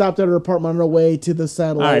apartment. She stopped at her apartment on her way to the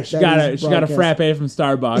satellite. All right, she that got was she got a broadcast. frappe from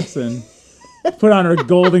Starbucks and put on her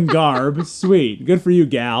golden garb. Sweet. Good for you,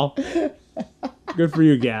 gal. Good for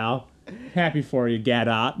you, gal. Happy for you,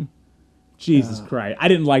 Gadot. Jesus Christ. I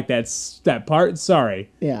didn't like that part. Sorry.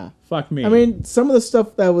 Yeah. Fuck me. I mean, some of the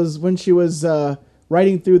stuff that was when she was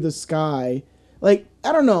riding through the sky, like,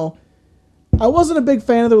 I don't know. I wasn't a big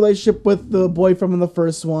fan of the relationship with the boyfriend in the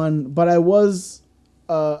first one, but I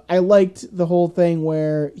liked the whole thing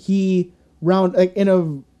where he in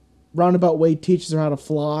a roundabout way teaches her how to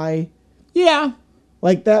fly. yeah.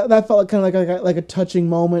 Like that felt kind of like a touching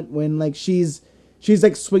moment when like she's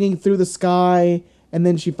like swinging through the sky and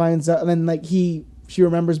then she finds out and then like she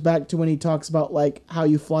remembers back to when he talks about like how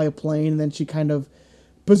you fly a plane and then she kind of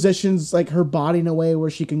positions like her body in a way where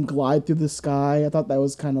she can glide through the sky. I thought that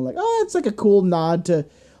was kind of like, oh, it's like a cool nod to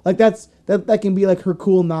like that can be like her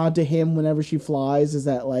cool nod to him whenever she flies, is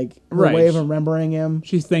that like her Right. way of remembering him.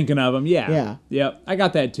 She's thinking of him. Yeah. Yeah. Yep. I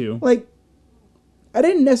got that too. Like, I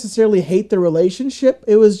didn't necessarily hate the relationship.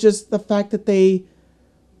 It was just the fact that they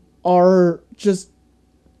are just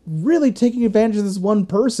really taking advantage of this one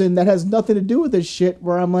person that has nothing to do with this shit,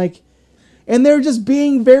 where I'm like, and they're just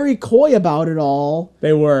being very coy about it all.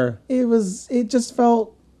 They were. It just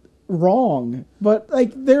felt wrong. But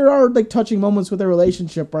like there are like touching moments with their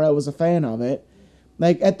relationship where I was a fan of it.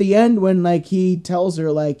 Like at the end when like he tells her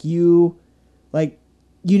like you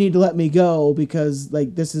need to let me go because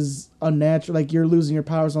like this is unnatural, like you're losing your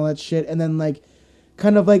powers and all that shit, and then like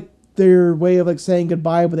kind of like their way of like saying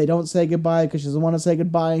goodbye, but they don't say goodbye because she doesn't want to say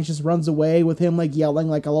goodbye and she just runs away with him like yelling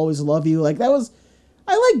like I'll always love you. Like I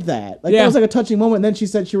liked that. Like Yeah. that was like a touching moment. And then she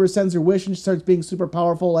said she rescinds her wish and she starts being super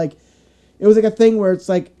powerful. Like it was like a thing where it's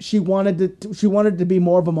like she wanted to be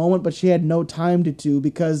more of a moment, but she had no time to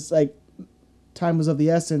because like time was of the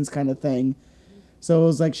essence kind of thing. So it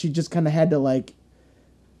was like she just kind of had to like.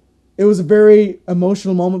 It was a very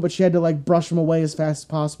emotional moment, but she had to like brush him away as fast as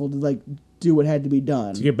possible to like do what had to be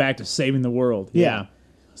done. To get back to saving the world. Yeah.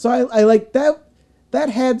 So I like that. That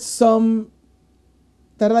had some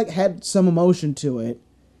emotion to it,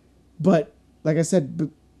 but like I said,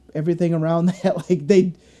 everything around that, like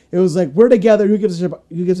it was like we're together. Who gives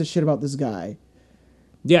a shit about this guy?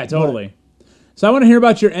 Yeah, totally. So I want to hear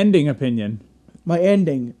about your ending opinion. My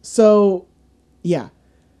ending. So, yeah,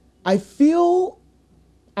 I feel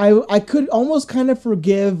I could almost kind of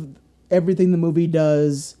forgive everything the movie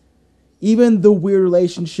does, even the weird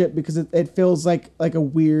relationship, because it feels like a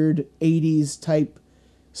weird 80s type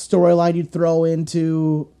storyline you'd throw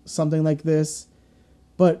into something like this.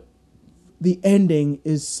 But the ending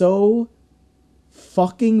is so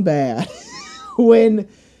fucking bad.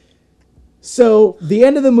 So the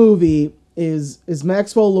end of the movie is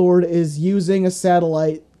Maxwell Lord is using a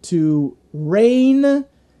satellite to rain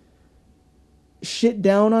shit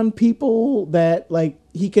down on people that like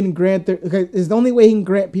he can grant is the only way he can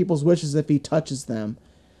grant people's wishes if he touches them.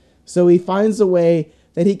 So he finds a way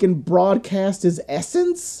that he can broadcast his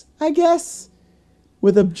essence, I guess,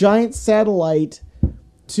 with a giant satellite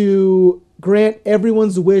to grant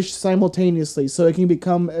everyone's wish simultaneously so it can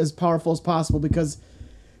become as powerful as possible, because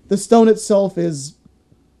the stone itself is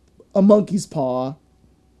a monkey's paw.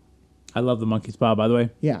 I love the monkey's paw, by the way.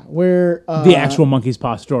 Yeah, where The actual monkey's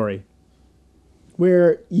paw story.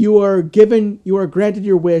 where you are granted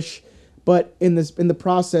your wish, but in the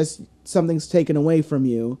process something's taken away from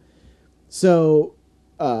you. So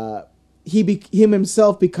him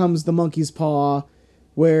himself becomes the monkey's paw,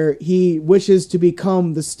 where he wishes to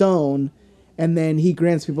become the stone, and then he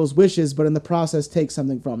grants people's wishes, but in the process takes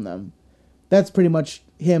something from them. That's pretty much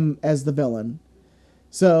him as the villain.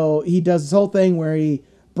 So he does this whole thing where he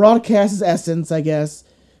broadcasts his essence, I guess.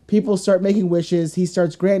 People start making wishes. He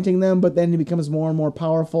starts granting them, but then he becomes more and more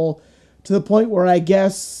powerful to the point where I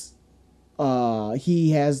guess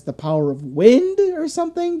he has the power of wind or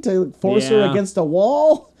something to force her against a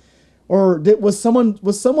wall. Or was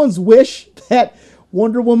someone's wish that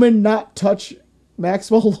Wonder Woman not touch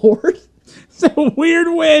Maxwell Lord? It's a weird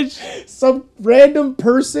wish. Some random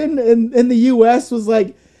person in the U.S. was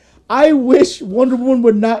like, I wish Wonder Woman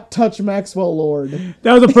would not touch Maxwell Lord.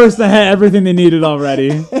 That was a person that had everything they needed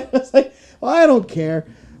already. I was like, well, I don't care.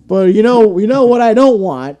 But you know what I don't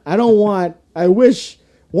want? I wish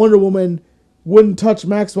Wonder Woman wouldn't touch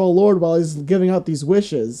Maxwell Lord while he's giving out these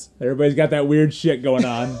wishes. Everybody's got that weird shit going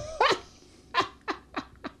on.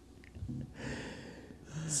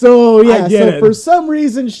 So, yeah, it. For some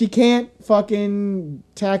reason, she can't fucking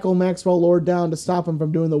tackle Maxwell Lord down to stop him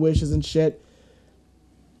from doing the wishes and shit.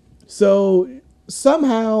 So,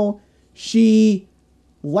 somehow, she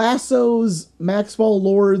lassos Maxwell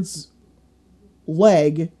Lord's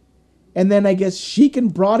leg, and then I guess she can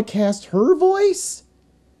broadcast her voice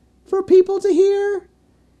for people to hear.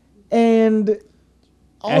 And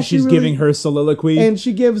as she's giving her soliloquy. And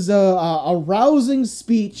she gives a rousing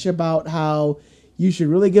speech about how you should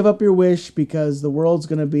really give up your wish because the world's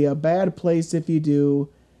going to be a bad place if you do,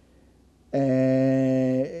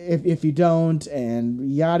 if you don't,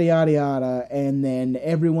 and yada, yada, yada. And then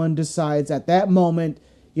everyone decides at that moment,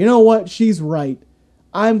 you know what? She's right.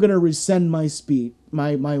 I'm going to rescind my speech,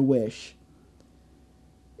 my wish.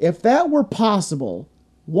 If that were possible,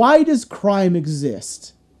 why does crime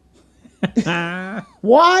exist?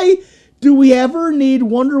 Why do we ever need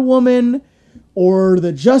Wonder Woman or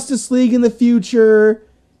the Justice League in the future,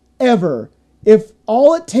 ever, if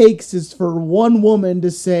all it takes is for one woman to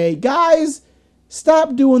say, guys,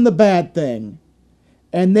 stop doing the bad thing?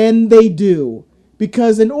 And then they do.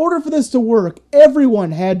 Because in order for this to work,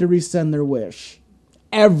 everyone had to rescind their wish.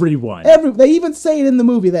 Everyone. They even say it in the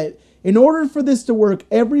movie that in order for this to work,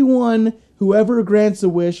 everyone, whoever grants a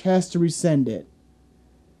wish, has to rescind it.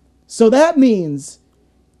 So that means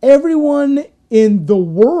everyone in the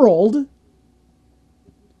world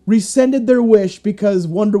rescinded their wish because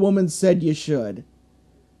Wonder Woman said you should.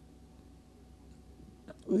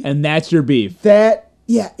 And that's your beef.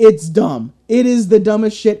 It's dumb. It is the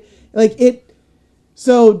dumbest shit.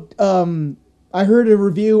 So, I heard a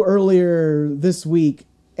review earlier this week,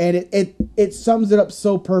 and it sums it up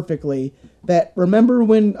so perfectly that, remember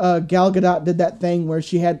when Gal Gadot did that thing where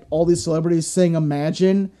she had all these celebrities sing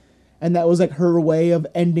Imagine, and that was like her way of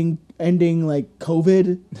ending like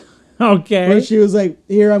COVID? Okay. Where she was like,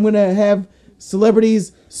 here, I'm going to have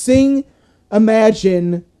celebrities sing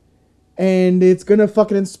Imagine, and it's going to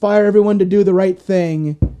fucking inspire everyone to do the right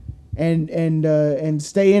thing and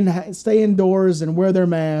stay indoors and wear their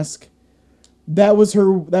mask. That was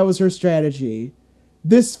her strategy.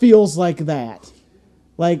 This feels like that.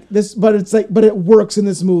 Like this, but it works in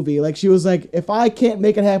this movie. Like, she was like, if I can't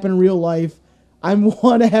make it happen in real life, I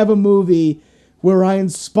want to have a movie where I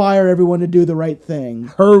inspire everyone to do the right thing.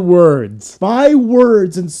 Her words. My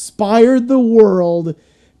words inspired the world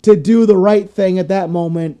to do the right thing at that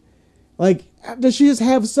moment. Like, does she just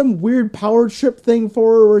have some weird power trip thing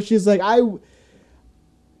for her where she's like, I'm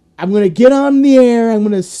going to get on the air, I'm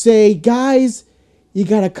going to say, guys, you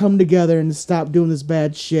got to come together and stop doing this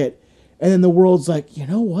bad shit. And then the world's like, you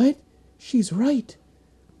know what? She's right.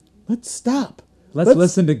 Let's stop. Let's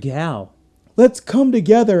listen to Gal. Let's come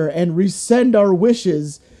together and rescind our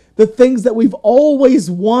wishes. The things that we've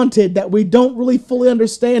always wanted that we don't really fully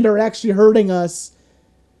understand are actually hurting us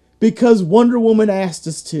because Wonder Woman asked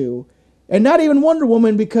us to. And not even Wonder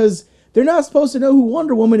Woman, because they're not supposed to know who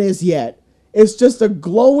Wonder Woman is yet. It's just a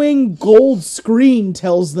glowing gold screen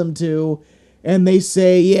tells them to. And they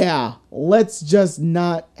say, yeah, let's just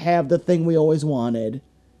not have the thing we always wanted.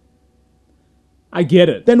 I get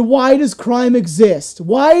it. Then why does crime exist?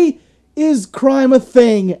 Why is crime a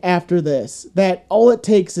thing after this? That all it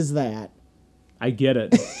takes is that. I get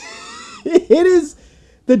it. It is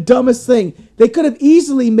the dumbest thing. They could have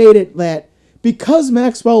easily made it that because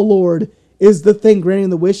Maxwell Lord is the thing granting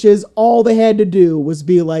the wishes, all they had to do was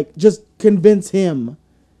be like, just convince him.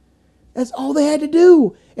 That's all they had to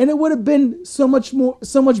do. And it would have been so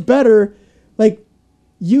much better, like,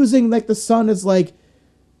 using, like, the son as, like,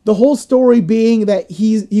 the whole story being that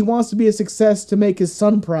he wants to be a success to make his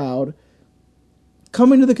son proud.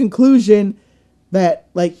 Coming to the conclusion that,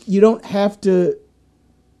 like, you don't have to,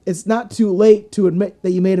 it's not too late to admit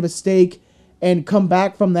that you made a mistake and come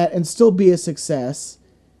back from that and still be a success.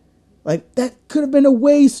 Like, that could have been a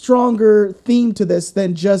way stronger theme to this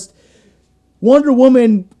than just Wonder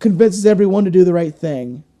Woman convinces everyone to do the right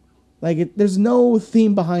thing. Like, there's no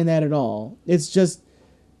theme behind that at all. It's just,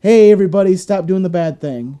 hey, everybody, stop doing the bad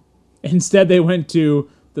thing. Instead, they went to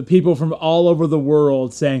the people from all over the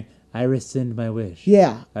world saying, I rescind my wish.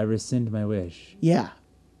 Yeah. I rescind my wish. Yeah.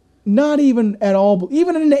 Not even at all.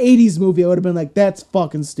 Even in an 80s movie, I would have been like, that's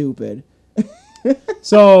fucking stupid.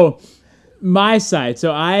 So, my side.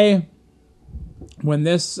 So, when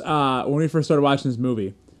we first started watching this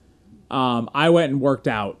movie, I went and worked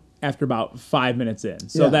out after about 5 minutes in.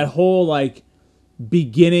 So, that whole, like,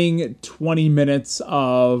 beginning 20 minutes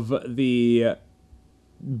of the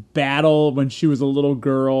battle when she was a little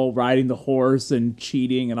girl riding the horse and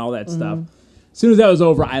cheating and all that stuff. As soon as that was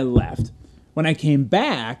over, I left. When I came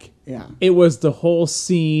back, it was the whole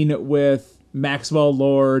scene with Maxwell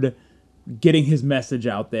Lord getting his message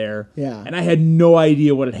out there. Yeah. And I had no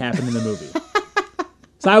idea what had happened in the movie.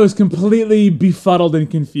 So I was completely befuddled and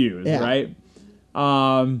confused, right?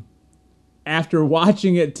 After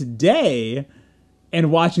watching it today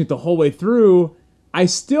and watching it the whole way through, I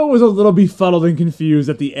still was a little befuddled and confused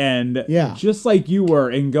at the end. Yeah. Just like you were,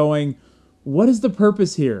 and going, what is the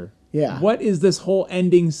purpose here? Yeah. What is this whole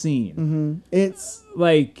ending scene? Mm-hmm. It's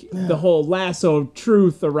like the whole lasso of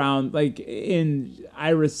truth around, like, in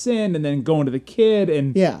I rescind and then going to the kid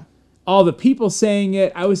and all the people saying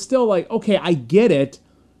it. I was still like, okay, I get it,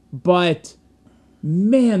 but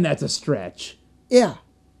man, that's a stretch. Yeah.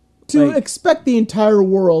 To Like, expect the entire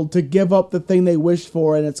world to give up the thing they wished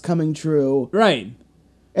for and it's coming true. right.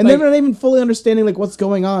 And Like, they're not even fully understanding, like, what's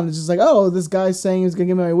going on. It's just like, oh, this guy's saying he's going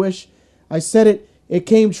to give me my wish. I said it. It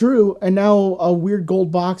came true. And now a weird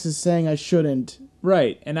gold box is saying I shouldn't.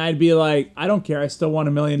 right. And I'd be like, I don't care. I still want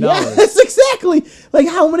 $1 million. Yes, exactly. Like,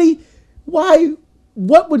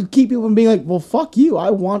 what would keep people from being like, well, fuck you.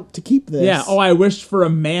 I want to keep this. Yeah. Oh, I wished for a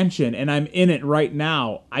mansion and I'm in it right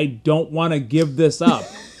now. I don't want to give this up.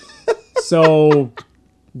 So,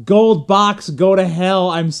 gold box, go to hell.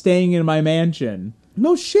 I'm staying in my mansion.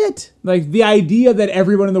 No shit. Like, the idea that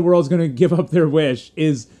everyone in the world is going to give up their wish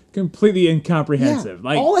is completely incomprehensive. Yeah.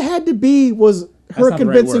 Like, all it had to be was her not the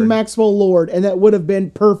right convincing word. Maxwell Lord, and that would have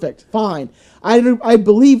been perfect. Fine. I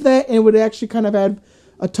believe that, and it would actually kind of add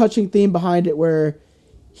a touching theme behind it where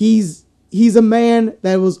he's a man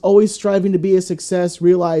that was always striving to be a success,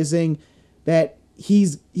 realizing that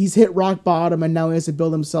he's hit rock bottom and now he has to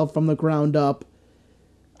build himself from the ground up.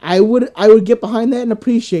 I would get behind that and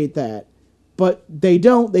appreciate that. But they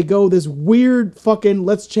don't. They go this weird fucking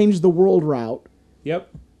let's change the world route.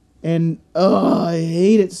 yep. And I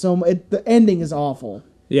hate it so much. The ending is awful.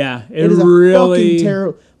 Yeah, It is really a fucking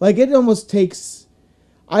terrible. Like, it almost takes.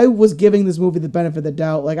 I was giving this movie the benefit of the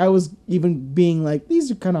doubt. Like, I was even being like,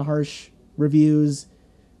 these are kind of harsh reviews.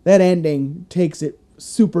 That ending takes it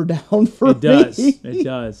super down for It does. me. It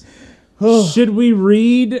does. Should we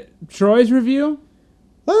read Troy's review?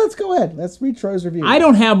 Well, let's go ahead. Let's read Troy's review. I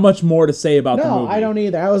don't have much more to say about the No, movie. I don't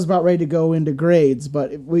either. I was about ready to go into grades,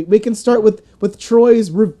 but we can start with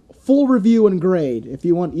Troy's full review and grade if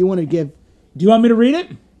you want. You want to give. Do you want me to read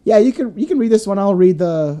it? Yeah, you can read this one. I'll read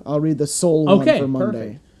the Soul one for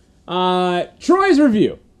Monday. Perfect. Troy's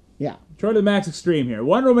review. Yeah. Troy to the Max Extreme here.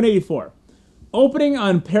 Wonder Woman 84. Opening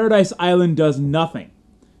on Paradise Island does nothing.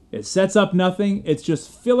 It sets up nothing. It's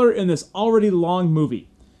just filler in this already long movie.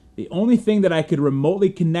 The only thing that I could remotely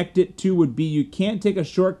connect it to would be you can't take a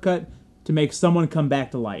shortcut to make someone come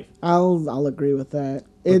back to life. I'll agree with that.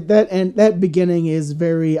 That beginning is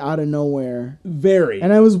very out of nowhere. Very.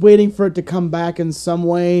 And I was waiting for it to come back in some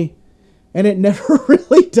way, and it never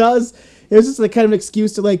really does. It was just like kind of an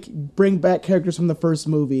excuse to like bring back characters from the first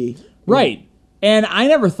movie. Right. And I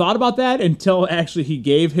never thought about that until actually he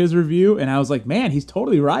gave his review, and I was like, man, he's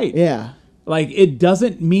totally right. Yeah. Like, it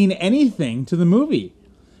doesn't mean anything to the movie.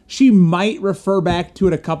 She might refer back to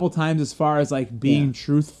it a couple times as far as like being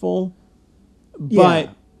truthful, but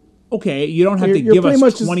okay, you don't have to give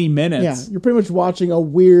us 20 minutes. Yeah, you're pretty much watching a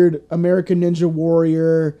weird American Ninja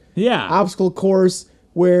Warrior obstacle course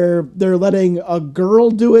where they're letting a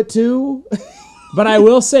girl do it too. But I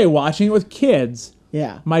will say, watching it with kids,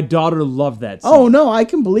 Yeah. My daughter loved that scene. Oh no, I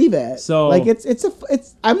can believe it. So- like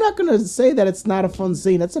it's I'm not gonna say that it's not a fun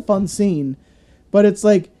scene. It's a fun scene, but it's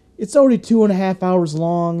like it's already 2.5 hours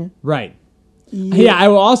long. Right. Yeah, I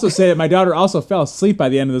will also say that my daughter also fell asleep by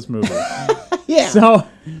the end of this movie. Yeah. So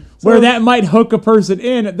where that might hook a person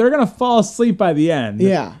in, they're gonna fall asleep by the end.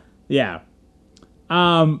 Yeah. Yeah.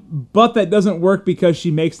 But that doesn't work because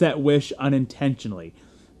she makes that wish unintentionally.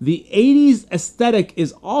 The 80s aesthetic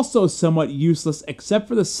is also somewhat useless except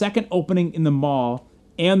for the second opening in the mall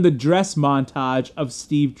and the dress montage of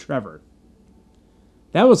Steve Trevor.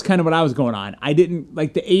 That was kind of what I was going on. I didn't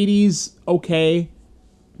like the 80s, okay.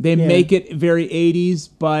 They make it very 80s,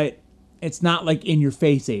 but it's not like in your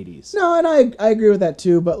face 80s. No, and I agree with that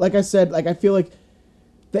too. But like I said, like I feel like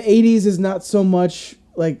the 80s is not so much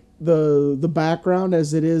like the background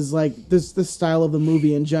as it is like the style of the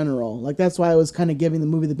movie in general. Like that's why I was kind of giving the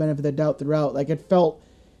movie the benefit of the doubt throughout. Like it felt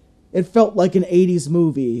like an 80s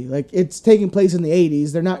movie. Like it's taking place in the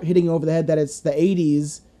 80s. They're not hitting over the head that it's the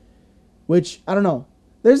 80s, which I don't know.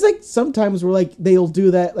 There's like sometimes where like they'll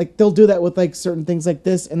do that with like certain things like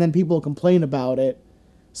this and then people complain about it.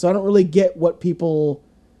 So I don't really get what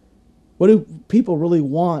do people really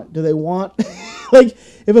want? Do they want like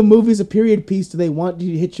if a movie's a period piece, do they want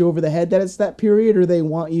you to hit you over the head that it's that period, or they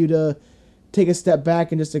want you to take a step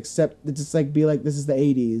back and just accept, just like be like, this is the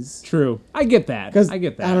 80s? True. I get that. I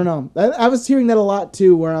get that. I don't know. I was hearing that a lot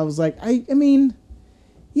too, where I was like, I mean,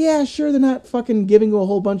 yeah, sure, they're not fucking giving you a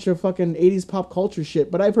whole bunch of fucking 80s pop culture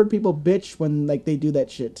shit, but I've heard people bitch when like they do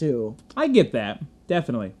that shit too. I get that.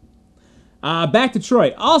 Definitely. Back to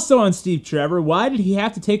Troy. Also on Steve Trevor, why did he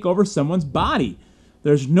have to take over someone's body?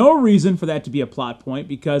 There's no reason for that to be a plot point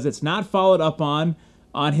because it's not followed up on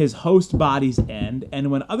his host body's end, and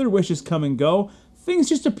when other wishes come and go, things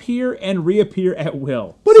just appear and reappear at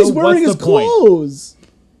will. But So he's wearing what's his the point? clothes.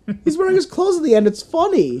 He's wearing his clothes at the end. It's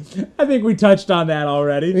funny. I think we touched on that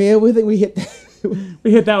already. Yeah, we think we hit that. We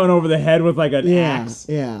hit that one over the head with like an axe.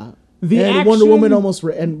 Yeah. The and action, Wonder Woman almost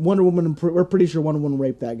Wonder Woman. We're pretty sure Wonder Woman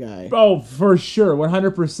raped that guy. Oh, for sure,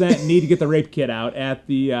 100% need to get the rape kit out at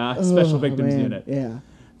the Special Victims Unit. Yeah.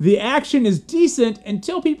 The action is decent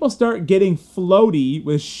until people start getting floaty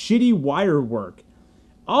with shitty wire work.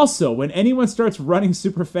 Also, when anyone starts running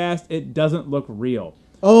super fast, it doesn't look real.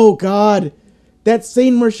 Oh God, that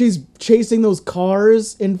scene where she's chasing those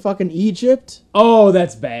cars in fucking Egypt. Oh,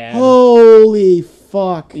 that's bad. Holy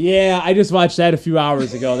fuck. Yeah, I just watched that a few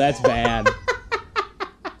hours ago. That's bad.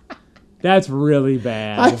 That's really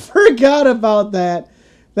bad. I forgot about that.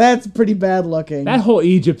 That's pretty bad looking. That whole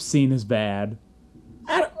Egypt scene is bad.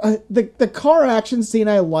 The car action scene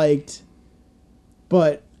I liked,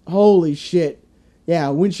 but holy shit. Yeah,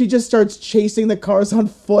 when she just starts chasing the cars on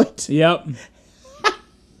foot. Yep.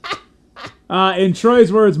 In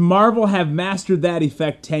Troy's words, Marvel have mastered that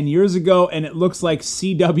effect 10 years ago, and it looks like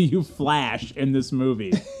CW Flash in this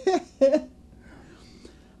movie.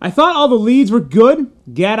 I thought all the leads were good.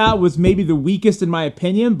 Gadot was maybe the weakest in my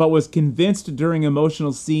opinion, but was convinced during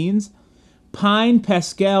emotional scenes. Pine,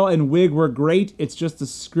 Pascal, and Wig were great. It's just the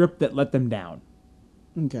script that let them down.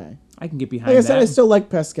 Okay. I can get behind Like I that. said, I still like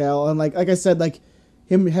Pascal, and like I said, like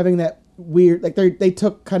him having that weird, like they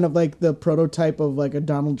took kind of like the prototype of like a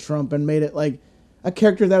Donald Trump and made it like a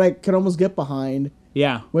character that I could almost get behind.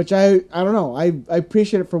 Yeah. Which I don't know. I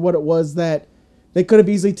appreciate it for what it was. That they could have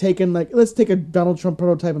easily taken like, let's take a Donald Trump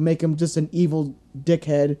prototype and make him just an evil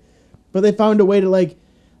dickhead, but they found a way to like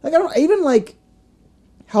I don't even like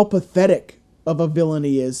how pathetic of a villain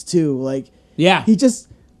he is too. Like Yeah. he just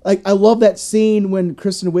like, I love that scene when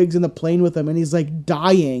Kristen Wiig's in the plane with him and he's like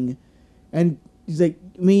dying, and he's like,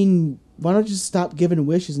 I mean, why don't you just stop giving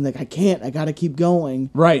wishes? And like, I can't. I gotta keep going.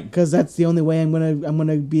 Right. Because that's the only way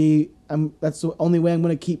that's the only way I'm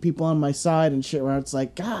gonna keep people on my side and shit. Where it's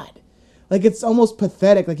like, God, like it's almost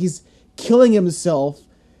pathetic. Like he's killing himself,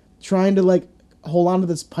 trying to like hold on to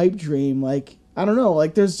this pipe dream. Like I don't know.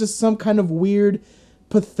 Like there's just some kind of weird,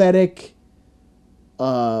 pathetic,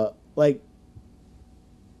 like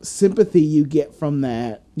sympathy you get from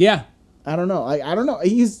that. Yeah. I don't know. I don't know.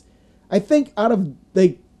 I think out of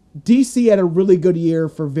like DC had a really good year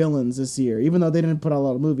for villains this year, even though they didn't put out a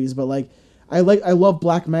lot of movies. But like, I love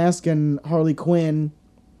Black Mask and Harley Quinn,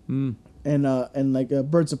 and like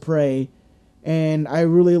Birds of Prey, and I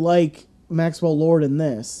really like Maxwell Lord in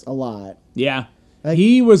this a lot. Yeah. Like,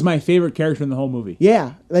 he was my favorite character in the whole movie.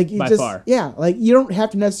 Yeah, like he By just far. yeah, like you don't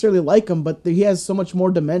have to necessarily like him, but he has so much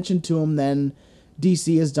more dimension to him than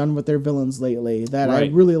DC has done with their villains lately. That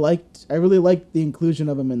Right. I really liked. I really liked the inclusion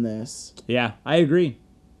of him in this. Yeah, I agree.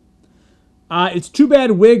 It's too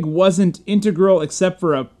bad Wig wasn't integral except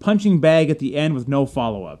for a punching bag at the end with no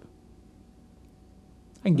follow-up.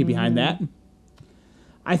 I can get behind that.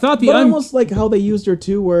 I thought the But almost like how they used her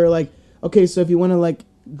too, where like, okay, so if you want to like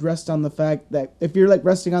rest on the fact that if you're like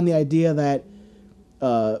resting on the idea that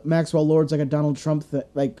Maxwell Lord's like a Donald Trump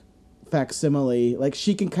like facsimile, like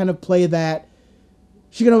she can kind of play that.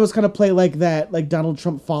 She can almost kind of play like that, like Donald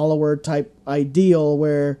Trump follower type ideal,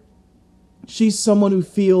 where she's someone who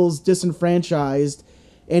feels disenfranchised,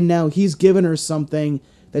 and now he's given her something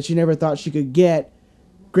that she never thought she could get.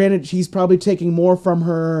 Granted, he's probably taking more from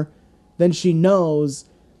her than she knows,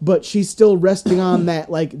 but she's still resting on that,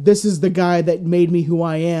 like, this is the guy that made me who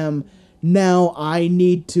I am. Now I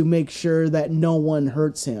need to make sure that no one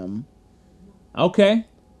hurts him. Okay.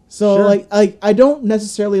 So, Sure. I don't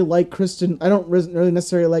necessarily like Kristen... I don't really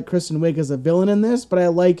necessarily like Kristen Wiig as a villain in this, but I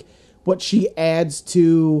like what she adds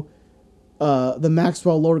to the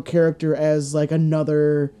Maxwell Lord character as, like,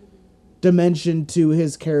 another dimension to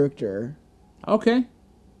his character. Okay.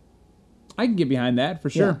 I can get behind that for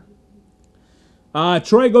sure.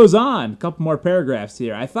 Troy goes on. A couple more paragraphs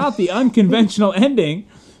here. I thought the unconventional ending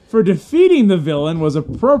for defeating the villain was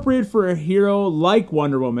appropriate for a hero like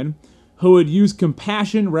Wonder Woman, who would use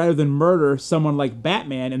compassion rather than murder someone like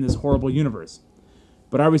Batman in this horrible universe.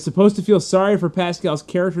 But are we supposed to feel sorry for Pascal's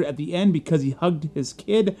character at the end because he hugged his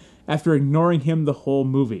kid after ignoring him the whole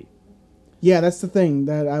movie? Yeah, that's the thing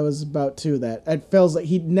that I was about too. That it feels like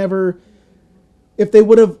he'd never... If they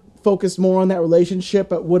would have focused more on that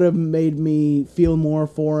relationship, it would have made me feel more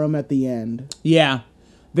for him at the end. Yeah.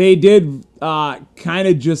 They did kind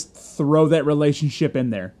of just throw that relationship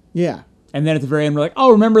in there. Yeah. And then at the very end, we're like,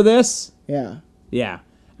 oh, remember this? Yeah. Yeah.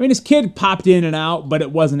 I mean, his kid popped in and out, but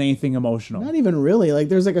it wasn't anything emotional. Not even really. Like,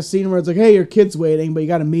 there's like a scene where it's like, hey, your kid's waiting, but you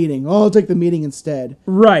got a meeting. Oh, I'll take the meeting instead.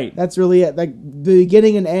 Right. That's really it. Like, the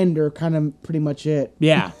beginning and end are kind of pretty much it.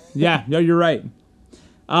 Yeah. Yeah. No, you're right.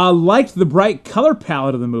 Liked the bright color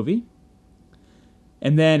palette of the movie.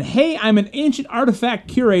 And then, hey, I'm an ancient artifact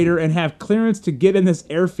curator and have clearance to get in this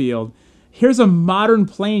airfield. Here's a modern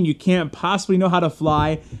plane you can't possibly know how to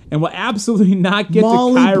fly and will absolutely not get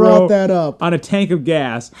Molly to Cairo brought that up. on a tank of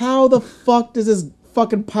gas. How the fuck does this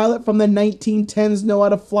fucking pilot from the 1910s know how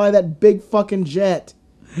to fly that big fucking jet?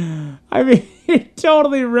 I mean, you're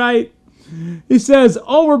totally right. He says,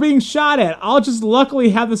 oh, we're being shot at. I'll just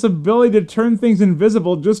luckily have this ability to turn things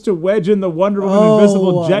invisible just to wedge in the Wonder Woman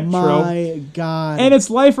invisible jet trope. Oh my god. And it's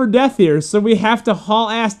life or death here, so we have to haul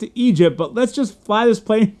ass to Egypt, but let's just fly this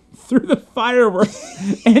plane through the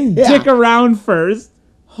fireworks and dick around first.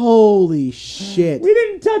 Holy shit. We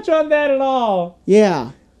didn't touch on that at all.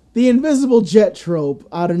 Yeah. The invisible jet trope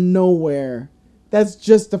out of nowhere. That's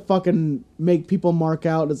just to fucking make people mark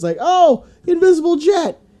out. It's like, oh, invisible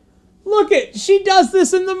jet. Look she does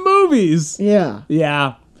this in the movies. Yeah.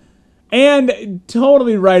 Yeah. And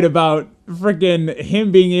totally right about freaking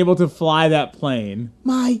him being able to fly that plane.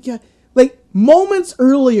 My god. Like, moments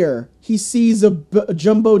earlier, he sees a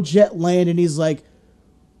jumbo jet land and he's like,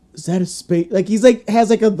 is that a space? Like, he's like, has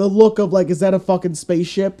like the look of like, is that a fucking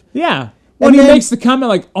spaceship? Yeah. When And he then- makes the comment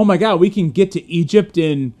like, oh my god, we can get to Egypt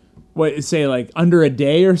in, what, say like under a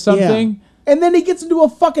day or something? Yeah. And then he gets into a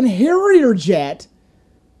fucking Harrier jet.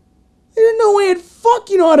 There's no way in fuck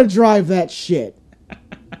you know how to drive that shit.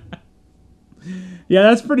 Yeah,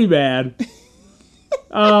 that's pretty bad.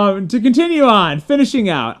 To continue on, finishing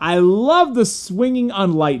out, I love the swinging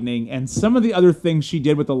on lightning and some of the other things she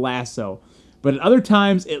did with the lasso. But at other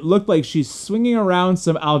times, it looked like she's swinging around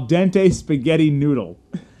some al dente spaghetti noodle.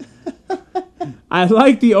 I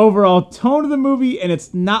like the overall tone of the movie, and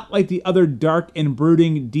it's not like the other dark and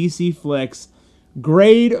brooding DC flicks.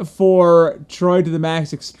 Grade for Troy to the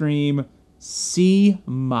Max Extreme, C-.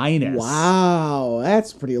 Wow,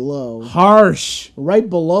 that's pretty low. Harsh. Right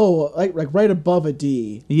below, like right above a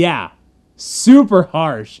D. Yeah. Super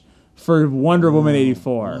harsh for Wonder Woman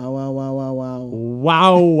 84. Wow, wow, wow, wow, wow.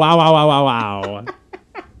 Wow, wow, wow, wow, wow, wow.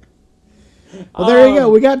 Well, there you go.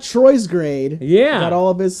 We got Troy's grade. Yeah. We got all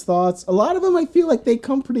of his thoughts. A lot of them, I feel like they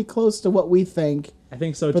come pretty close to what we think I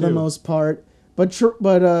think so, for too. the most part. But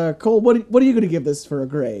Cole, what are you going to give this for a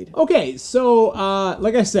grade? Okay, so,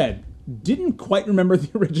 like I said, didn't quite remember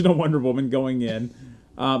the original Wonder Woman going in.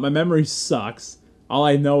 My memory sucks. All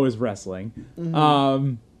I know is wrestling.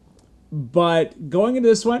 But going into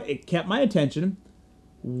this one, it kept my attention.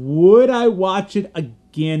 Would I watch it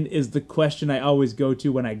again is the question I always go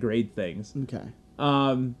to when I grade things. Okay.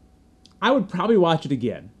 I would probably watch it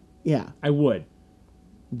again. Yeah. I would.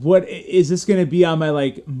 What is this going to be on my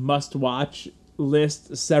like must-watch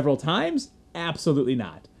list several times? Absolutely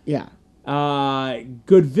not. Yeah.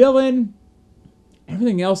 Good villain.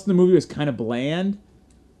 Everything else in the movie was kind of bland.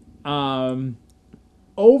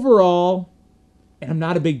 Overall, and I'm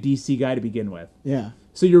not a big DC guy to begin with, Yeah.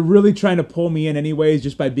 So you're really trying to pull me in anyways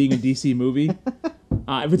just by being a DC movie.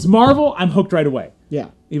 If it's Marvel, I'm hooked right away. Yeah.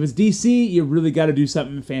 If it's DC, you really got to do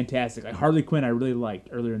something fantastic. Like Harley Quinn, I really liked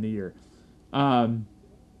earlier in the year. Yeah,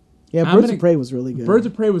 Birds of Prey was really good. Birds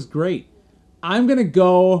of Prey was great. I'm going to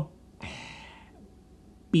go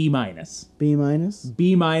B-. B-?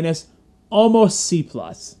 B-, almost C+.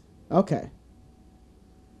 Okay.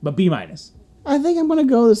 But B-. I think I'm gonna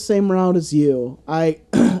go the same route as you. I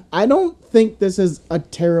don't think this is a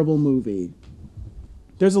terrible movie.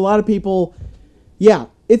 There's a lot of people. Yeah,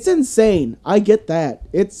 it's insane. I get that.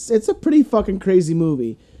 It's a pretty fucking crazy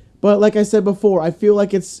movie. But like I said before, I feel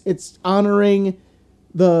like it's honoring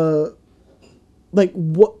the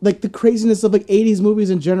the craziness of like 80s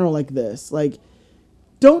movies in general like this. Like,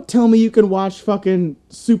 don't tell me you can watch fucking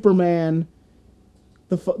Superman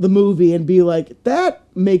the movie and be like, that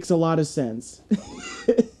makes a lot of sense.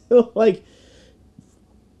 like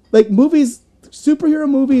movies, superhero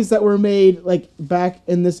movies that were made like back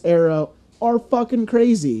in this era are fucking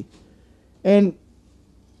crazy. And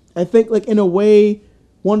I think like in a way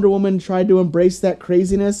Wonder Woman tried to embrace that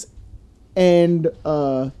craziness and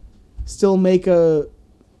still make an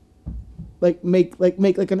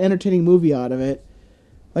entertaining movie out of it.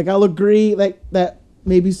 Like, I'll agree like that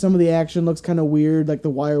maybe some of the action looks kind of weird, like the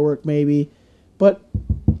wire work maybe, but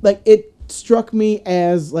like it struck me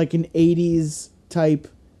as like an 80s type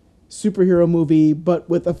superhero movie, but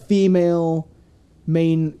with a female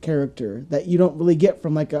main character that you don't really get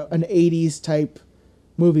from like an 80s type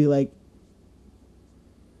movie, like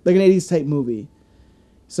an 80s type movie.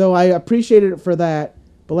 So I appreciated it for that.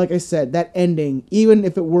 But like I said, that ending, even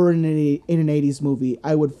if it were in an 80s movie,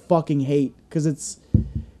 I would fucking hate, because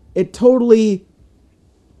it totally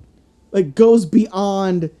like goes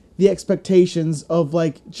beyond the expectations of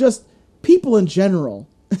like just people in general.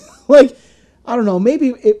 Like, I don't know,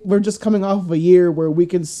 maybe we're just coming off of a year where we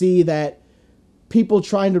can see that people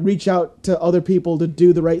trying to reach out to other people to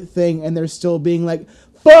do the right thing, and they're still being like,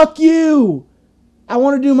 fuck you, I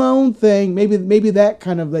want to do my own thing. Maybe that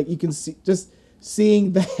kind of like, you can see, just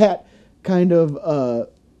seeing that kind of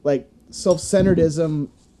like self-centeredism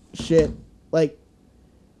shit, like,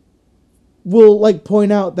 will like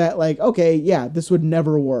point out that like, okay, yeah, this would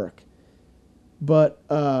never work. But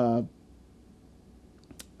I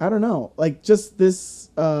don't know, like just this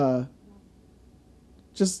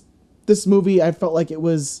movie, I felt like it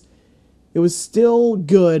was still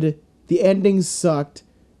good. The ending sucked.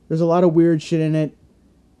 There's a lot of weird shit in it.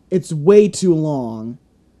 It's way too long.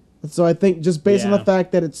 So I think just based on the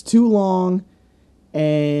fact that it's too long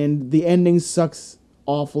and the ending sucks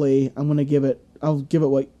awfully, I'll give it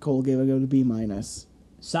what Cole gave it. I'll go to B-.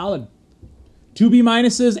 Solid. 2 B- and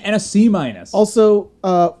a C-. Also,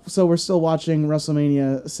 so we're still watching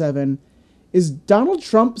WrestleMania 7. Is Donald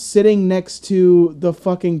Trump sitting next to the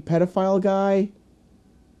fucking pedophile guy?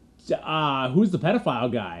 Who's the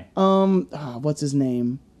pedophile guy? What's his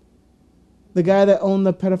name? The guy that owned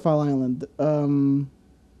the pedophile island.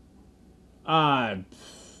 I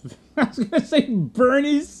was gonna say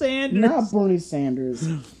Bernie Sanders. Not Bernie Sanders.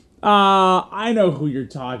 I know who you're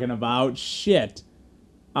talking about. Shit.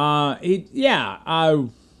 I need to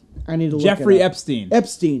look Jeffrey it up. Epstein.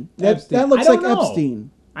 Epstein. Epstein. That looks I like don't know.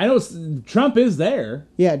 Epstein. I know Trump is there.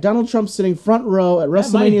 Yeah, Donald Trump's sitting front row at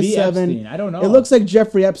That might WrestleMania be 7. Epstein. I don't know. It looks like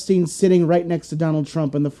Jeffrey Epstein sitting right next to Donald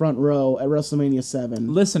Trump in the front row at WrestleMania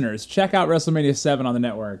 7. Listeners, check out WrestleMania 7 on the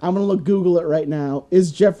network. I'm going to Google it right now.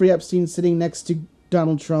 Is Jeffrey Epstein sitting next to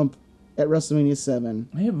Donald Trump at WrestleMania 7?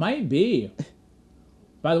 It might be.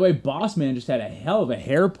 By the way, Boss Man just had a hell of a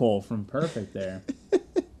hair pull from Perfect there.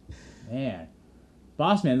 Man.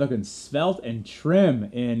 Boss Man looking svelte and trim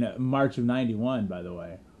in March of 91, by the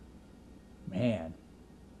way. Man.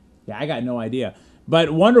 Yeah, I got no idea.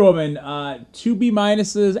 But Wonder Woman, 2 B-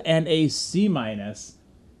 and a C-.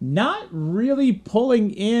 Not really pulling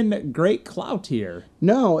in great clout here.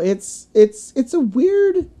 No, it's a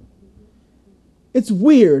weird... It's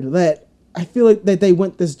weird that I feel like that they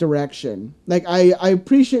went this direction. Like, I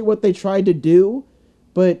appreciate what they tried to do,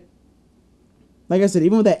 but like I said,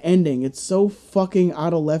 even with that ending, it's so fucking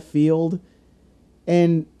out of left field.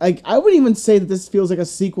 And like, I wouldn't even say that this feels like a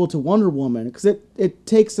sequel to Wonder Woman, because it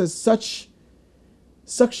takes such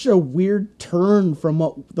a weird turn from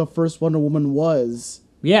what the first Wonder Woman was.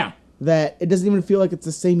 Yeah. That it doesn't even feel like it's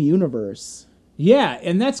the same universe. Yeah,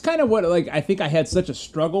 and that's kind of what like I think I had such a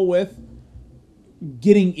struggle with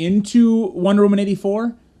getting into Wonder Woman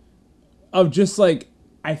 84, of just like,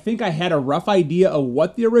 I think I had a rough idea of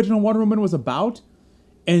what the original Wonder Woman was about,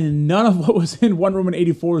 and none of what was in Wonder Woman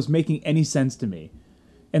 84 was making any sense to me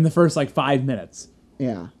in the first like 5 minutes.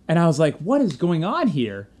 Yeah. And I was like, what is going on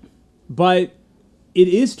here? But it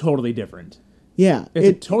is totally different. Yeah, It's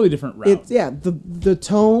a totally different route. It's the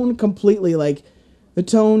tone completely, like the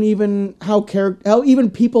tone, even how even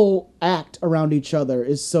people act around each other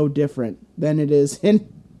is so different than it is in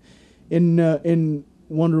like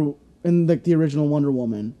the original Wonder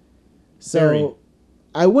Woman. So Very.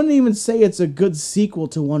 I wouldn't even say it's a good sequel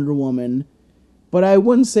to Wonder Woman, but I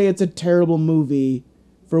wouldn't say it's a terrible movie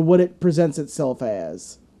for what it presents itself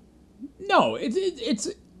as. No, it's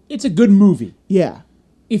a good movie. Yeah.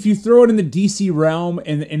 If you throw it in the DC realm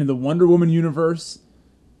and in the Wonder Woman universe,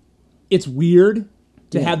 it's weird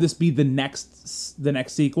to have this be the next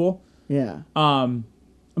sequel. Yeah.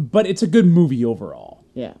 But it's a good movie overall.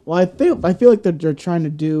 Yeah. Well, I feel like they're trying to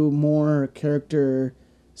do more character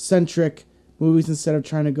centric movies instead of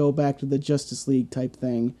trying to go back to the Justice League type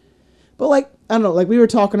thing. But like, I don't know, like we were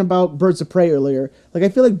talking about Birds of Prey earlier. Like I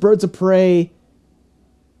feel like Birds of Prey,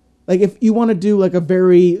 like if you want to do like a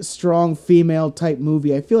very strong female type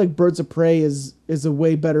movie, I feel like Birds of Prey is a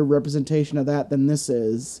way better representation of that than this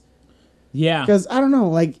is. Yeah. Because I don't know,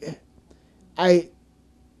 like I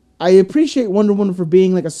appreciate Wonder Woman for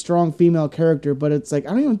being like a strong female character, but it's like I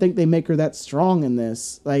don't even think they make her that strong in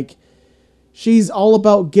this. Like she's all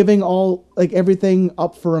about giving everything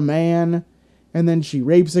up for a man, and then she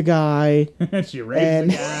rapes a guy. She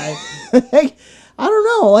rapes a guy. Like, I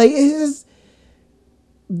don't know, like it's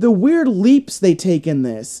the weird leaps they take in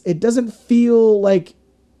this. It doesn't feel like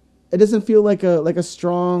a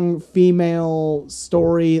strong female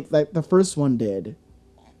story like the first one did.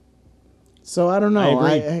 So I don't know.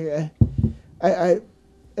 I agree. I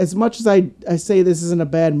as much as I say this isn't a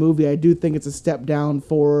bad movie, I do think it's a step down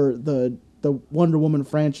for the Wonder Woman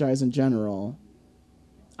franchise in general.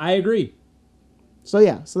 I agree. So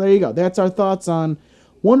yeah, so there you go. That's our thoughts on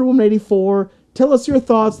Wonder Woman 84. Tell us your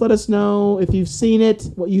thoughts. Let us know if you've seen it,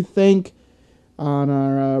 what you think on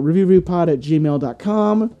our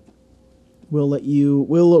reviewpod@gmail.com.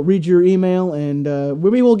 We'll read your email, and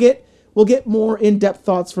maybe we'll get more in-depth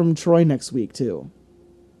thoughts from Troy next week too,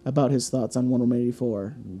 about his thoughts on Wonder Woman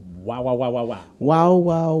 84. Wow, wow, wow, wow, wow. Wow,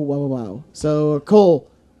 wow, wow, wow, wow. So Cole,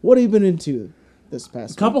 what have you been into this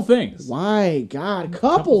past Couple week? things. My God,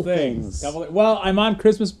 couple things. Well, I'm on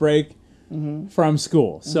Christmas break from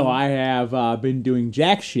school, so I have been doing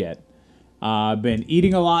jack shit. Been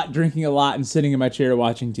eating a lot, drinking a lot, and sitting in my chair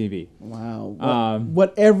watching TV. Wow.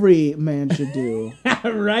 What every man should do.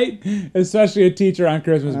 Right? Especially a teacher on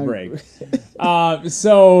Christmas break.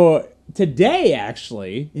 So today,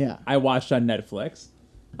 actually, Yeah. I watched on Netflix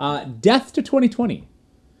Death to 2020.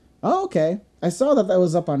 Oh, okay. I saw that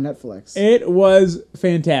was up on Netflix. It was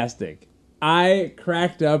fantastic. I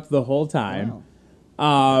cracked up the whole time.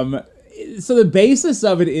 Wow. So the basis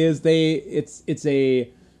of it is it's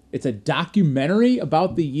a documentary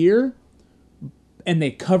about the year, and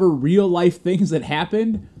they cover real life things that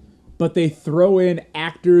happened, but they throw in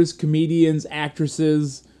actors, comedians,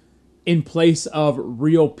 actresses in place of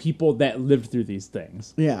real people that lived through these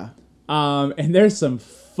things. Yeah. And there's some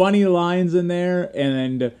funny lines in there,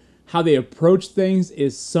 and how they approach things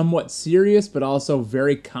is somewhat serious, but also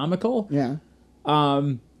very comical. Yeah.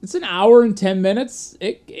 It's an hour and 10 minutes.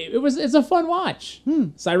 It's a fun watch.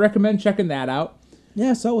 So I recommend checking that out.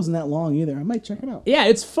 Yeah, so it wasn't that long either. I might check it out. Yeah,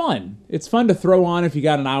 it's fun. It's fun to throw on if you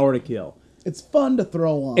got an hour to kill. It's fun to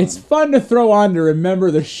throw on. It's fun to throw on to remember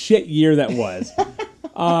the shit year that was.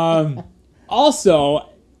 Also,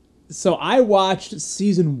 so I watched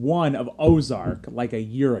season 1 of Ozark like a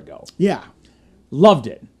year ago. Yeah. Loved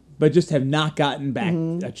it, but just have not gotten back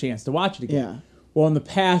a chance to watch it again. Yeah. Well, in the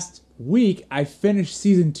past week, I finished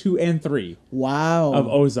season 2 and 3 Wow. of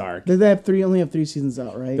Ozark. Did they have only have 3 seasons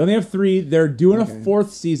out, right? They only have 3. They're doing a 4th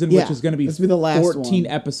season, Yeah, which is going to be this will be the last 14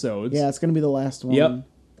 one. episodes. Yeah, it's going to be the last one. Yep.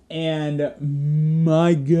 And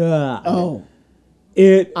my God. Oh.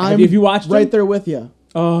 Have you watched right it? there with you.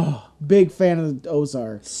 Oh, Big fan of the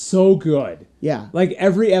Ozark. so good. Yeah. Like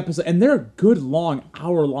every episode, and they're good long,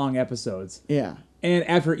 hour-long episodes. Yeah. And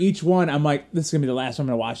after each one, I'm like, this is going to be the last one I'm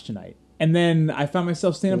going to watch tonight. And then I found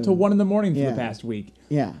myself staying up till 1 in the morning for Yeah. the past week.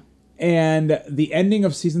 Yeah. And the ending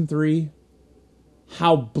of season 3,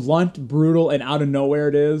 how blunt, brutal, and out of nowhere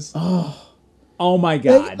it is. Oh my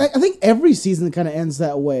God. I think every season kind of ends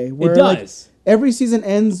that way. Where, It does. Like, every season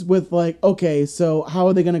ends with like, okay, so how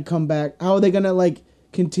are they going to come back? How are they going to like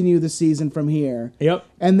continue the season from here? Yep.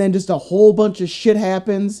 And then just a whole bunch of shit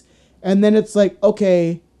happens, and then it's like,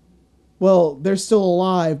 okay, well, they're still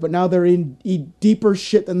alive, but now they're in deeper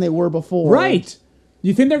shit than they were before. Right.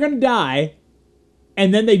 You think they're going to die,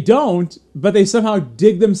 and then they don't, but they somehow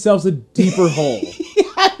dig themselves a deeper hole.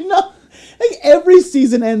 I know. Like every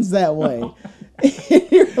season ends that way.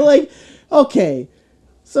 You're like, okay,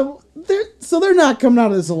 So they're not coming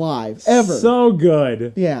out of this alive ever. So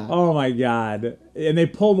good. Yeah. Oh my god. And they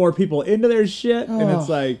pull more people into their shit, and it's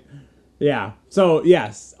like, yeah. So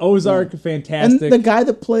yes, Ozark, fantastic. And the guy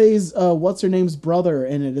that plays what's her name's brother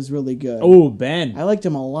in it is really good. Oh, Ben. I liked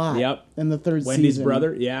him a lot. Yep. In the third Wendy's season.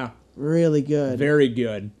 brother. Yeah. Really good. Very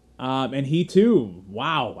good. And he too.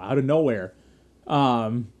 Wow. Out of nowhere.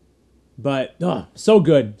 But so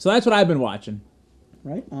good. So that's what I've been watching.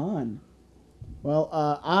 Right on. Well,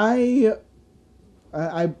 I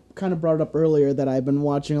kind of brought it up earlier that I've been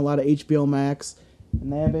watching a lot of HBO Max,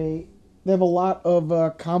 and they have a lot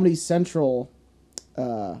of Comedy Central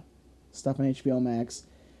stuff on HBO Max.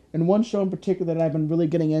 And one show in particular that I've been really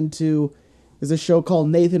getting into is a show called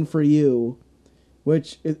Nathan For You,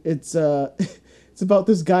 which it's it's about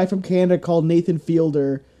this guy from Canada called Nathan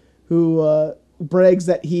Fielder who brags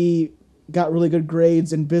that he got really good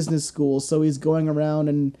grades in business school, so he's going around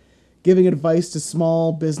and giving advice to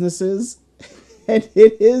small businesses. And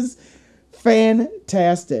it is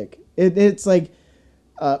fantastic. It's like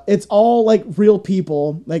it's all like real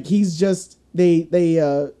people. Like he's just they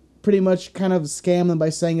pretty much kind of scam them by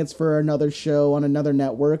saying it's for another show on another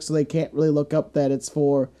network, so they can't really look up that it's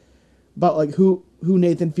about like who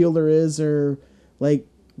Nathan Fielder is or like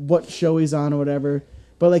what show he's on or whatever.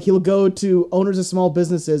 But like he'll go to owners of small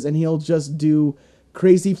businesses and he'll just do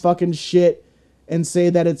crazy fucking shit and say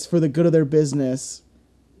that it's for the good of their business.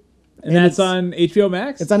 And that's on HBO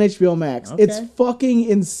Max? It's on HBO Max. Okay. It's fucking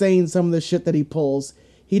insane, some of the shit that he pulls.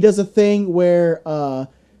 He does a thing where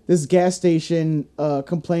this gas station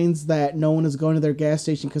complains that no one is going to their gas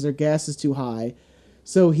station because their gas is too high.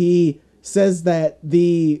 So he says that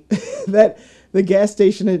the gas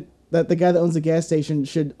station, that the guy that owns the gas station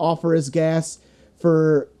should offer his gas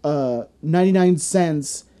for 99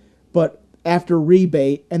 cents, but after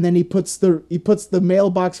rebate, and then he puts the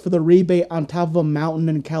mailbox for the rebate on top of a mountain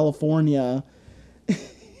in California.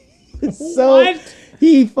 So What?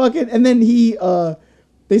 he fucking, and then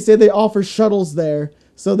they say they offer shuttles there,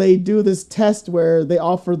 so they do this test where they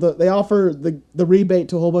offer the rebate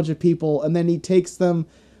to a whole bunch of people, and then he takes them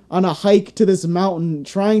on a hike to this mountain,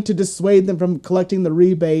 trying to dissuade them from collecting the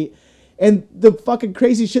rebate. And the fucking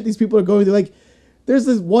crazy shit these people are going through, like, there's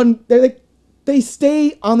this one, they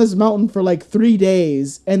stay on this mountain for like 3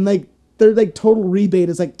 days, and like their like total rebate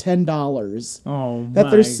is like $10. Oh,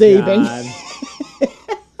 that they're saving. God.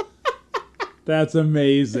 That's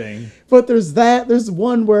amazing. But there's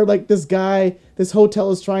one where like this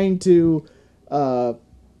hotel is trying to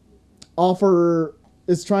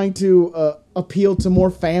appeal to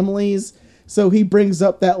more families. So he brings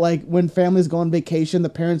up that like when families go on vacation, the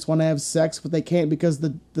parents want to have sex, but they can't because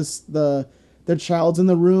their child's in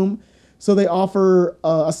the room. So they offer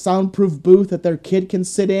a soundproof booth that their kid can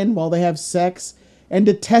sit in while they have sex. And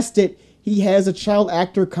to test it, he has a child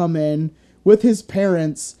actor come in with his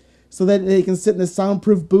parents so that they can sit in the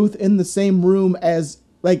soundproof booth in the same room as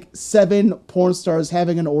like 7 porn stars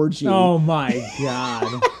having an orgy. Oh my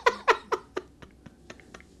God.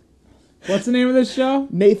 What's the name of this show?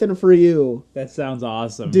 Nathan For You. That sounds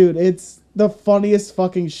awesome. Dude, it's the funniest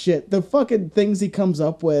fucking shit. The fucking things he comes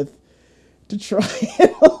up with to try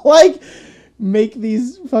and like make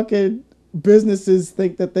these fucking businesses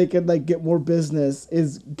think that they can like get more business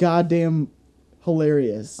is goddamn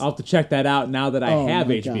hilarious. I'll have to check that out now that I have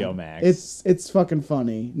my HBO God. Max. It's fucking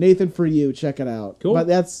funny. Nathan For You, check it out. Cool. But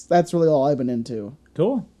that's really all I've been into.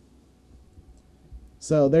 Cool.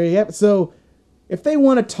 So there you have it. So if they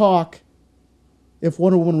want to talk, if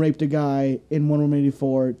Wonder Woman raped a guy in Wonder Woman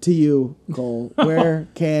 84 to you, Cole, where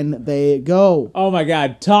can they go? Oh my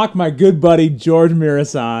God. Talk my good buddy George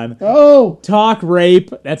Mirasan. Oh! Talk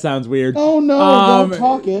rape. That sounds weird. Oh no, don't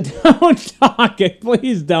talk it. Don't talk it.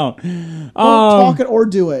 Please don't. Don't talk it or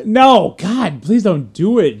do it. No, God, please don't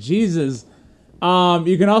do it. Jesus.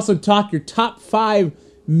 You can also talk your top 5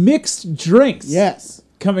 mixed drinks. Yes.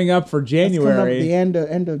 Coming up for January. Coming up at the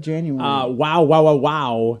end of January.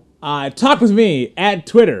 Wow. Talk with me at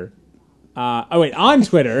Twitter. On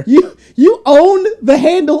Twitter. You own the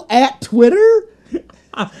handle at Twitter?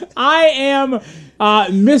 I am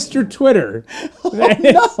Mr. Twitter.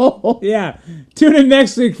 No. Yeah. Tune in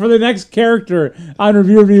next week for the next character on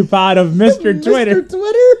Review Pod of Mr. Twitter. Mr.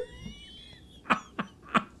 Twitter?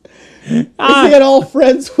 Is he at all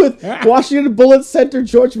friends with Washington Bullet Center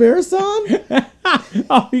George Marasan?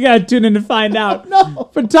 Oh, you gotta tune in to find out. No.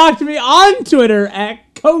 But talk to me on Twitter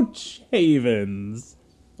at Coach Havens.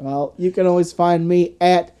 Well, you can always find me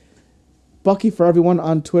at Bucky for Everyone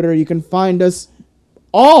on Twitter. You can find us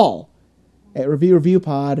all at Review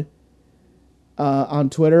Pod on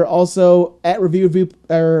Twitter. Also at Review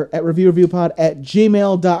Pod at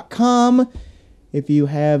gmail.com. If you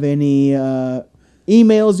have any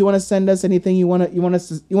emails you want to send us, anything you want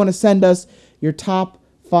to send us, your top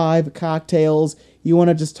 5 cocktails. You want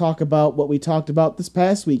to just talk about what we talked about this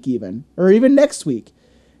past week, or even next week.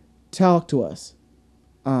 Talk to us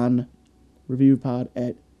on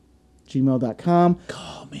reviewpod@gmail.com.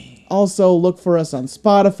 Call me. Also, look for us on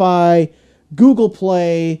Spotify, Google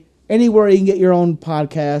Play, anywhere you can get your own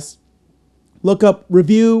podcast. Look up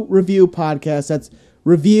Review Podcast. That's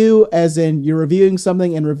review as in you're reviewing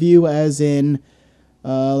something, and review as in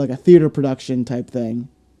like a theater production type thing.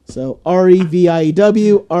 So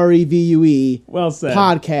REVIEW, Well said.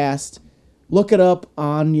 podcast. Look it up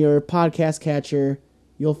on your podcast catcher.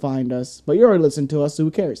 You'll find us. But you already listened to us, so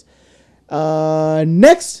who cares?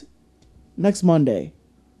 Next Monday,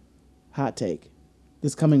 hot take.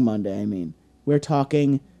 This coming Monday, I mean. We're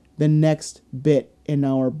talking the next bit in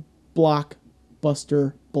our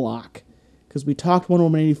blockbuster block. Because we talked Wonder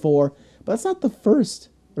Woman 84, but that's not the first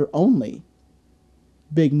or only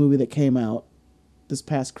big movie that came out this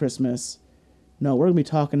past Christmas. No, we're going to be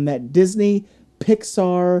talking that Disney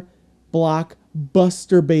Pixar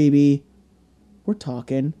blockbuster baby. We're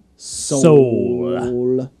talking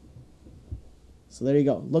Soul. So there you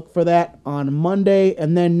go. Look for that on Monday.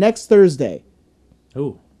 And then next Thursday,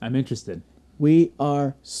 Ooh, I'm interested. we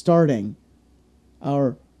are starting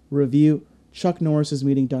our review. Chuck Norris is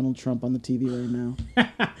meeting Donald Trump on the TV right now.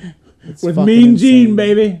 It's With fucking Mean insane. Gene,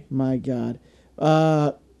 baby. My God.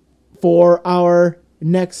 For our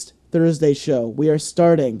next Thursday show, we are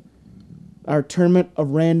starting our Tournament of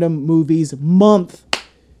Random Movies month.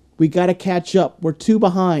 We got to catch up. We're 2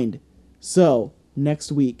 behind. So,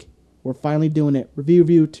 next week, we're finally doing it.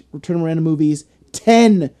 Review Tournament of Random Movies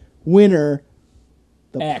 10 winner,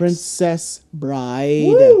 The X. Princess Bride.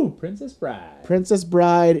 Woo! Princess Bride. Princess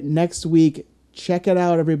Bride next week. Check it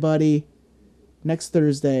out, everybody. Next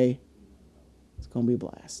Thursday. It's going to be a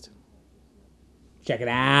blast. Check it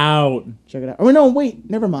out. Check it out. Oh, no, wait.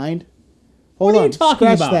 Never mind. Hold What are on. you talking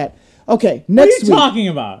Scratch about? that. Okay, What next are you week. talking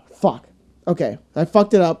about? Fuck. Okay, I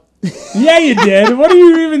fucked it up. Yeah, you did. What are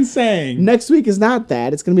you even saying? Next week is not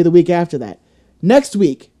that. It's going to be the week after that. Next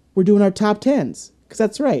week, we're doing our top 10s. Because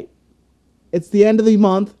that's right. It's the end of the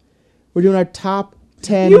month. We're doing our top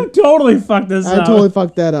 10. You totally fucked this I up. totally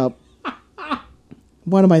fucked that up.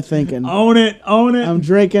 What am I thinking? Own it. Own it. I'm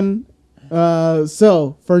drinking.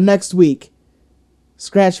 So, for next week,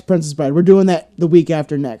 scratch Princess Bride. We're doing that the week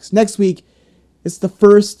after next. Next week, it's the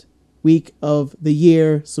first week of the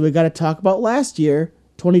year, so we got to talk about last year,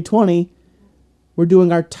 2020. We're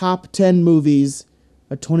doing our top 10 movies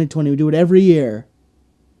of 2020. We do it every year.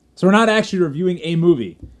 So we're not actually reviewing a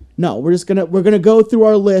movie. No, we're gonna go through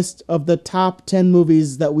our list of the top 10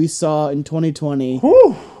 movies that we saw in 2020.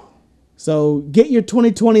 Whew. So get your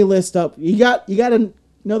 2020 list up. You got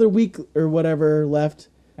another week or whatever left.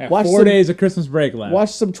 I have 4 days of Christmas break left. Watch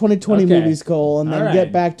some 2020 Okay. movies, Cole, and then All right.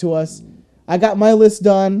 get back to us. I got my list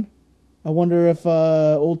done. I wonder if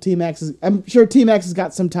old T-Max is... I'm sure T-Max has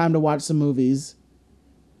got some time to watch some movies.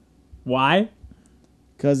 Why?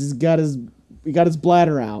 Because he got his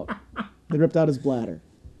bladder out. They ripped out his bladder.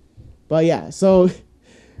 But yeah, so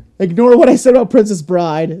ignore what I said about Princess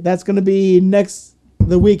Bride. That's going to be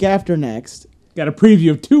the week after next. Got a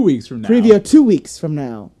preview of 2 weeks from now. Preview of 2 weeks from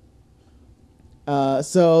now.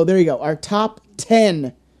 So there you go. Our top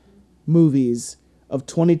 10 movies of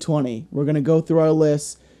 2020. We're going to go through our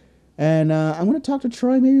list. And I'm going to talk to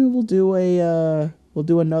Troy. Maybe we'll do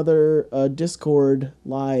another Discord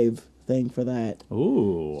live thing for that.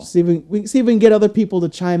 Ooh. See if we can get other people to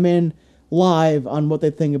chime in live on what they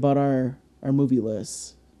think about our movie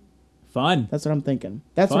lists. Fun. That's what I'm thinking.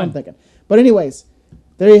 That's what Fun. I'm thinking. But anyways,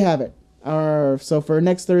 there you have it. So for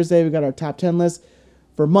next Thursday, we got our top 10 list.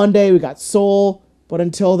 For Monday, we got Soul. But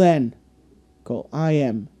until then, Cole, I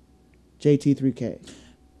am JT3K.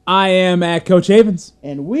 I am at Coach Havens.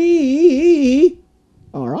 And we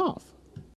are off.